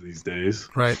 5s these days.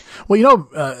 Right. Well,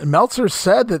 Meltzer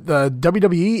said that the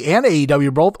WWE and AEW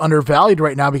are both undervalued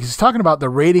right now because he's talking about the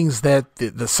ratings that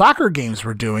the soccer games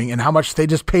were doing and how much they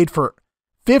just paid for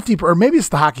 50, or maybe it's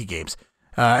the hockey games.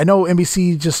 I know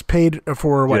NBC just paid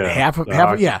for half of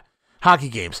hockey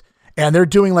games, and they're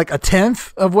doing like a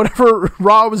 10th of whatever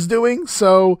Raw was doing.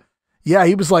 So yeah,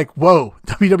 he was like, whoa,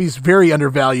 WWE's very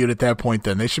undervalued at that point.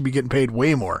 Then they should be getting paid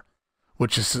way more,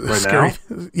 which is scary.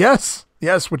 Now? Yes,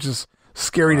 which is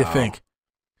scary to think.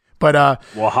 But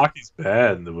hockey's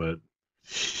bad, but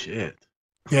shit.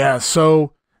 Yeah,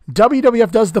 so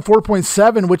WWF does the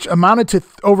 4.7, which amounted to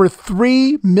over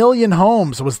 3 million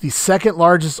homes. It was the second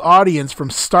largest audience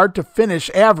from start to finish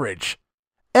average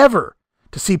ever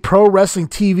to see pro wrestling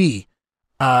TV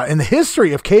in the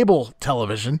history of cable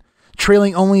television,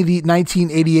 trailing only the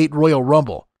 1988 Royal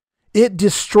Rumble. It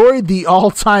destroyed the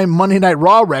all-time Monday Night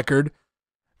Raw record.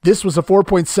 This was a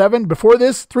 4.7. Before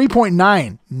this,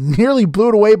 3.9. Nearly blew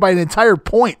it away by an entire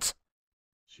point.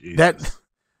 Jesus.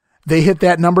 They hit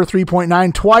that number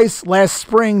 3.9 twice last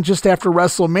spring, just after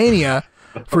WrestleMania,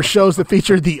 for shows that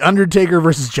featured The Undertaker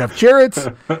versus Jeff Jarrett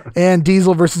and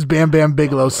Diesel versus Bam Bam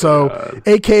Bigelow. So,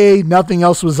 AKA nothing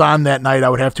else was on that night, I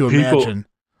would have to imagine.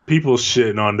 people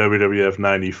shitting on WWF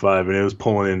 95, and it was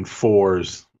pulling in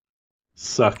 4s.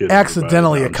 Suck it.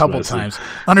 Accidentally a couple times.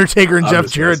 Undertaker and Jeff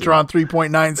Jarrett drawing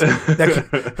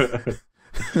 3.9s.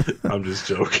 I'm just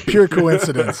joking. Pure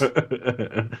coincidence.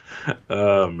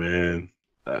 Oh, man.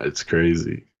 It's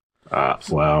crazy.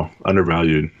 Wow.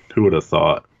 Undervalued. Who would have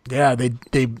thought? Yeah, they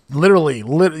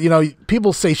literally,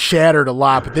 people say shattered a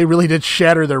lot, but they really did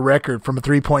shatter their record from a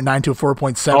 3.9 to a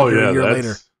 4.7 a year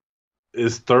later.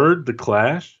 Is third the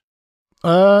Clash?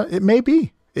 It may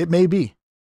be. It may be.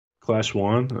 Clash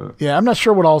 1? Yeah, I'm not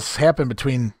sure what else happened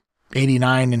between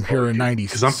 89 and here in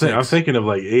 96. Because I'm thinking of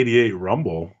like 88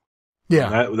 Rumble.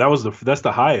 Yeah. That's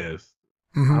the highest.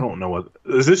 Mm-hmm. I don't know what.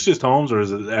 Is this just homes or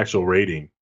is it the actual rating?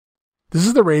 This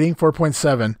is the rating,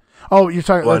 4.7. Oh, you're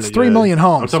talking, that's 3 million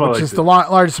homes, which is the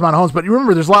largest amount of homes. But you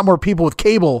remember, there's a lot more people with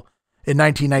cable in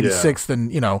 1996 than,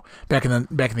 back in the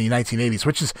 1980s,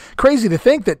 which is crazy to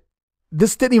think that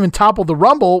this didn't even topple the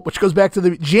Rumble, which goes back to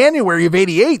the January of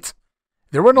 88.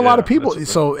 There weren't a lot of people,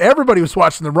 so everybody was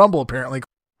watching the Rumble, apparently.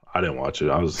 I didn't watch it.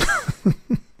 I was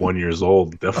 1 year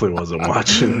old. Definitely wasn't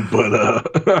watching,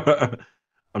 but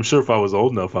I'm sure if I was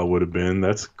old enough, I would have been.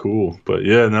 That's cool. But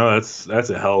yeah, no, that's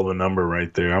a hell of a number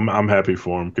right there. I'm happy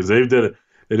for them because they did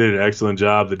an excellent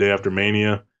job the day after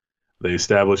Mania. They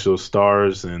established those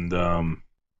stars, and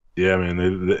yeah,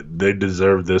 man, they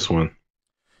deserved this one.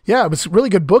 Yeah, it was really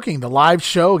good booking. The live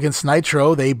show against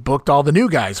Nitro, they booked all the new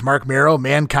guys. Mark Mero,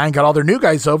 Mankind got all their new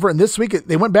guys over, and this week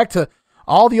they went back to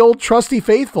all the old trusty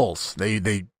faithfuls.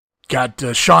 They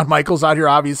got Shawn Michaels out here,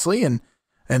 obviously, and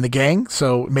the gang.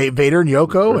 So Vader and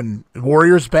Yoko and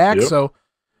Warriors back. Yep. So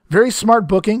very smart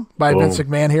booking by Vince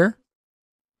McMahon here.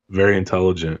 Very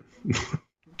intelligent.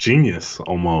 Genius,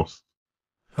 almost.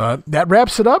 That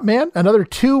wraps it up, man. Another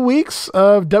 2 weeks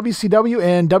of WCW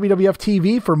and WWF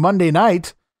TV for Monday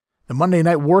night. The Monday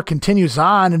Night War continues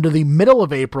on into the middle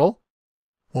of April.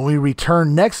 When we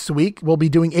return next week, we'll be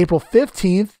doing April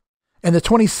 15th and the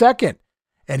 22nd.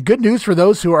 And good news for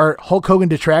those who are Hulk Hogan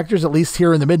detractors, at least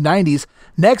here in the mid-90s.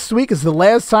 Next week is the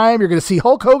last time you're going to see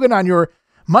Hulk Hogan on your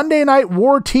Monday Night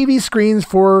War TV screens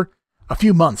for a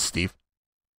few months, Steve.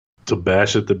 To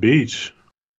bash at the beach.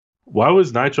 Why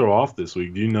was Nitro off this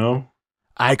week? Do you know?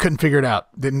 I couldn't figure it out.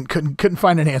 Couldn't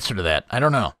find an answer to that. I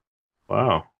don't know.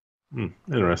 Wow.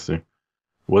 Interesting.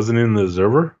 Wasn't in the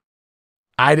Observer?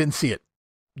 I didn't see it.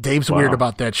 Dave's weird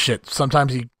about that shit.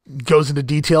 Sometimes he goes into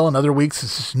detail, and other weeks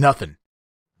it's just nothing.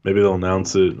 Maybe they'll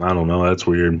announce it. I don't know. That's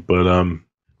weird. But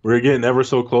we're getting ever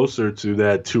so closer to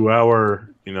that 2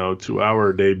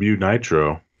 hour debut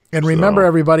Nitro. And remember,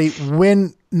 everybody,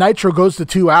 when Nitro goes to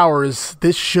 2 hours,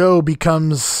 this show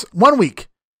becomes 1 week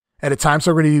at a time.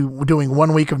 So we're going to be doing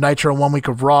 1 week of Nitro and 1 week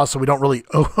of Raw, so we don't really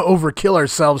overkill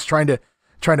ourselves trying to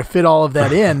fit all of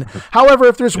that in. However,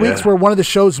 if there's weeks where one of the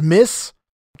shows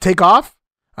take off,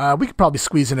 we could probably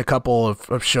squeeze in a couple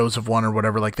of shows of one or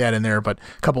whatever like that in there, but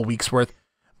a couple weeks worth.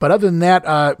 But other than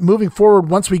that, moving forward,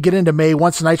 once we get into May,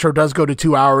 once Nitro does go to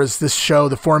 2 hours,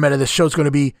 the format of this show is going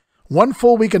to be 1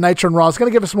 full week of Nitro and Raw. It's going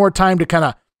to give us more time to kind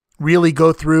of really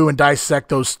go through and dissect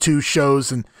those two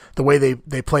shows and the way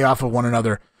they play off of one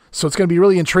another. So it's going to be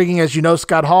really intriguing. As you know,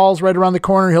 Scott Hall's right around the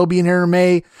corner. He'll be in here in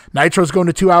May. Nitro's going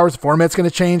to 2 hours. The format's going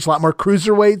to change. A lot more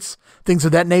cruiserweights, things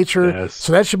of that nature. Yes,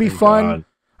 so that should be fun. God.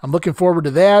 I'm looking forward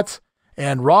to that.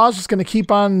 And Raw's just going to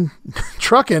keep on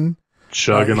trucking.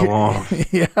 Chugging along.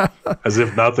 Yeah. As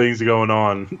if nothing's going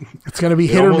on. It's going to be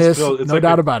hit or miss. No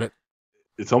doubt about it.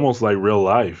 It's almost like real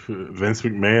life. Vince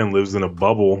McMahon lives in a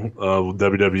bubble of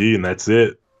WWE, and that's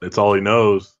it. That's all he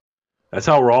knows. That's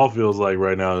how Raw feels like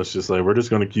right now. It's just like we're just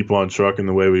going to keep on trucking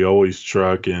the way we always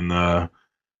truck, and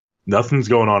nothing's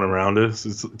going on around us.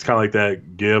 It's kind of like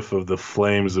that gif of the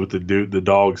flames with the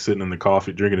dog sitting in the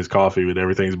coffee, drinking his coffee, but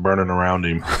everything's burning around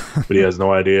him, but he has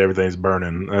no idea everything's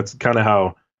burning. That's kind of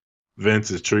how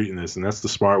Vince is treating this, and that's the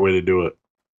smart way to do it.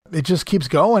 It just keeps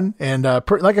going. And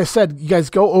like I said, you guys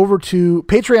go over to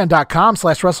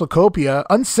patreon.com/WrestleCopia.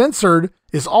 Uncensored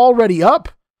is already up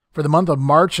for the month of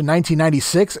March in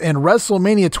 1996, and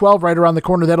WrestleMania 12 right around the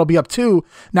corner. That'll be up too.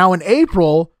 Now in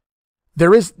April,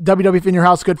 there is WWF In Your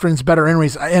House, Good Friends, Better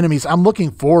Enemies. I'm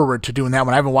looking forward to doing that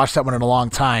one. I haven't watched that one in a long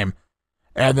time.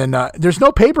 And then there's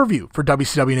no pay-per-view for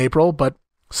WCW in April, but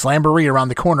Slamboree around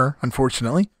the corner,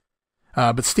 unfortunately.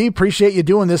 But Steve, appreciate you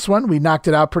doing this one. We knocked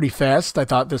it out pretty fast, I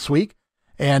thought, this week.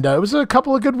 And it was a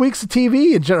couple of good weeks of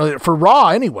TV in general, for Raw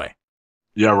anyway.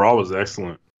 Yeah, Raw was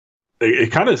excellent.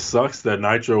 It kind of sucks that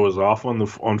Nitro was off on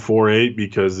 4-8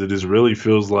 because it just really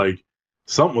feels like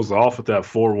something was off at that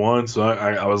 4-1. So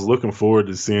I was looking forward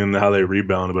to seeing how they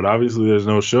rebounded. But obviously there's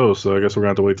no show, so I guess we're going to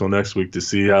have to wait till next week to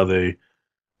see how they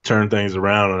turn things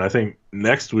around. And I think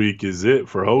next week is it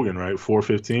for Hogan, right?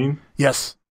 4:15.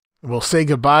 Yes. We'll say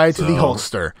goodbye to the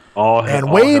Hulkster.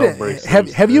 Wade,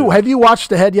 have you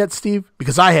watched Ahead yet, Steve?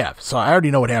 Because I have, so I already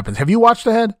know what happens. Have you watched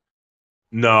Ahead?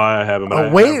 No, I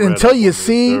haven't. Wait until you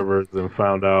see and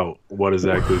found out what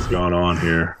exactly is going on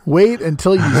here. Wait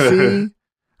until you see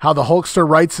how the Hulkster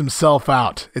writes himself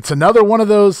out. It's another one of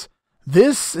those.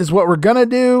 This is what we're gonna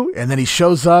do, and then he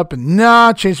shows up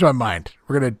and changed my mind.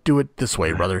 We're gonna do it this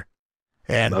way, brother.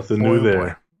 And nothing new there.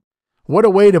 Boy. What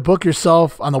a way to book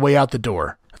yourself on the way out the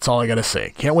door. That's all I got to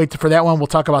say. Can't wait for that one. We'll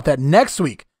talk about that next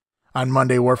week on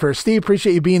Monday Warfare. Steve,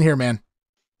 appreciate you being here, man.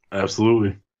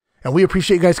 Absolutely. And we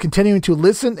appreciate you guys continuing to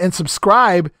listen and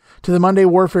subscribe to the Monday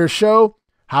Warfare show.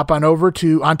 Hop on over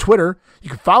on Twitter. You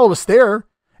can follow us there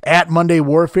at Monday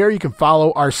Warfare. You can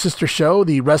follow our sister show,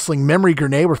 the Wrestling Memory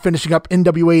Grenade. We're finishing up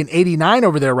NWA in 89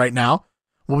 over there right now.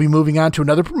 We'll be moving on to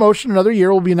another promotion, another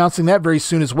year. We'll be announcing that very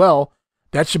soon as well.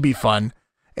 That should be fun.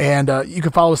 And you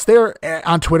can follow us there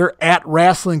on Twitter at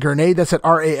Wrestling Grenade. That's at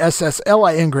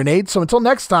RASSLIN Grenade. So until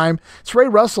next time, it's Ray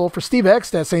Russell for Steve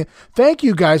Eckstedt saying thank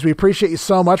you guys. We appreciate you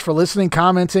so much for listening,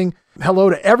 commenting. Hello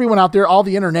to everyone out there, all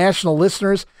the international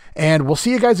listeners. And we'll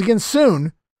see you guys again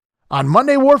soon on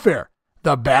Monday Warfare,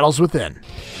 The Battles Within.